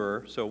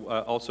Denver, so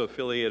also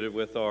affiliated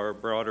with our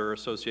broader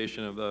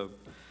association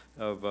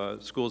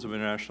of schools of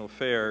international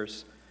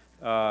affairs.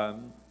 I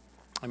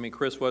mean,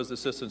 Chris was the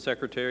assistant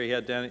secretary. He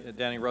had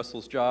Danny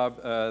Russell's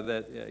job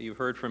that you've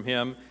heard from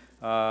him.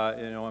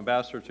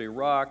 Ambassador to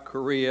Iraq,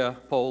 Korea,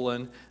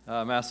 Poland,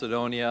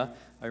 Macedonia.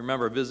 I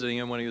remember visiting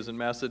him when he was in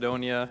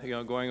Macedonia,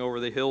 going over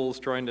the hills,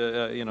 trying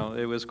to,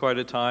 it was quite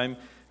a time.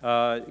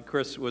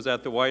 Chris was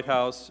at the White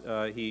House.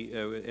 He,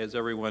 as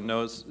everyone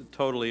knows,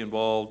 totally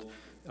involved,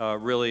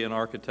 really an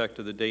architect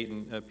of the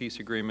Dayton peace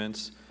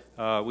agreements.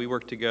 We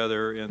worked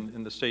together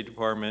in the State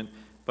Department.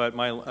 But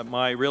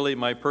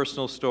my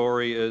personal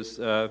story is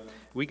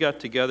we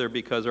got together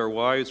because our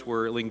wives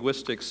were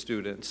linguistics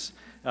students.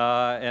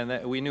 And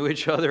that we knew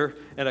each other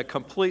in a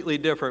completely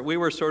different, we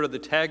were sort of the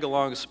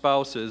tag-along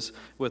spouses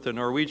with a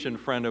Norwegian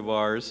friend of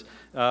ours,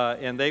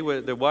 and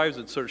the wives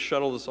would sort of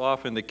shuttle us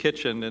off in the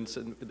kitchen,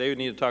 and they would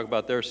need to talk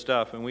about their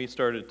stuff, and we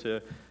started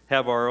to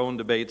have our own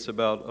debates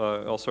about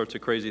all sorts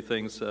of crazy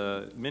things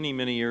many,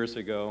 many years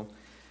ago.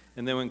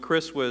 And then when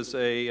Chris was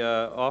a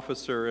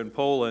officer in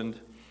Poland,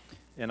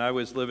 and I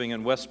was living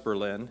in West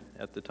Berlin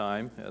at the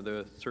time, there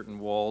were certain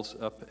walls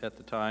up at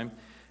the time,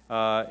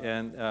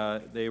 and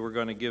they were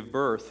going to give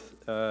birth,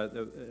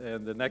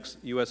 and the next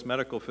U.S.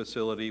 medical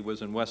facility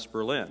was in West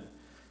Berlin.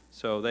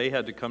 So they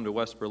had to come to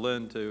West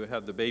Berlin to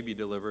have the baby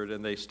delivered,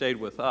 and they stayed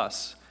with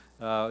us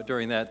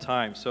during that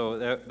time.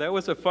 So that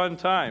was a fun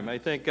time. I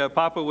think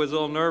Papa was a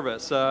little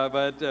nervous,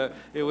 but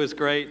it was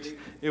great.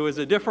 It was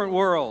a different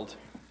world,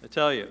 I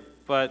tell you.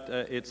 But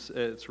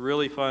it's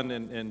really fun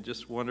and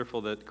just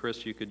wonderful that,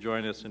 Chris, you could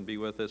join us and be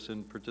with us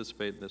and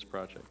participate in this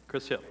project.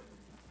 Chris Hill.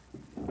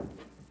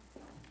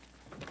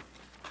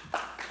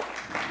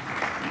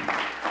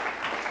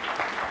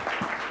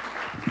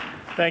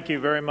 Thank you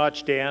very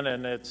much, Dan,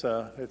 and it's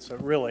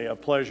really a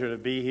pleasure to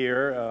be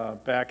here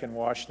back in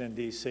Washington,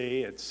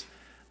 D.C. It's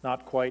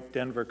not quite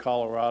Denver,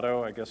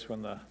 Colorado. I guess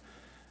when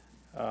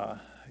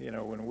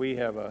when we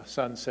have a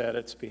sunset,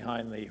 it's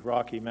behind the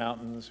Rocky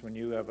Mountains. When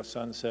you have a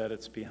sunset,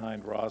 it's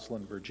behind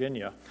Roslyn,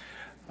 Virginia.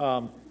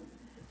 I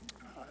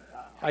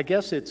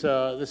guess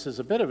this is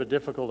a bit of a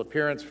difficult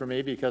appearance for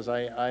me because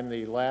I'm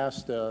the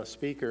last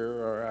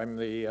speaker, or I'm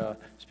the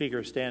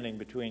speaker standing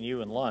between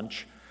you and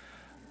lunch.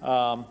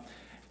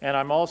 And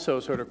I'm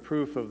also sort of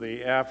proof of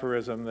the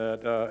aphorism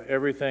that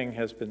everything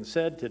has been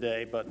said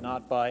today, but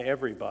not by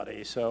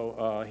everybody.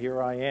 So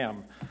here I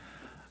am.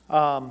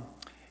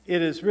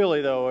 It is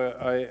really,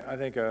 though, I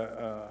think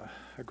a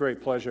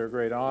great pleasure, a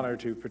great honor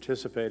to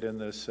participate in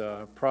this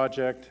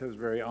project. I was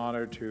very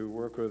honored to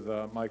work with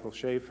Michael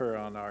Schaefer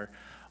on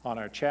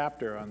our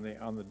chapter on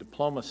the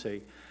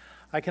diplomacy.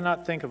 I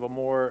cannot think of a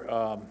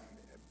more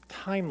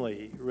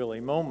timely, really,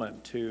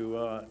 moment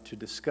to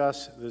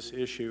discuss this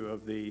issue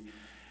of the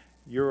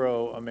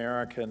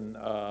Euro-American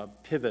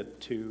pivot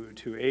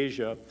to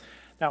Asia.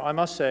 Now, I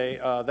must say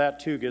that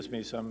too gives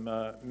me some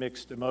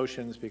mixed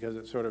emotions because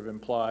it sort of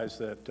implies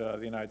that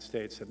the United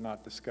States had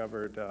not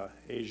discovered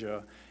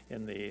Asia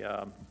in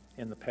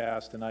the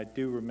past, and I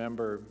do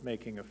remember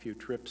making a few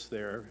trips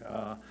there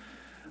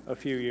a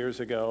few years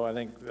ago. I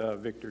think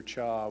Victor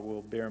Cha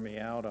will bear me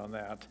out on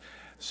that.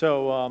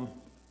 So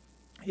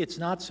it's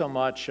not so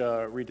much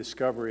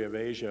rediscovery of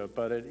Asia,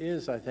 but it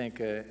is, I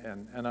think,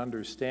 an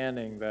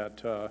understanding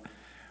that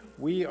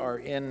we are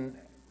in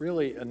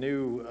really a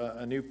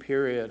new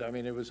period. I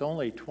mean, it was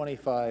only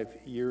 25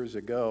 years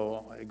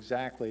ago,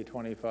 exactly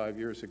 25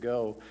 years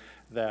ago,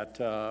 that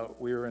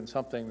we were in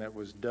something that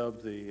was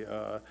dubbed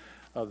the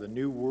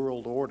New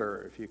World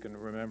Order, if you can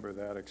remember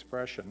that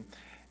expression.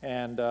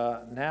 And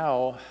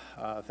now,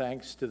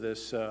 thanks to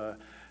this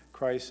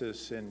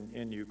crisis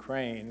in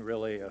Ukraine,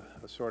 really a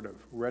sort of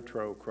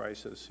retro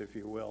crisis, if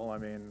you will. I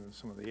mean,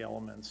 some of the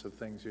elements of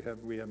things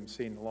we haven't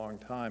seen in a long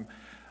time.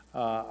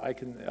 I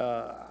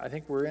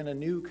think we're in a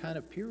new kind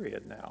of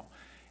period now,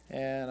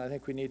 and I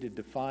think we need to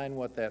define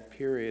what that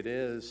period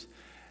is.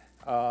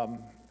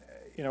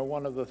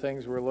 One of the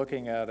things we're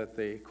looking at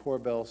the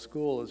Korbel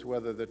School is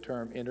whether the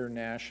term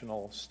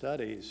international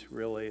studies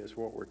really is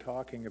what we're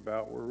talking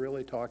about. We're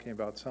really talking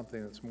about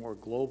something that's more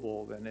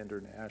global than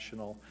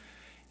international.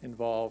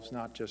 Involves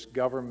not just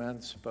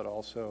governments, but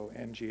also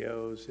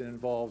NGOs. It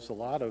involves a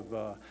lot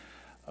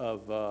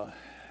of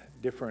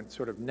different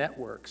sort of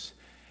networks.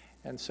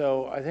 And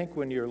so I think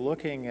when you're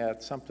looking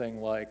at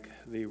something like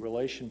the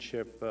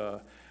relationship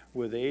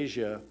with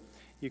Asia,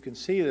 you can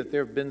see that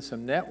there have been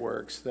some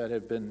networks that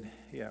have been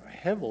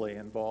heavily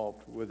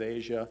involved with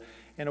Asia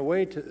in a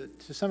way to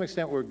some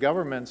extent where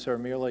governments are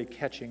merely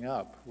catching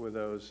up with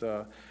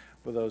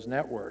those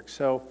networks.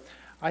 So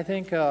I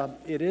think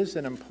it is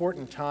an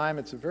important time.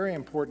 It's a very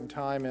important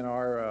time in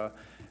our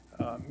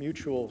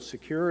mutual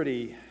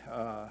security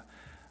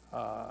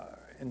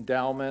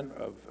endowment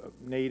of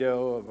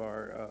NATO,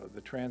 of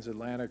the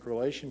transatlantic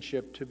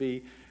relationship, to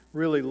be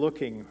really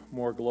looking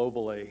more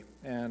globally.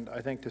 And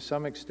I think to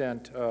some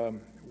extent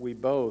we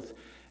both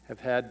have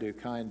had to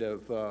kind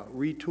of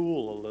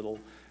retool a little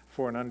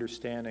for an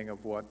understanding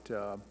of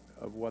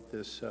what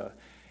this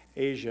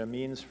Asia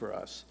means for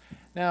us.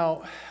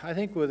 Now, I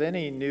think with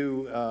any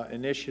new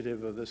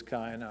initiative of this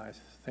kind, I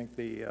think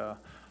the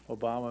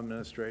Obama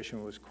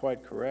administration was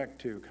quite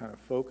correct to kind of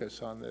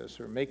focus on this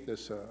or make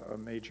this a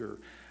major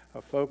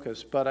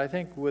focus. But I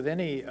think with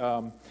any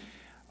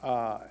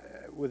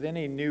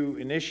new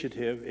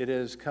initiative, it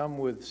has come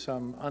with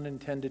some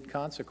unintended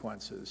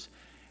consequences.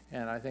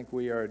 And I think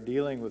we are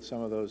dealing with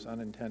some of those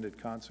unintended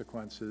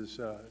consequences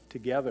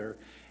together.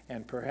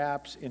 And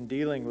perhaps in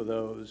dealing with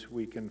those,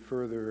 we can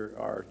further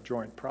our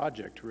joint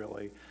project,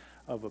 really,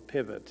 of a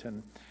pivot.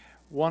 And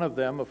one of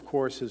them, of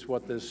course, is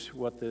what this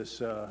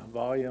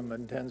volume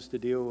intends to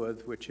deal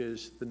with, which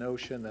is the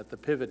notion that the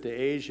pivot to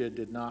Asia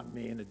did not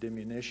mean a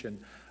diminution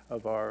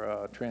of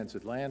our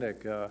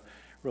transatlantic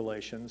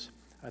relations.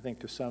 I think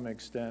to some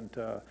extent,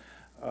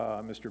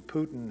 Mr.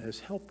 Putin has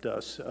helped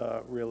us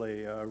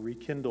really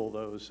rekindle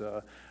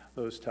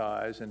those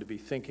ties and to be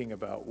thinking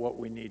about what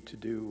we need to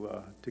do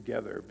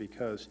together,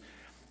 because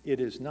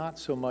it is not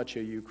so much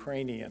a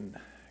Ukrainian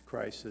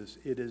crisis,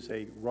 it is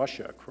a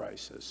Russia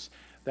crisis.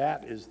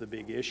 That is the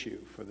big issue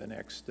for the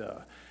next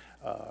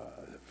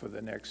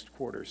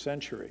quarter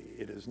century.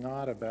 It is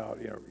not about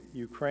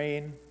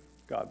Ukraine.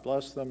 God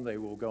bless them. They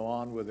will go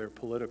on with their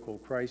political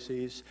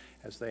crises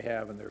as they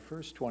have in their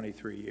first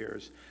 23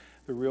 years.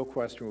 The real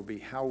question will be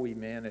how we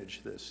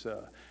manage this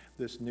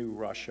new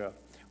Russia.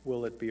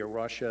 Will it be a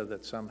Russia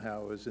that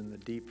somehow is in the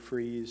deep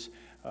freeze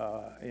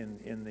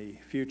in the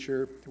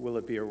future? Will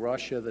it be a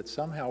Russia that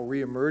somehow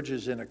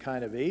reemerges in a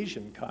kind of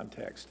Asian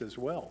context as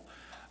well?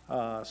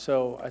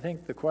 So I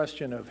think the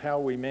question of how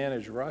we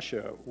manage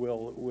Russia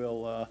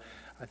will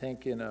I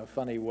think, in a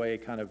funny way,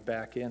 kind of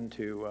back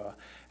into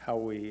how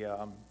we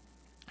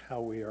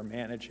are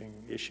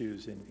managing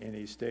issues in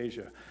East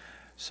Asia.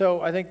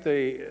 So I think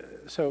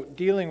so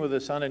dealing with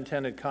this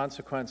unintended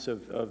consequence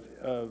of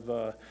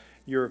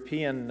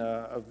European,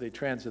 of the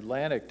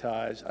transatlantic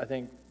ties, I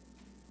think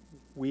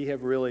we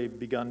have really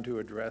begun to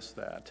address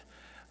that.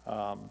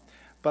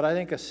 But I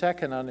think a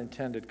second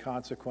unintended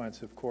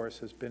consequence, of course,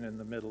 has been in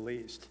the Middle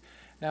East.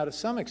 Now, to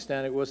some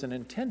extent, it was an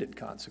intended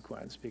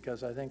consequence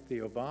because I think the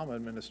Obama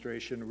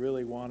administration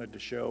really wanted to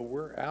show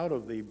we're out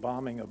of the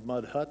bombing of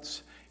mud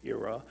huts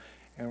era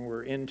and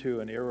we're into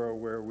an era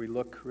where we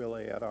look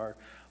really at our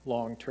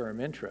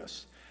long-term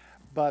interests.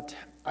 But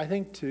I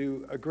think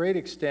to a great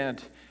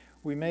extent,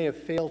 we may have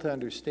failed to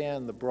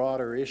understand the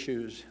broader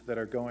issues that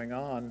are going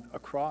on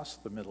across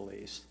the Middle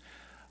East.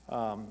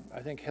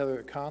 I think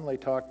Conley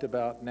talked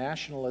about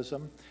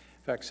nationalism.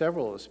 In fact,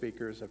 several of the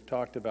speakers have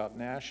talked about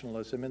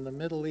nationalism. In the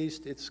Middle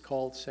East, it's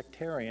called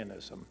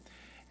sectarianism.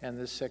 And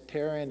this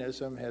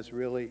sectarianism has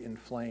really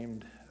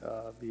inflamed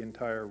the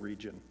entire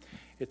region.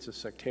 It's a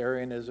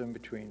sectarianism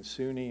between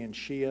Sunni and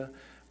Shia,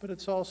 but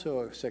it's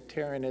also a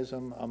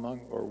sectarianism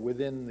among or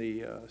within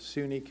the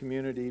Sunni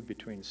community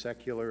between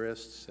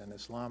secularists and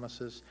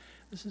Islamicists.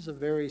 This is a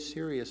very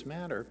serious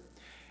matter.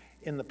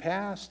 In the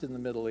past, in the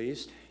Middle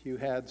East, you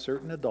had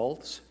certain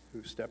adults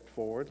who stepped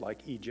forward,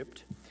 like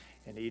Egypt,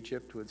 and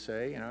Egypt would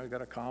say, you know, you've got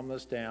to calm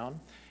this down,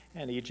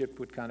 and Egypt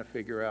would kind of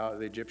figure out,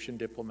 the Egyptian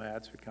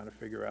diplomats would kind of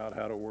figure out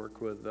how to work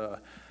with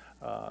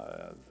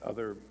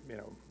other, you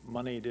know,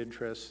 moneyed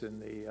interests in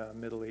the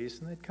Middle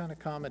East, and they'd kind of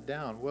calm it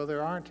down. Well,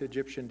 there aren't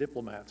Egyptian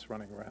diplomats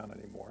running around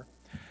anymore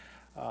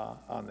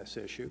on this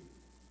issue.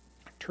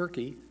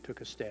 Turkey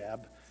took a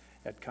stab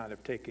at kind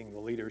of taking the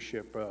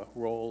leadership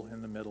role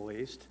in the Middle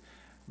East.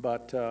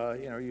 But,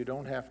 you know, you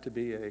don't have to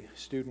be a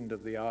student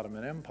of the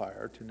Ottoman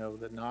Empire to know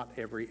that not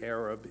every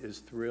Arab is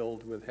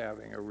thrilled with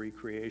having a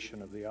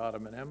recreation of the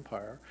Ottoman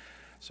Empire.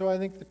 So I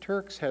think the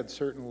Turks had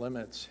certain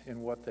limits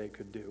in what they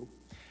could do.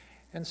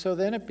 And so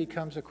then it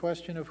becomes a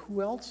question of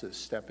who else is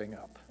stepping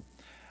up.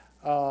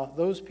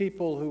 Those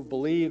people who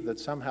believe that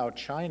somehow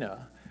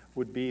China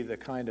would be the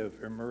kind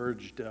of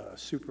emerged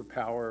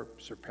superpower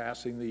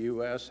surpassing the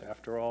US.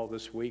 After all,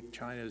 this week,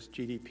 China's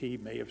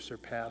GDP may have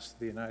surpassed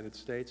the United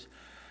States.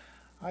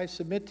 I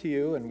submit to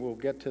you, and we'll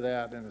get to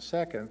that in a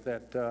second,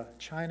 that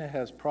China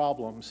has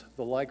problems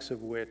the likes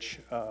of which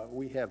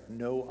we have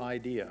no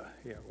idea.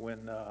 You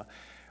know,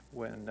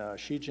 when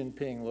Xi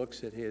Jinping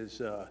looks at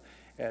his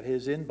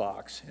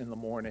inbox in the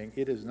morning,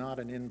 it is not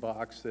an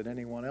inbox that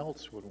anyone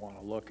else would want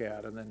to look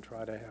at and then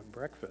try to have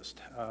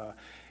breakfast.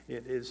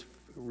 It is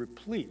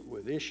replete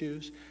with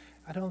issues.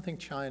 I don't think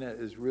China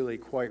is really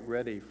quite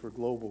ready for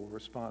global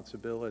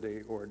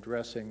responsibility or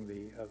addressing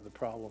the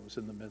problems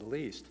in the Middle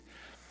East.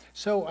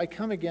 So I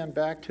come again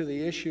back to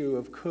the issue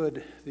of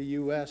could the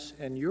US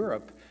and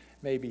Europe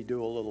maybe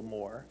do a little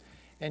more?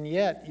 And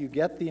yet you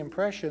get the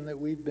impression that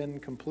we've been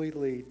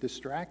completely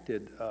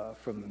distracted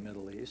from the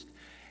Middle East.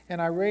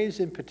 And I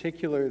raise in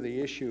particular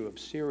the issue of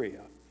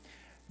Syria.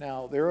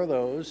 Now, there are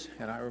those,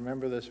 and I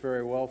remember this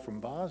very well from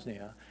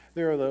Bosnia,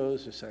 there are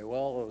those who say,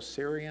 well, those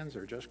Syrians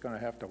are just going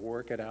to have to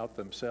work it out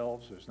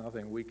themselves. There's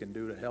nothing we can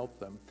do to help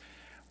them.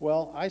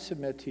 Well, I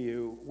submit to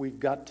you, we've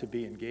got to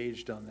be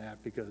engaged on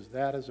that because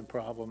that is a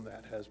problem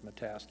that has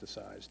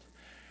metastasized.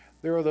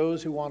 There are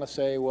those who want to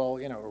say, well,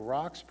 you know,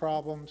 Iraq's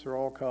problems are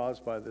all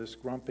caused by this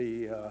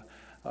grumpy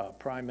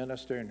prime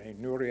minister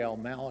named Nouri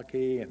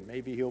al-Maliki, and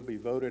maybe he'll be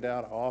voted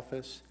out of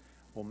office.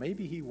 Well,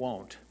 maybe he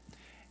won't.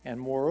 And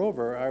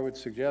moreover, I would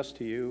suggest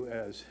to you,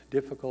 as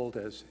difficult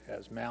as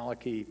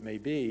Maliki may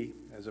be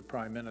as a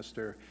prime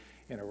minister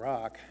in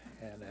Iraq,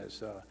 and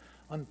as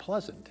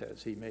unpleasant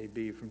as he may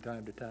be from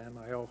time to time,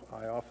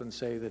 I often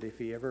say that if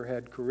he ever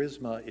had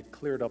charisma, it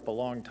cleared up a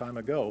long time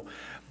ago.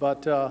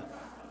 But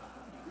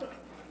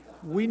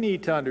we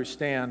need to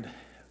understand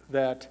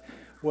that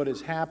what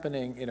is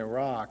happening in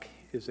Iraq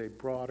is a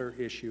broader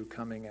issue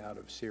coming out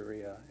of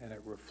Syria, and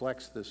it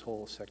reflects this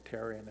whole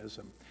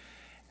sectarianism.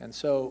 And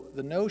so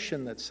the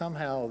notion that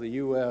somehow the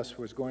US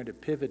was going to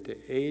pivot to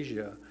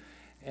Asia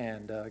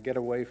and get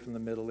away from the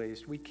Middle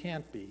East, we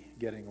can't be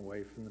getting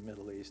away from the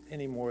Middle East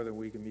any more than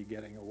we can be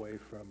getting away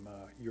from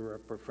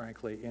Europe or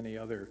frankly any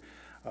other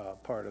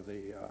part of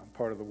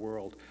the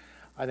world.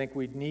 I think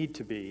we need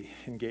to be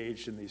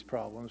engaged in these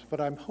problems,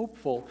 but I'm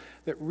hopeful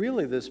that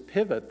really this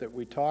pivot that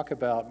we talk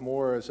about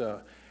more as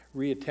a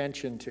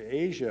reattention to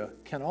Asia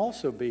can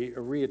also be a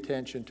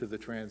reattention to the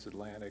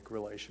transatlantic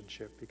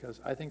relationship, because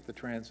I think the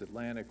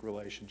transatlantic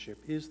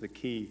relationship is the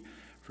key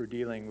for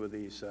dealing with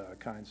these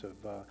kinds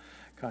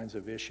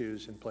of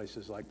issues in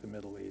places like the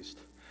Middle East.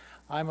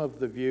 I'm of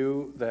the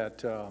view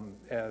that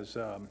as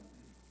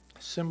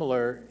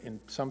similar in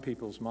some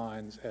people's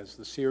minds as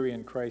the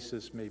Syrian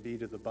crisis may be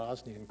to the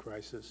Bosnian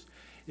crisis,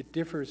 it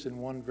differs in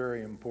one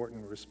very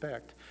important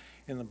respect.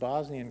 In the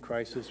Bosnian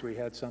crisis, we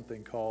had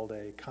something called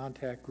a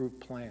contact group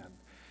plan.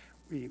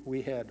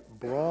 We had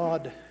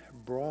broad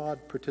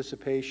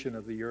participation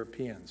of the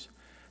Europeans,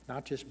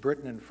 not just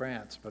Britain and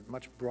France, but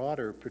much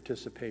broader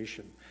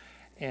participation.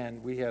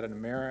 And we had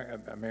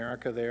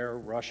America there,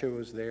 Russia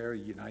was there,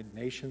 United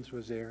Nations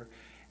was there,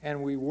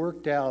 and we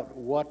worked out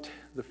what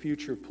the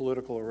future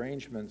political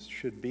arrangements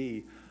should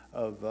be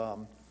of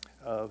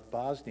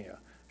Bosnia.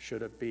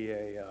 Should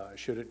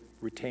it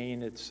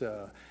retain its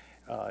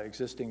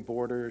existing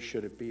borders?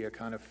 Should it be a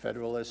kind of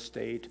federalist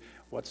state?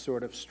 What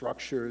sort of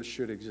structures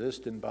should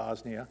exist in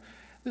Bosnia?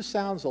 This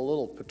sounds a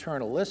little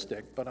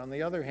paternalistic, but on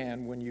the other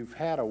hand, when you've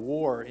had a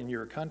war in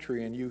your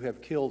country and you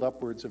have killed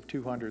upwards of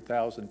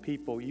 200,000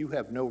 people, you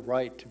have no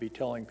right to be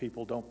telling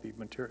people don't be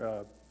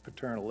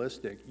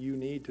paternalistic. You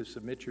need to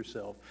submit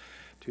yourself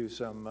to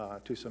some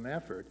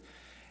effort.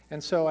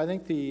 And so I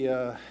think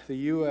the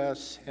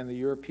U.S. and the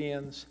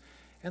Europeans,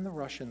 and the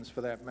Russians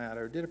for that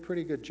matter, did a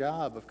pretty good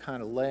job of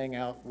kind of laying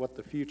out what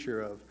the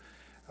future of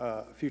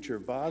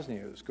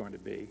Bosnia is going to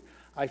be.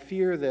 I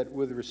fear that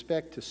with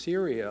respect to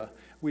Syria,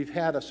 we've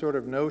had a sort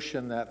of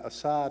notion that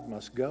Assad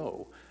must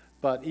go.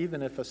 But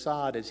even if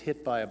Assad is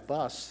hit by a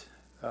bus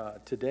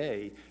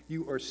today,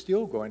 you are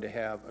still going to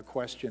have a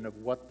question of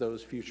what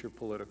those future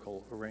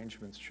political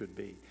arrangements should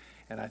be.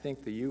 And I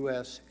think the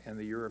U.S. and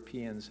the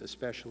Europeans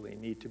especially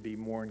need to be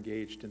more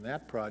engaged in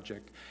that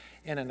project.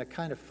 And in a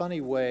kind of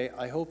funny way,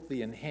 I hope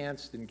the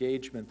enhanced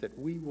engagement that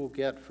we will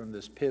get from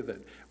this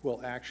pivot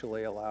will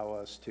actually allow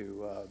us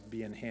to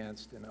be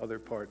enhanced in other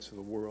parts of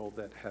the world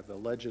that have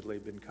allegedly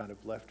been kind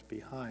of left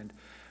behind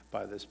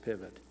by this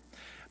pivot.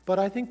 But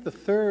I think the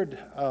third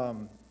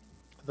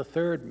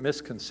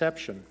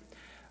misconception,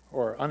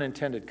 or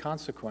unintended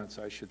consequence,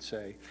 I should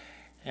say,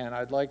 and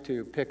I'd like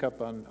to pick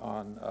up on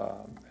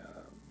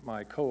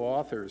my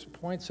co-author's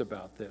points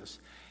about this,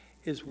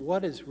 is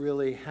what has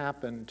really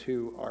happened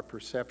to our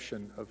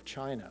perception of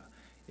China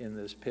in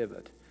this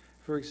pivot.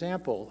 For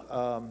example,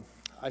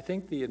 I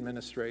think the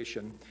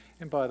administration,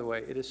 and by the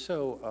way, it is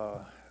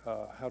so,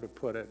 how to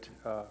put it,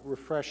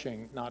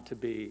 refreshing not to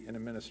be an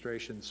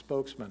administration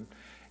spokesman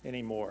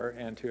anymore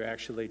and to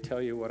actually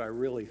tell you what I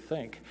really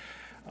think.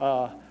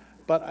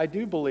 But I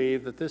do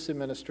believe that this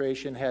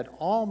administration had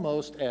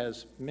almost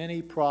as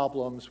many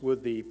problems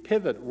with the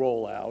pivot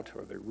rollout,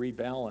 or the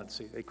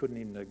rebalancing, they couldn't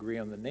even agree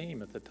on the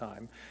name at the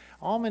time,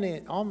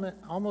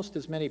 almost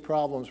as many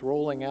problems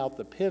rolling out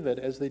the pivot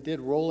as they did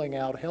rolling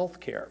out health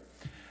care.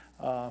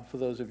 For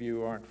those of you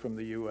who aren't from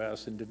the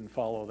U.S. and didn't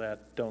follow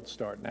that, don't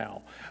start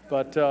now.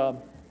 But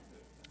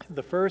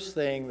the first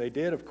thing they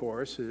did, of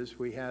course, is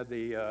we had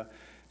the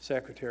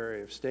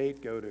Secretary of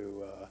State go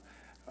to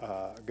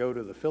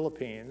the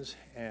Philippines,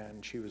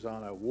 and she was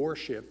on a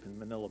warship in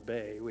Manila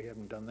Bay. We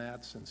haven't done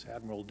that since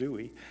Admiral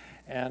Dewey,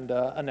 and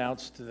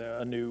announced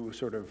a new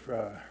sort of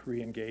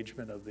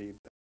re-engagement of the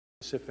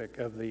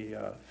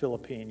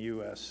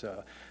Philippine-U.S.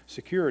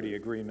 security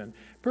agreement.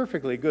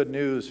 Perfectly good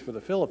news for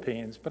the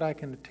Philippines, but I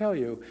can tell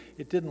you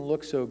it didn't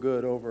look so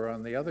good over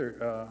on the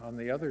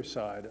other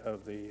side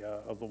of the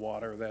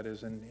water, that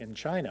is in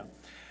China.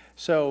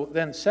 So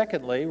then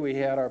secondly, we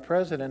had our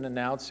president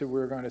announce that we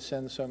were going to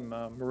send some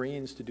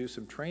Marines to do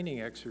some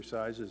training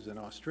exercises in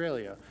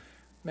Australia.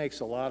 Makes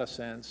a lot of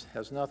sense,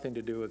 has nothing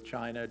to do with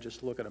China.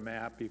 Just look at a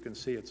map, you can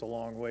see it's a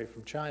long way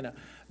from China.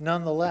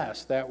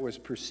 Nonetheless, that was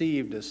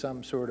perceived as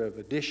some sort of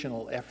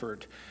additional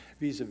effort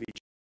vis-a-vis China.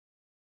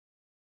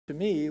 To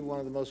me, one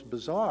of the most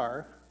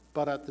bizarre,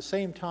 but at the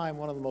same time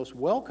one of the most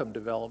welcome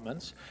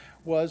developments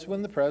was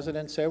when the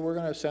president said we're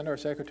going to send our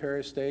Secretary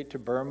of State to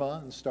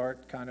Burma and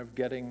start kind of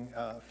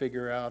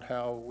figure out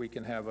how we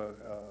can have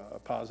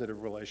a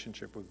positive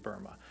relationship with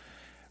Burma.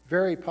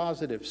 Very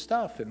positive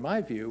stuff in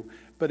my view,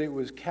 but it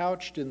was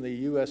couched in the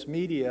U.S.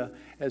 media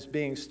as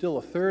being still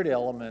a third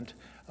element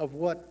of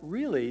what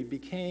really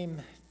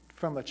became,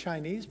 from a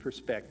Chinese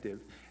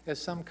perspective, as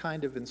some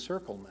kind of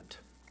encirclement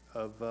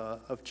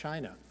of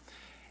China.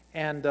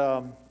 And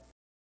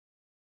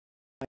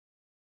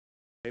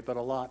but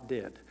a lot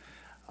did.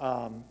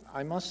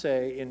 I must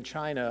say, in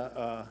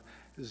China,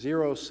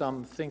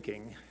 zero-sum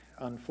thinking,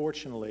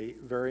 unfortunately,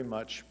 very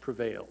much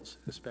prevails,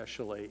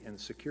 especially in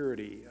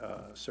security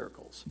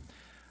circles.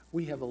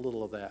 We have a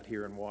little of that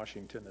here in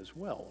Washington as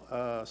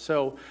well.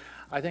 So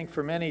I think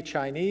for many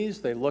Chinese,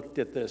 they looked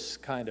at this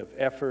kind of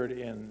effort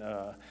in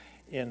the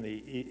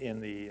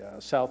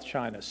South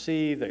China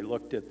Sea. They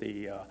looked at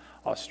the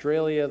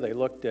Australia. They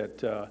looked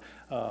at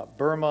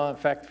Burma. In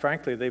fact,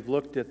 frankly, they've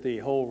looked at the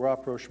whole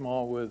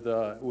rapprochement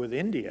with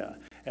India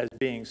as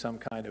being some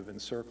kind of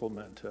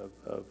encirclement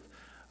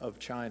of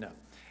China.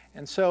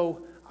 And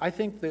so I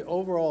think the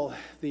overall,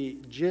 the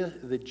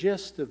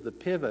gist of the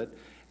pivot,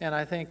 and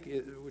I think,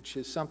 which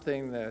is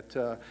something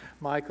that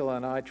Michael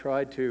and I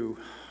tried to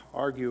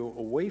argue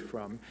away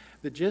from,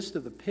 the gist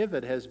of the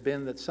pivot has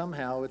been that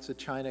somehow it's a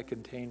China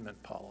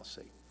containment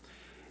policy.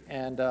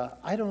 And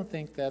I don't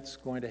think that's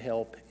going to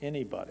help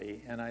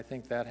anybody, and I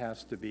think that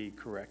has to be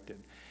corrected.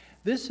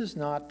 This is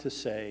not to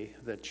say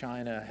that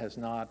China has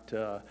not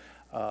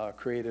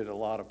created a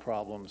lot of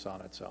problems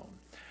on its own.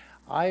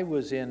 I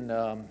was in,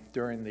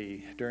 during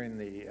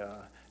the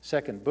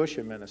second Bush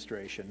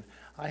administration,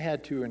 I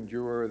had to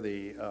endure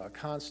the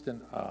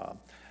constant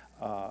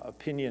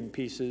opinion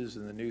pieces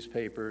in the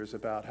newspapers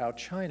about how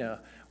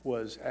China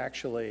was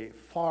actually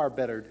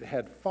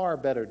had far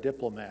better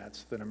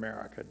diplomats than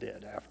America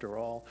did. After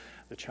all,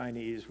 the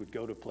Chinese would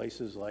go to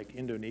places like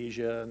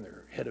Indonesia and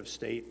their head of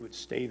state would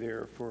stay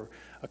there for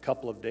a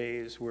couple of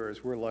days,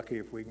 whereas we're lucky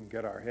if we can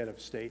get our head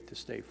of state to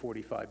stay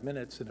 45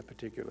 minutes in a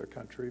particular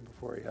country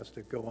before he has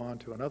to go on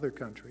to another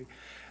country.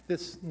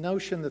 This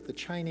notion that the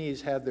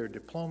Chinese had their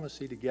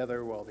diplomacy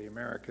together while the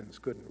Americans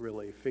couldn't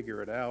really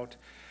figure it out.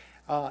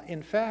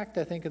 In fact,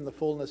 I think in the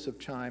fullness of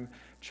time,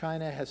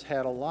 China has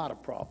had a lot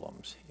of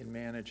problems in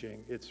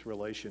managing its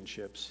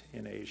relationships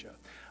in Asia,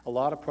 a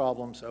lot of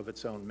problems of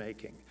its own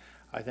making.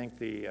 I think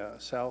the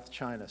South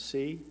China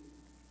Sea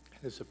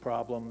is a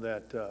problem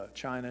that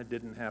China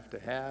didn't have to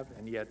have,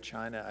 and yet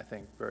China, I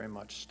think, very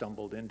much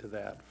stumbled into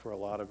that for a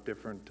lot of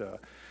different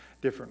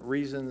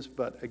reasons,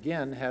 but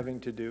again, having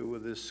to do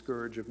with this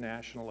scourge of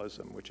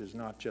nationalism, which is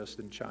not just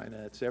in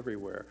China, it's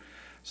everywhere.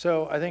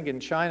 So I think in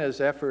China's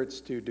efforts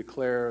to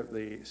declare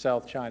the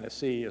South China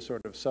Sea a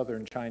sort of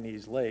southern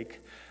Chinese lake,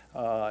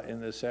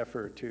 in this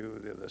effort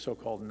to the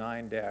so-called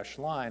 9-dash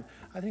line,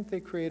 I think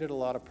they created a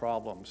lot of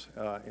problems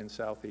in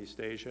Southeast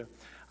Asia.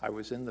 I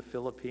was in the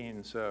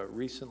Philippines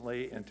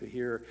recently, and to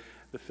hear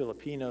the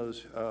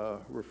Filipinos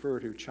refer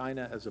to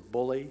China as a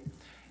bully,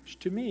 which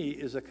to me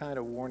is a kind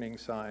of warning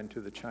sign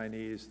to the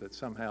Chinese that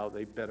somehow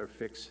they better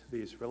fix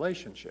these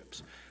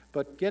relationships.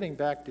 But getting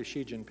back to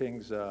Xi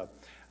Jinping's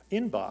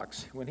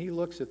inbox, when he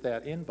looks at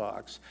that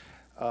inbox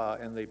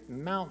and the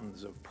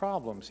mountains of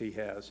problems he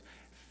has,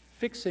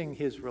 fixing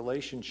his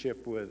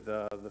relationship with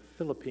the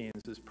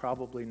Philippines is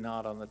probably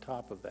not on the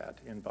top of that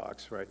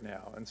inbox right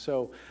now. And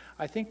so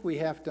I think we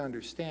have to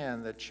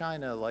understand that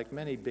China, like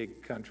many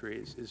big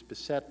countries, is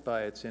beset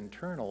by its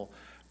internal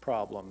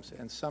problems,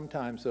 and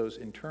sometimes those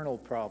internal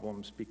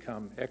problems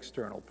become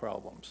external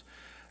problems.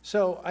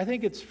 So I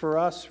think it's for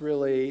us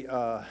really,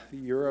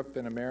 Europe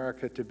and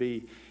America, to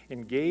be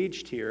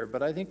engaged here,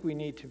 but I think we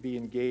need to be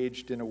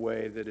engaged in a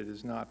way that it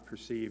is not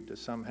perceived as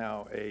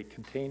somehow a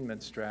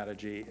containment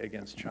strategy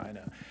against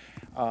China.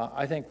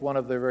 I think one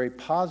of the very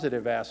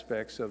positive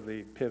aspects of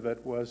the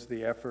pivot was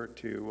the effort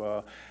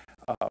to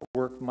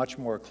work much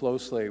more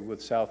closely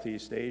with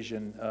Southeast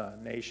Asian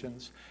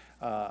nations.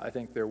 I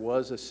think there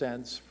was a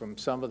sense from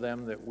some of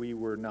them that we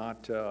were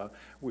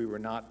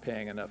not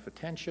paying enough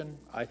attention.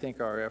 I think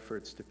our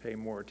efforts to pay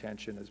more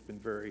attention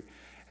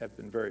have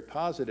been very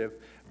positive,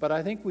 but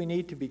I think we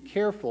need to be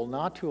careful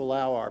not to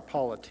allow our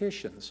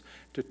politicians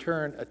to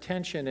turn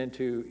attention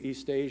into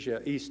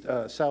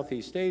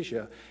Southeast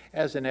Asia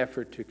as an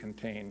effort to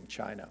contain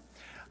China.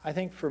 I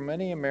think for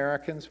many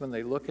Americans, when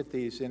they look at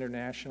these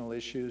international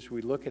issues,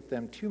 we look at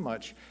them too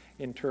much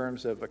in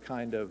terms of a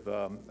kind of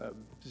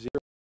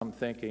zero-sum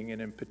thinking,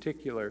 and in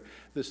particular,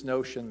 this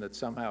notion that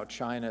somehow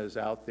China is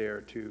out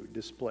there to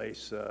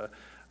displace the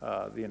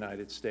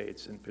United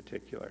States in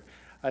particular.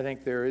 I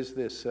think there is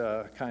this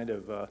kind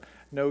of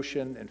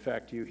notion, in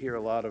fact, you hear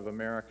a lot of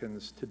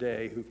Americans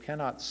today who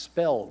cannot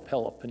spell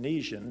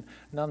Peloponnesian,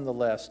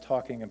 nonetheless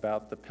talking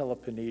about the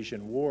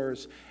Peloponnesian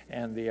Wars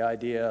and the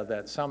idea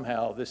that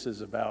somehow this is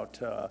about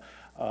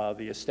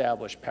the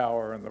established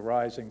power and the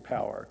rising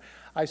power.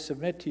 I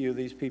submit to you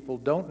these people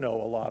don't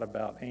know a lot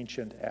about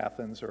ancient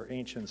Athens or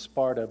ancient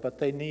Sparta, but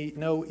they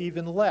know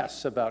even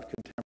less about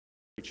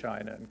contemporary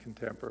China and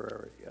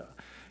contemporary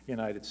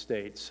United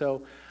States.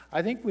 So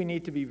I think we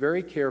need to be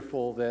very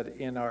careful that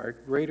in our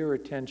greater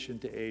attention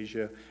to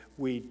Asia,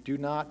 we do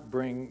not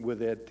bring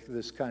with it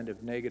this kind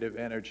of negative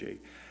energy.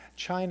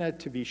 China,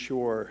 to be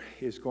sure,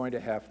 is going to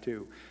have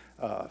to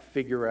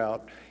figure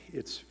out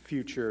its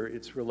future,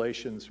 its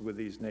relations with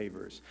these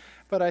neighbors.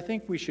 But I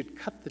think we should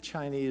cut the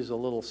Chinese a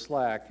little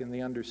slack in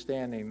the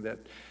understanding that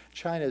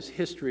China's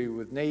history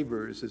with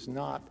neighbors is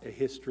not a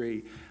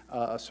history,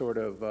 a sort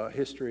of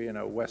history in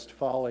a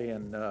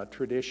Westphalian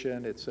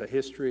tradition. It's a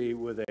history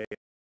with a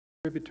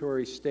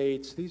tributary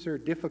states. These are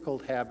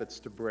difficult habits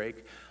to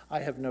break. I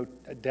have no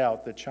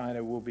doubt that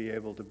China will be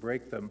able to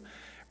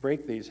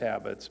break these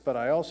habits, but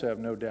I also have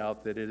no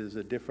doubt that it is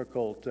a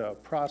difficult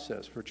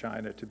process for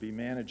China to be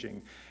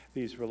managing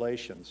these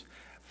relations.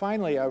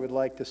 Finally, I would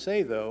like to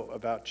say, though,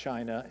 about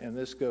China, and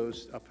this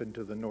goes up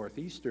into the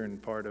northeastern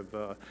part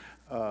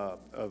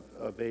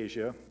of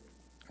Asia,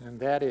 and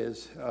that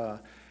is,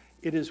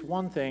 it is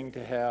one thing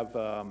to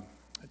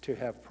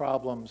have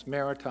problems,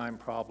 maritime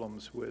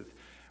problems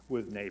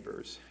with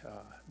neighbors.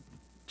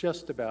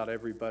 Just about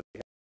everybody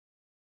has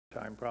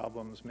maritime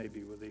problems,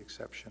 maybe with the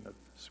exception of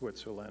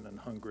Switzerland and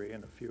Hungary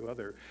and a few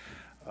other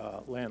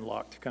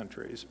landlocked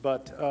countries.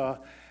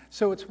 But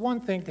so it's one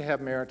thing to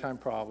have maritime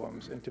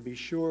problems, and to be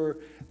sure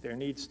there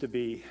needs to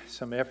be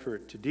some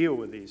effort to deal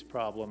with these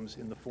problems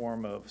in the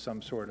form of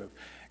some sort of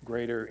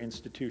greater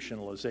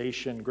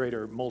institutionalization,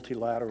 greater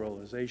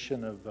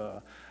multilateralization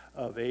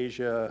of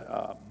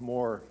Asia,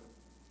 more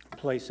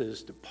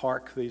places to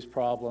park these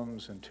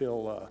problems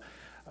until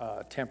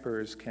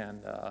tempers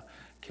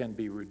can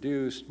be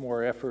reduced,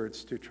 more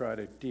efforts to try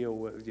to deal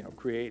with,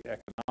 create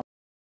economic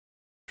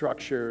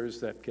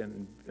structures that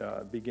can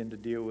begin to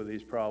deal with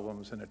these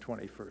problems in a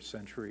 21st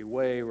century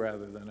way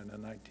rather than in a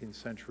 19th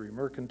century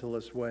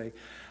mercantilist way.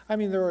 I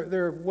mean,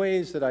 there are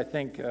ways that I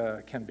think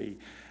can be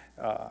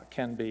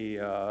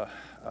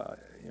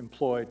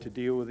employed to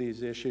deal with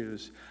these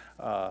issues.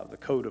 The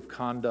code of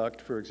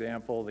conduct, for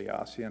example, the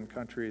ASEAN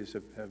countries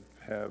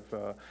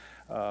have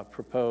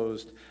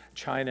proposed.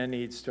 China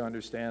needs to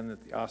understand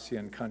that the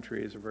ASEAN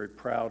countries are very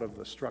proud of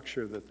the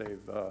structure that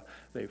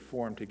they've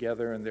formed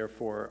together, and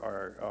therefore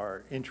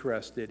are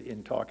interested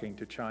in talking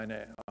to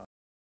China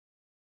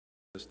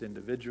just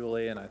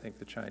individually. And I think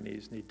the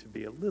Chinese need to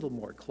be a little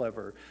more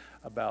clever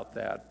about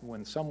that.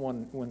 When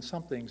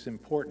something's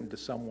important to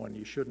someone,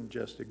 you shouldn't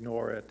just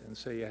ignore it and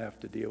say you have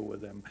to deal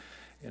with them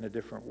in a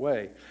different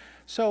way.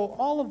 So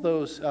all of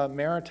those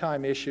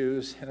maritime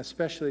issues, and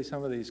especially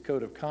some of these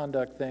code of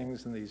conduct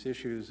things and these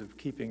issues of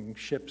keeping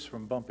ships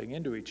from bumping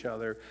into each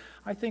other,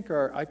 I think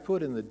I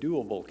put in the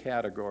doable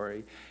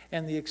category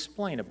and the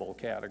explainable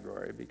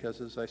category,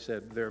 because as I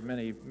said, there are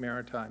many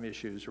maritime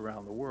issues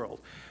around the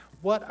world.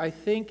 What I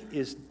think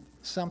is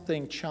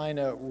something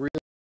China really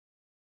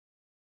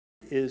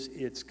is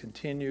its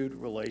continued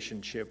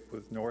relationship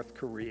with North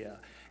Korea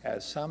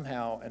as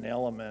somehow an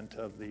element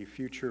of the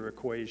future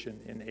equation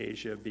in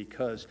Asia,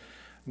 because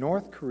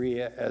North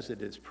Korea, as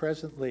it is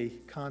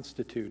presently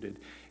constituted,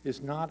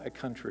 is not a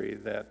country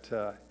that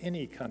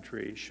any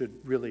country should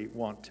really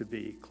want to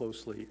be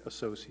closely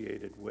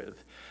associated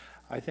with.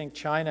 I think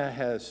China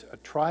has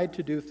tried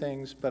to do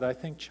things, but I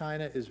think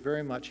China is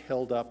very much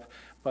held up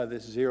by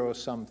this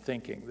zero-sum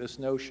thinking, this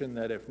notion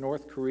that if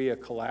North Korea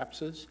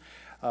collapses,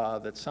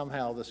 that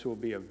somehow this will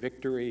be a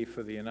victory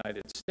for the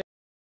United States.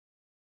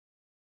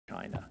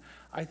 China.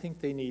 I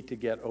think they need to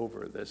get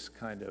over this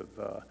kind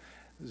of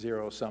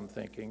zero-sum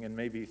thinking and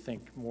maybe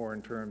think more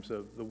in terms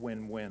of the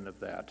win-win of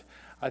that.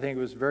 I think it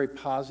was very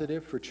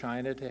positive for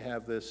China to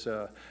have this,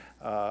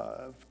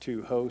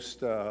 to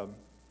host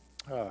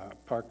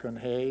Park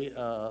Geun-hye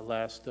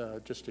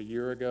just a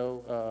year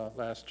ago,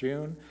 last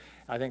June.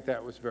 I think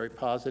that was very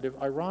positive.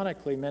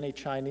 Ironically, many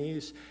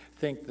Chinese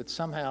think that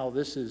somehow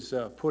this is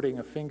putting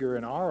a finger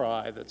in our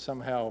eye, that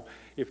somehow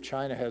if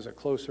China has a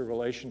closer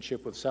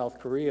relationship with South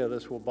Korea,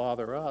 this will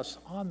bother us.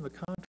 On the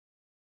contrary,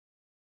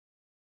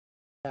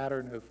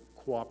 pattern of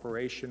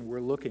cooperation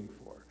we're looking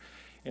for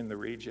in the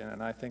region.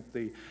 And I think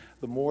the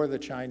more the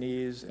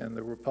Chinese and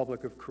the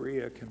Republic of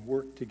Korea can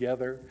work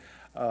together,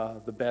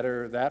 the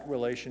better that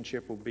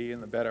relationship will be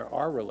and the better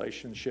our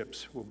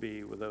relationships will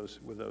be with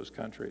those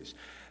countries.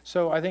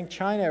 So I think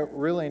China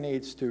really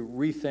needs to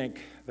rethink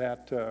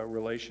that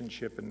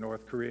relationship in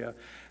North Korea.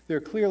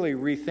 They're clearly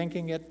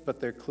rethinking it, but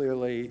they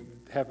clearly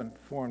haven't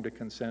formed a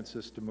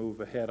consensus to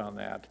move ahead on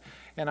that.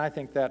 And I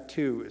think that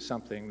too is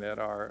something that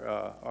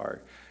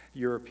our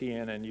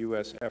European and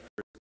U.S. efforts.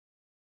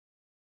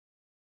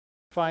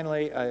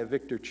 Finally,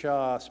 Victor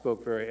Cha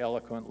spoke very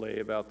eloquently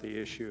about the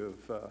issue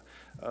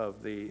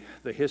of the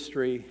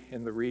history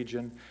in the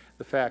region,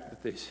 the fact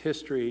that this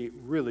history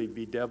really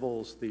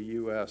bedevils the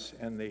U.S.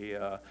 and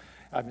the,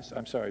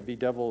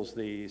 bedevils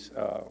these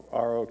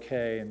ROK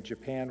and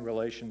Japan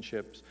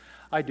relationships.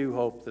 I do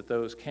hope that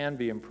those can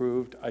be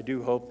improved. I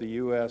do hope the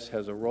U.S.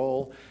 has a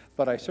role,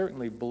 but I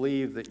certainly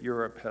believe that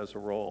Europe has a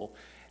role.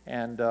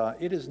 And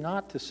it is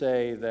not to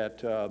say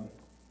that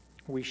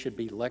we should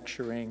be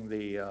lecturing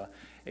the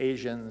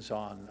Asians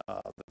on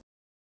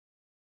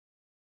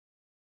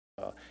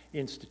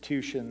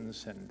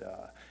institutions and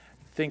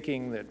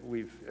thinking that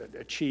we've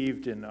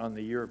achieved on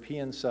the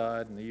European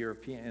side and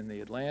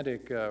the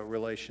Atlantic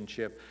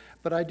relationship.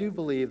 But I do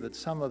believe that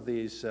some of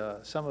these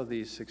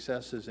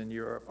successes in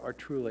Europe are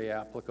truly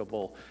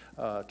applicable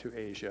to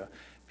Asia.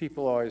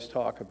 People always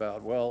talk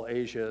about, well,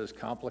 Asia is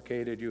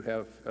complicated. You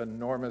have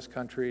enormous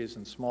countries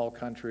and small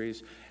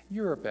countries.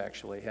 Europe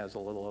actually has a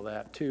little of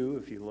that too,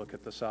 if you look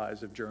at the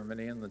size of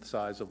Germany and the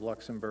size of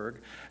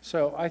Luxembourg.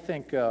 So I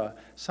think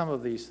some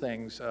of these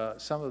things,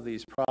 some of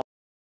these problems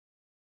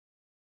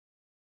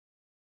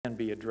can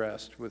be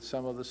addressed with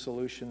some of the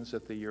solutions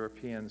that the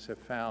Europeans have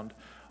found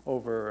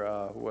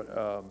over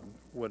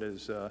what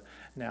is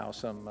now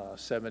some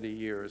 70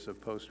 years of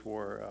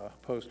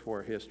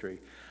post-war history.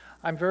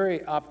 I'm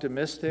very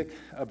optimistic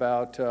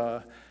about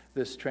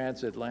this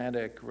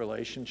transatlantic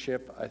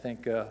relationship. I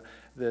think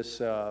this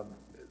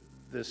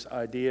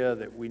idea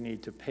that we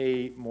need to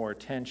pay more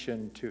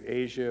attention to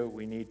Asia,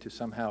 we need to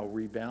somehow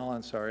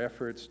rebalance our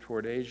efforts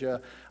toward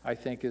Asia, I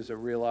think is a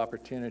real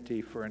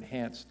opportunity for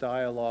enhanced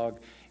dialogue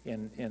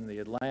in the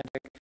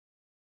Atlantic.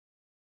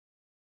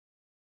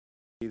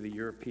 The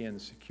European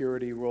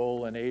security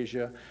role in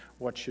Asia,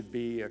 what should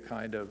be a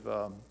kind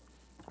of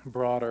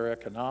broader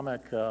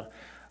economic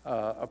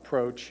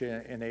approach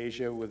in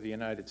Asia with the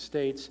United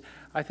States.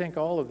 I think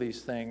all of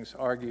these things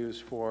argues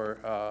for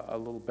a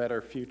little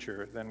better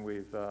future than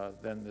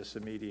than this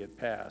immediate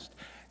past.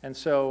 And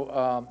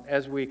so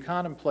as we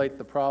contemplate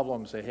the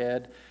problems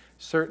ahead,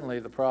 certainly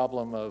the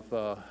problem of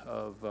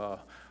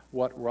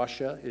what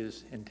Russia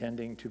is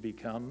intending to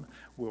become.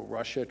 Will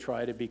Russia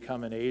try to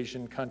become an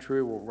Asian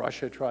country? Will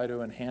Russia try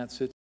to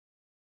enhance its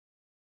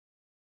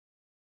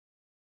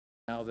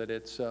now that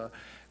it's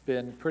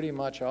been pretty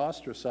much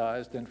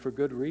ostracized, and for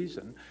good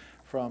reason,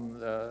 from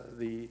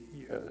the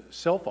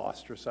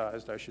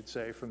self-ostracized, I should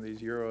say, from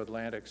these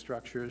Euro-Atlantic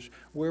structures.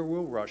 Where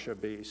will Russia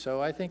be?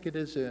 So I think it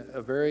is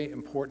a very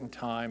important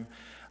time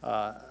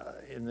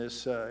in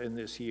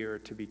this year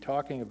to be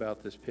talking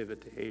about this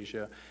pivot to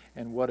Asia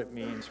and what it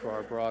means for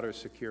our broader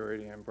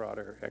security and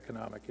broader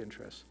economic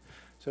interests.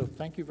 So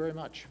thank you very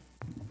much.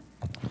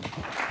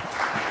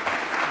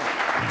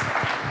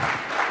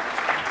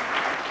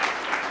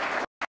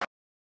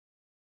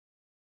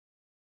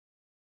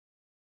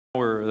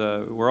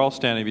 We're all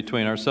standing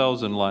between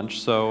ourselves and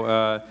lunch,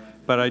 so,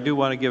 but I do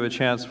want to give a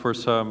chance for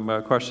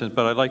some questions,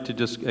 but I'd like to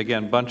just,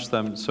 again, bunch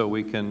them so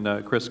we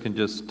can, Chris can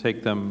just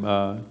take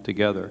them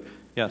together.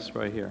 Yes,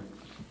 right here.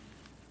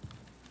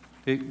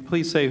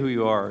 Please say who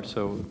you are,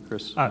 so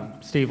Chris.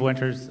 Steve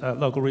Winters,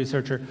 local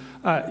researcher.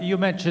 You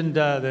mentioned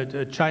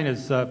that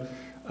China's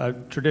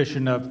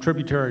tradition of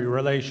tributary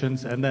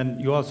relations, and then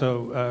you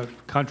also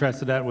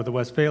contrasted that with the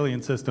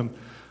Westphalian system.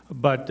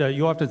 But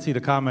you often see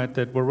the comment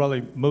that we're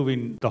really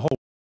moving the whole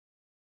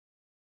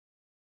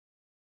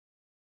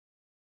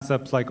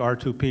concepts like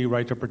R2P,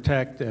 right to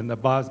protect, and the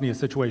Bosnia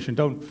situation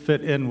don't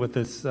fit in with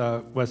this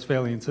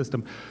Westphalian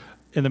system.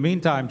 In the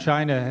meantime,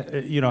 China,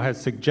 has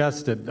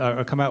suggested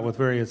or come out with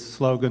various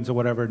slogans or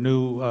whatever,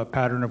 new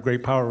pattern of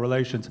great power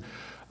relations.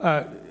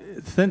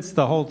 Since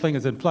the whole thing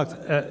is in flux,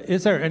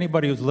 is there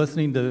anybody who's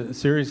listening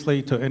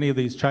seriously to any of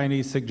these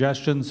Chinese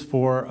suggestions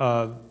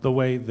for the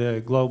way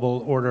the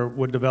global order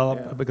would develop?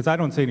 Yeah. Because I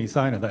don't see any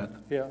sign of that.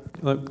 Yeah.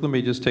 Let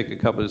me just take a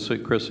couple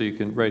of, Chris, so you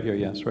can, right here,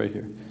 yes, right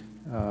here.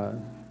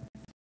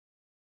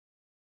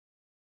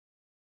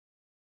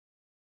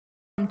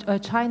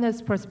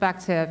 China's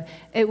perspective,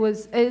 it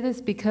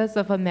is because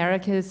of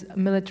America's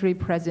military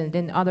presence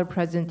and other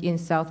presence in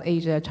South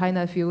Asia.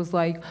 China feels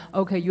like,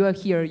 okay, you are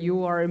here,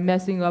 you are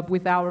messing up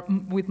with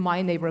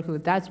my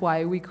neighborhood. That's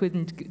why we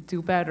couldn't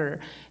do better.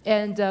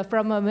 And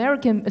from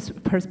American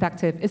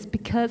perspective, it's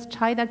because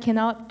China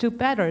cannot do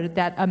better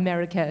that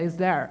America is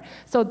there.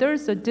 So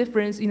there's a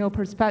difference,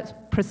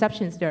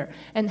 perceptions there.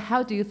 And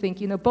how do you think,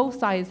 both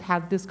sides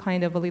have this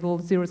kind of a little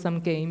zero-sum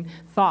game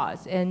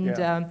thoughts, and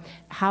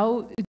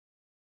how?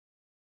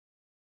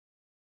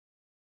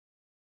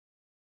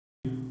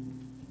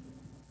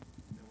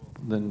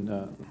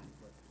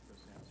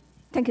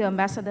 Thank you,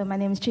 Ambassador. My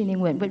name is Chi Ninh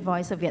Nguyen with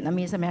Voice of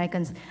Vietnamese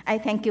Americans. I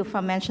thank you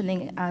for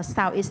mentioning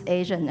Southeast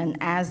Asian and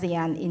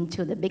ASEAN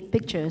into the big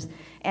pictures.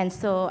 And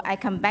so I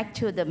come back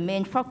to the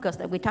main focus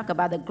that we talk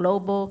about the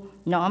global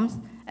norms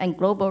and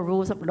global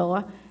rules of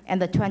law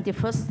and the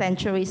 21st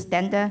century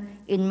standard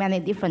in many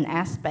different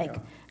aspects,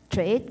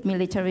 trade,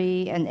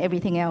 military, and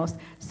everything else.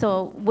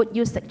 So would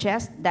you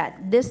suggest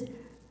that this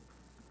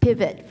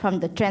pivot from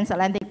the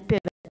transatlantic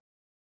pivot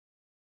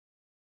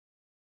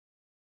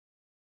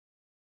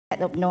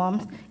of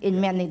norms in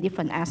many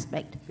different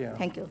aspects? Yeah.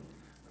 Thank you.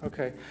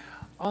 Okay.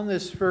 On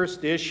this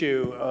first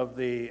issue of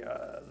the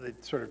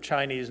sort of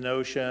Chinese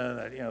notion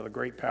that, the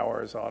great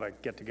powers ought to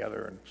get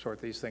together and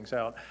sort these things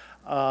out,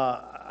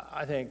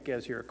 I think,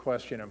 as your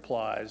question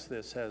implies,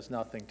 this has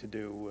nothing to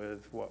do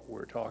with what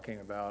we're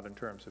talking about in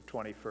terms of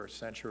 21st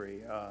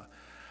century.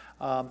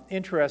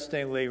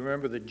 Interestingly,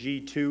 remember the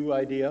G2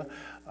 idea,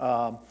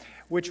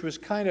 which was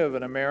kind of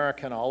an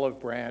American olive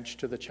branch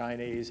to the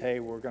Chinese. Hey,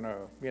 we're going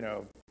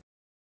to,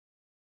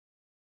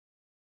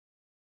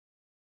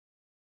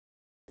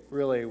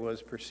 really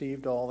was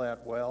perceived all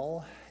that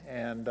well,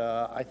 and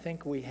I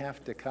think we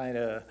have to kind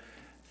of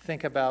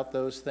think about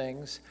those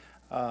things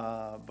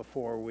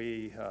before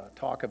we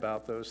talk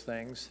about those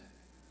things.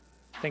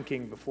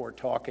 Thinking before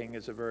talking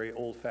is a very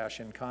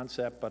old-fashioned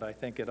concept, but I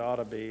think it ought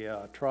to be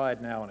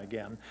tried now and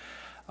again.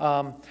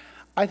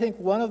 I think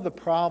one of the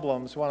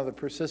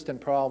persistent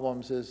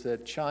problems is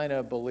that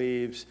China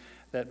believes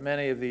that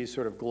many of these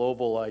sort of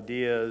global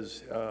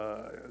ideas,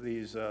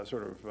 these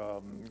sort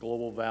of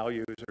global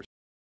values are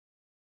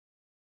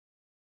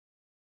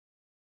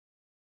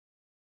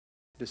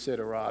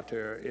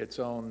desiderata, its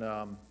own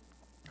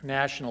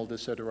national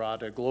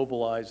desiderata,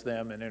 globalize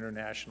them in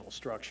international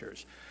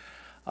structures.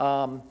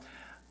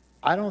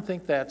 I don't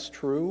think that's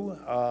true,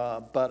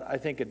 but I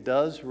think it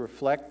does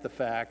reflect the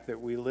fact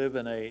that we live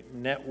in a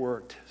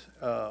networked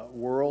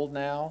world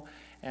now,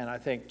 and I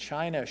think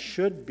China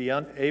should be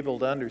able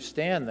to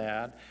understand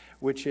that,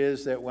 which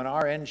is that when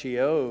our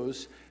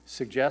NGOs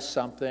suggest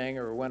something,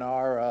 or when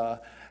our,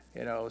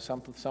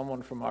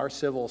 someone from our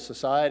civil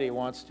society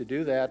wants to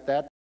do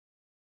that,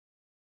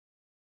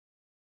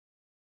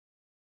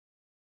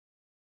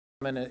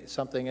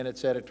 something in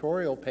its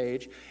editorial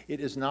page, it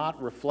is not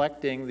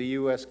reflecting the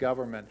U.S.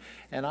 government.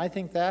 And I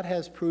think that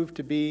has proved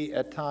to be,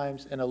 at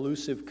times, an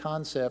elusive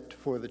concept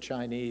for the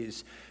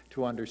Chinese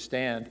to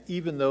understand,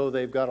 even though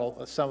they've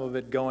got some of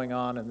it going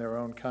on in their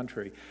own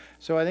country.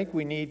 So I think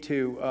we need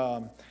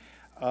to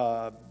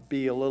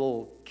be a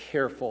little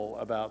careful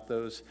about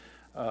those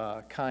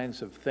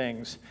kinds of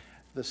things.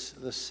 The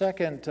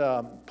second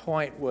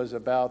point was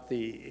about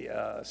the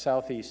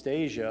Southeast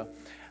Asia.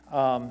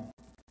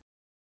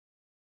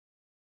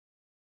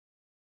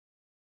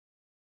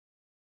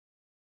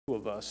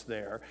 of us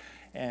there.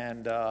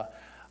 And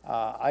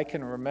I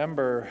can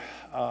remember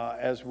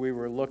as we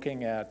were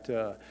looking at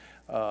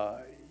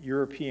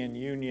European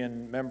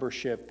Union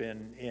membership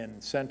in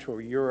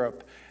Central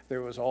Europe,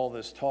 there was all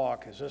this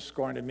talk, is this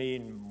going to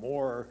mean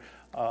more,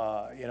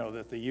 you know,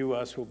 that the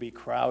U.S. will be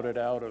crowded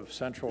out of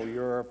Central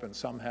Europe and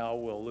somehow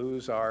we'll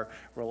lose our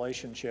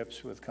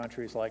relationships with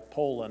countries like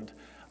Poland.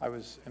 I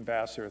was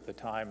ambassador at the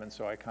time, and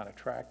so I kind of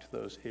tracked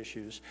those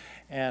issues.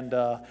 And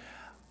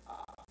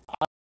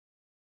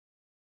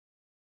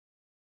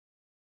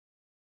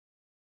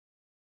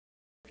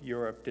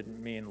Europe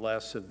didn't mean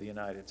less of the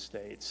United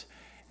States.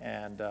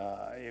 And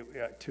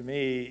to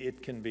me,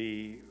 it can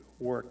be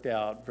worked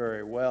out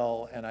very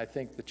well. And I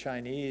think the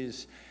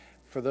Chinese,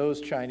 for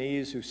those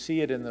Chinese who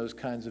see it in those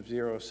kinds of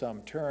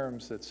zero-sum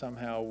terms, that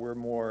somehow we're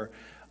more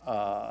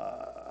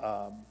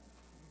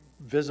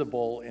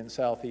visible in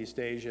Southeast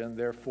Asia, and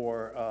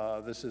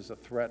therefore this is a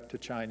threat to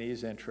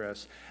Chinese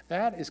interests,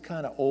 that is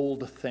kind of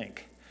old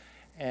think.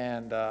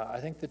 And I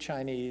think the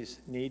Chinese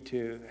need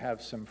to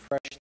have some fresh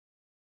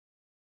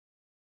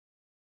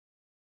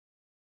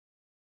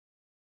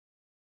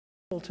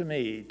to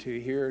me to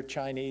hear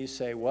Chinese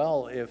say,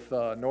 well, if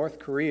North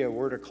Korea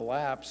were to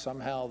collapse,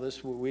 somehow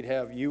we'd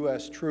have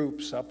U.S.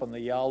 troops up on the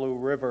Yalu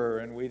River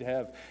and we'd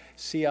have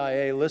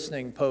CIA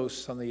listening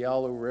posts on the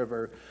Yalu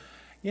River.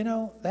 You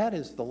know, that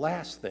is the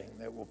last thing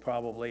that will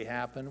probably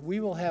happen.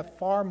 We will have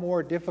far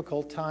more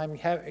difficult time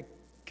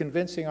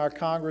convincing our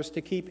Congress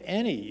to keep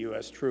any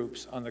U.S.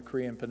 troops on the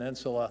Korean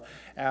Peninsula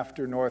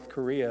after North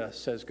Korea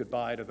says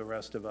goodbye to the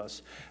rest of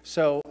us.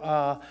 So,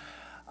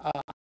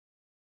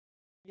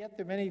 yet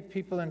there are many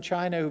people in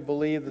China who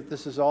believe that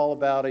this is all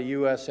about a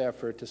U.S.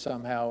 effort to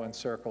somehow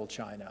encircle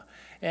China.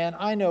 And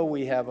I know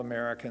we have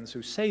Americans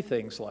who say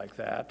things like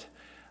that.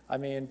 I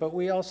mean, but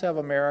we also have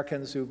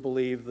Americans who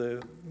believe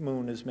the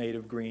moon is made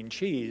of green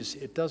cheese.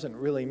 It doesn't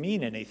really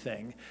mean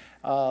anything.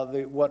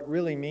 What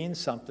really means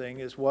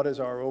something is what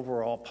is our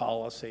overall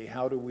policy?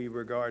 How do we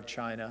regard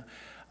China?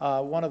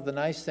 One of the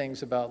nice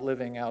things about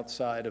living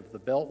outside of the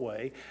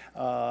Beltway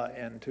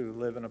and to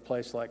live in a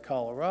place like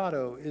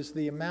Colorado is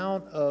the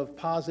amount of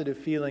positive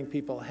feeling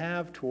people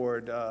have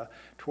toward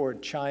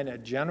China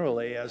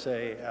generally as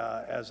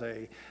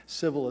a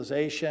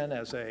civilization,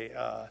 as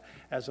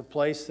a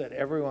place that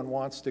everyone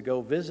wants to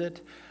go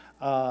visit.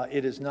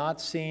 It is not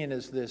seen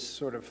as this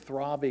sort of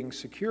throbbing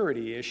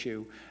security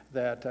issue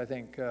that I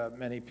think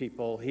many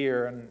people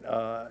here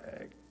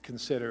and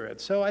consider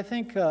it. So I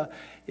think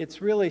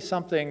it's really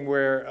something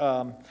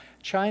where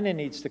China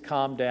needs to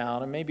calm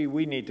down, and maybe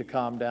we need to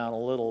calm down a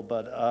little,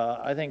 but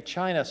I think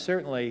China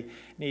certainly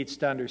needs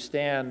to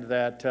understand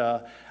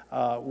that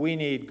we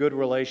need good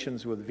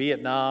relations with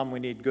Vietnam, we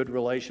need good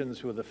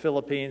relations with the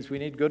Philippines, we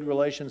need good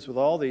relations with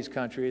all these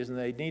countries, and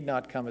they need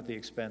not come at the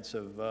expense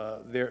of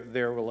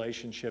their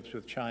relationships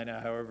with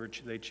China, however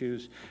they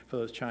choose for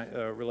those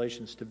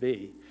relations to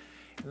be.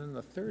 And then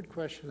the third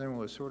question then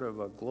was sort of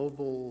a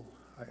global,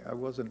 I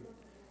wasn't...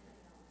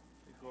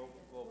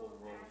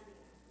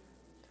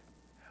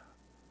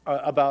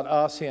 About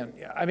ASEAN.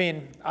 I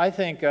mean, I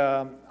think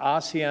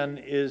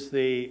ASEAN is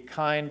the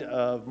kind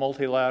of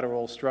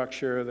multilateral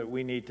structure that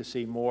we need to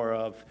see more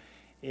of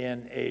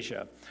in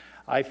Asia.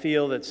 I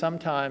feel that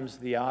sometimes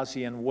the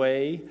ASEAN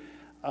way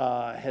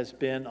has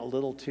been a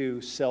little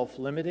too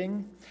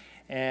self-limiting,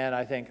 and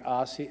I think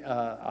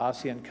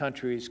ASEAN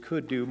countries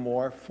could do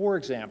more. For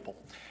example,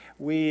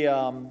 we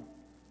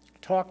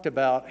talked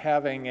about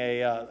having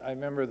I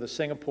remember the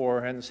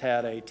Singaporeans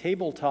had a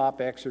tabletop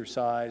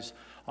exercise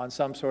on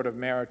some sort of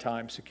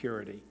maritime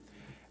security.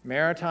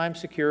 Maritime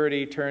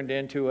security turned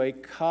into a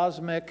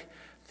cosmic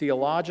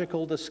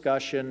theological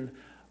discussion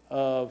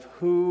of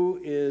who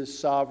is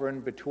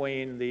sovereign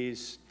between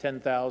these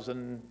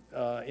 10,000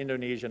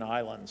 Indonesian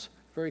islands.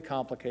 Very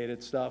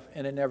complicated stuff,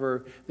 and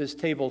this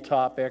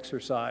tabletop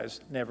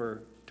exercise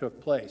never took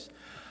place.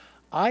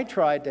 I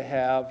tried to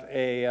have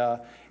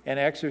an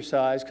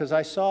exercise, because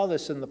I saw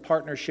this in the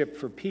Partnership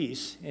for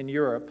Peace in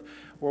Europe,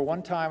 where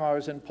one time I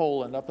was in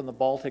Poland up in the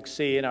Baltic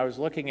Sea, and I was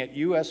looking at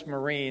U.S.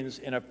 Marines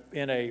in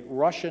a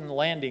Russian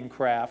landing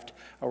craft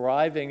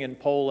arriving in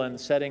Poland,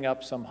 setting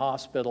up some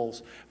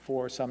hospitals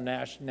for some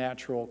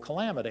natural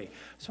calamity.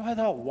 So I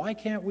thought, why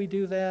can't we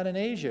do that in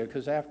Asia?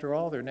 Because after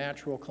all, there are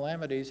natural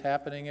calamities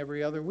happening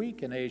every other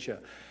week in Asia.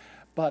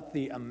 But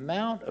the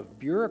amount of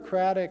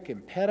bureaucratic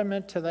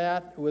impediment to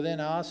that within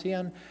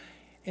ASEAN,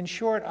 in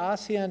short,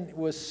 ASEAN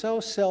was so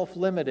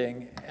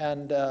self-limiting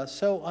and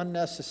so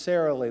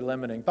unnecessarily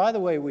limiting. By the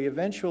way, we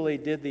eventually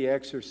did the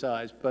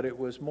exercise, but it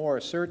was more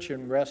a search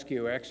and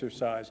rescue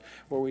exercise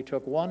where we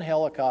took one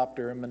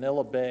helicopter in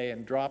Manila Bay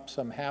and dropped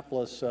some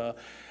hapless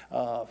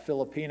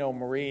Filipino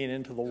Marine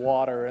into the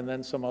water, and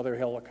then some other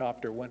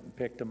helicopter went and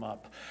picked him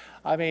up.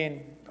 I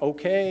mean,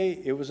 okay,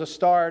 it was a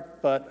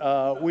start,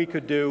 but we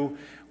could do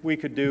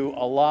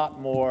a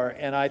lot more,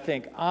 and I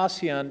think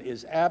ASEAN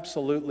is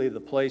absolutely the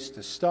place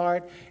to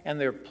start,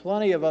 and there are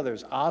plenty of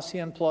others.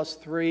 ASEAN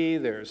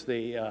 +3, there's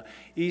the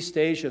East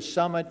Asia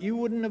Summit. You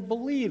wouldn't have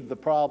believed the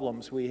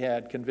problems we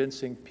had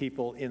convincing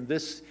people in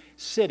this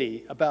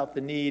city about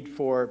the need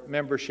for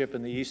membership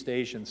in the East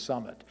Asian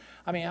Summit.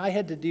 I mean, I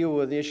had to deal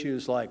with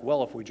issues like,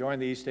 well, if we join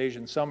the East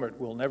Asian Summit,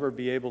 we'll never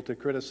be able to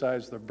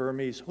criticize the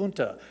Burmese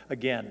junta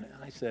again.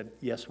 And I said,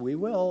 yes, we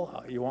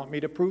will. You want me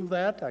to prove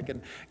that? I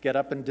can get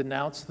up and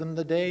denounce them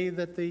the day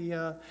that,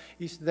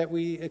 that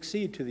we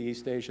accede to the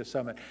East Asia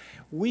Summit.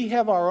 We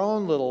have our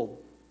own little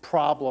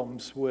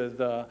problems with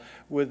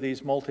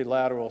these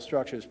multilateral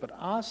structures, but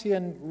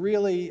ASEAN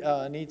really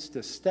needs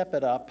to step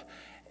it up,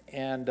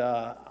 and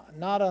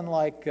not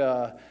unlike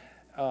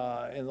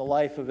in the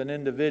life of an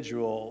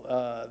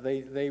individual,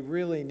 they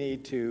really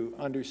need to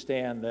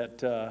understand that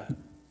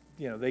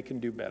they can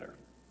do better.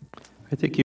 I think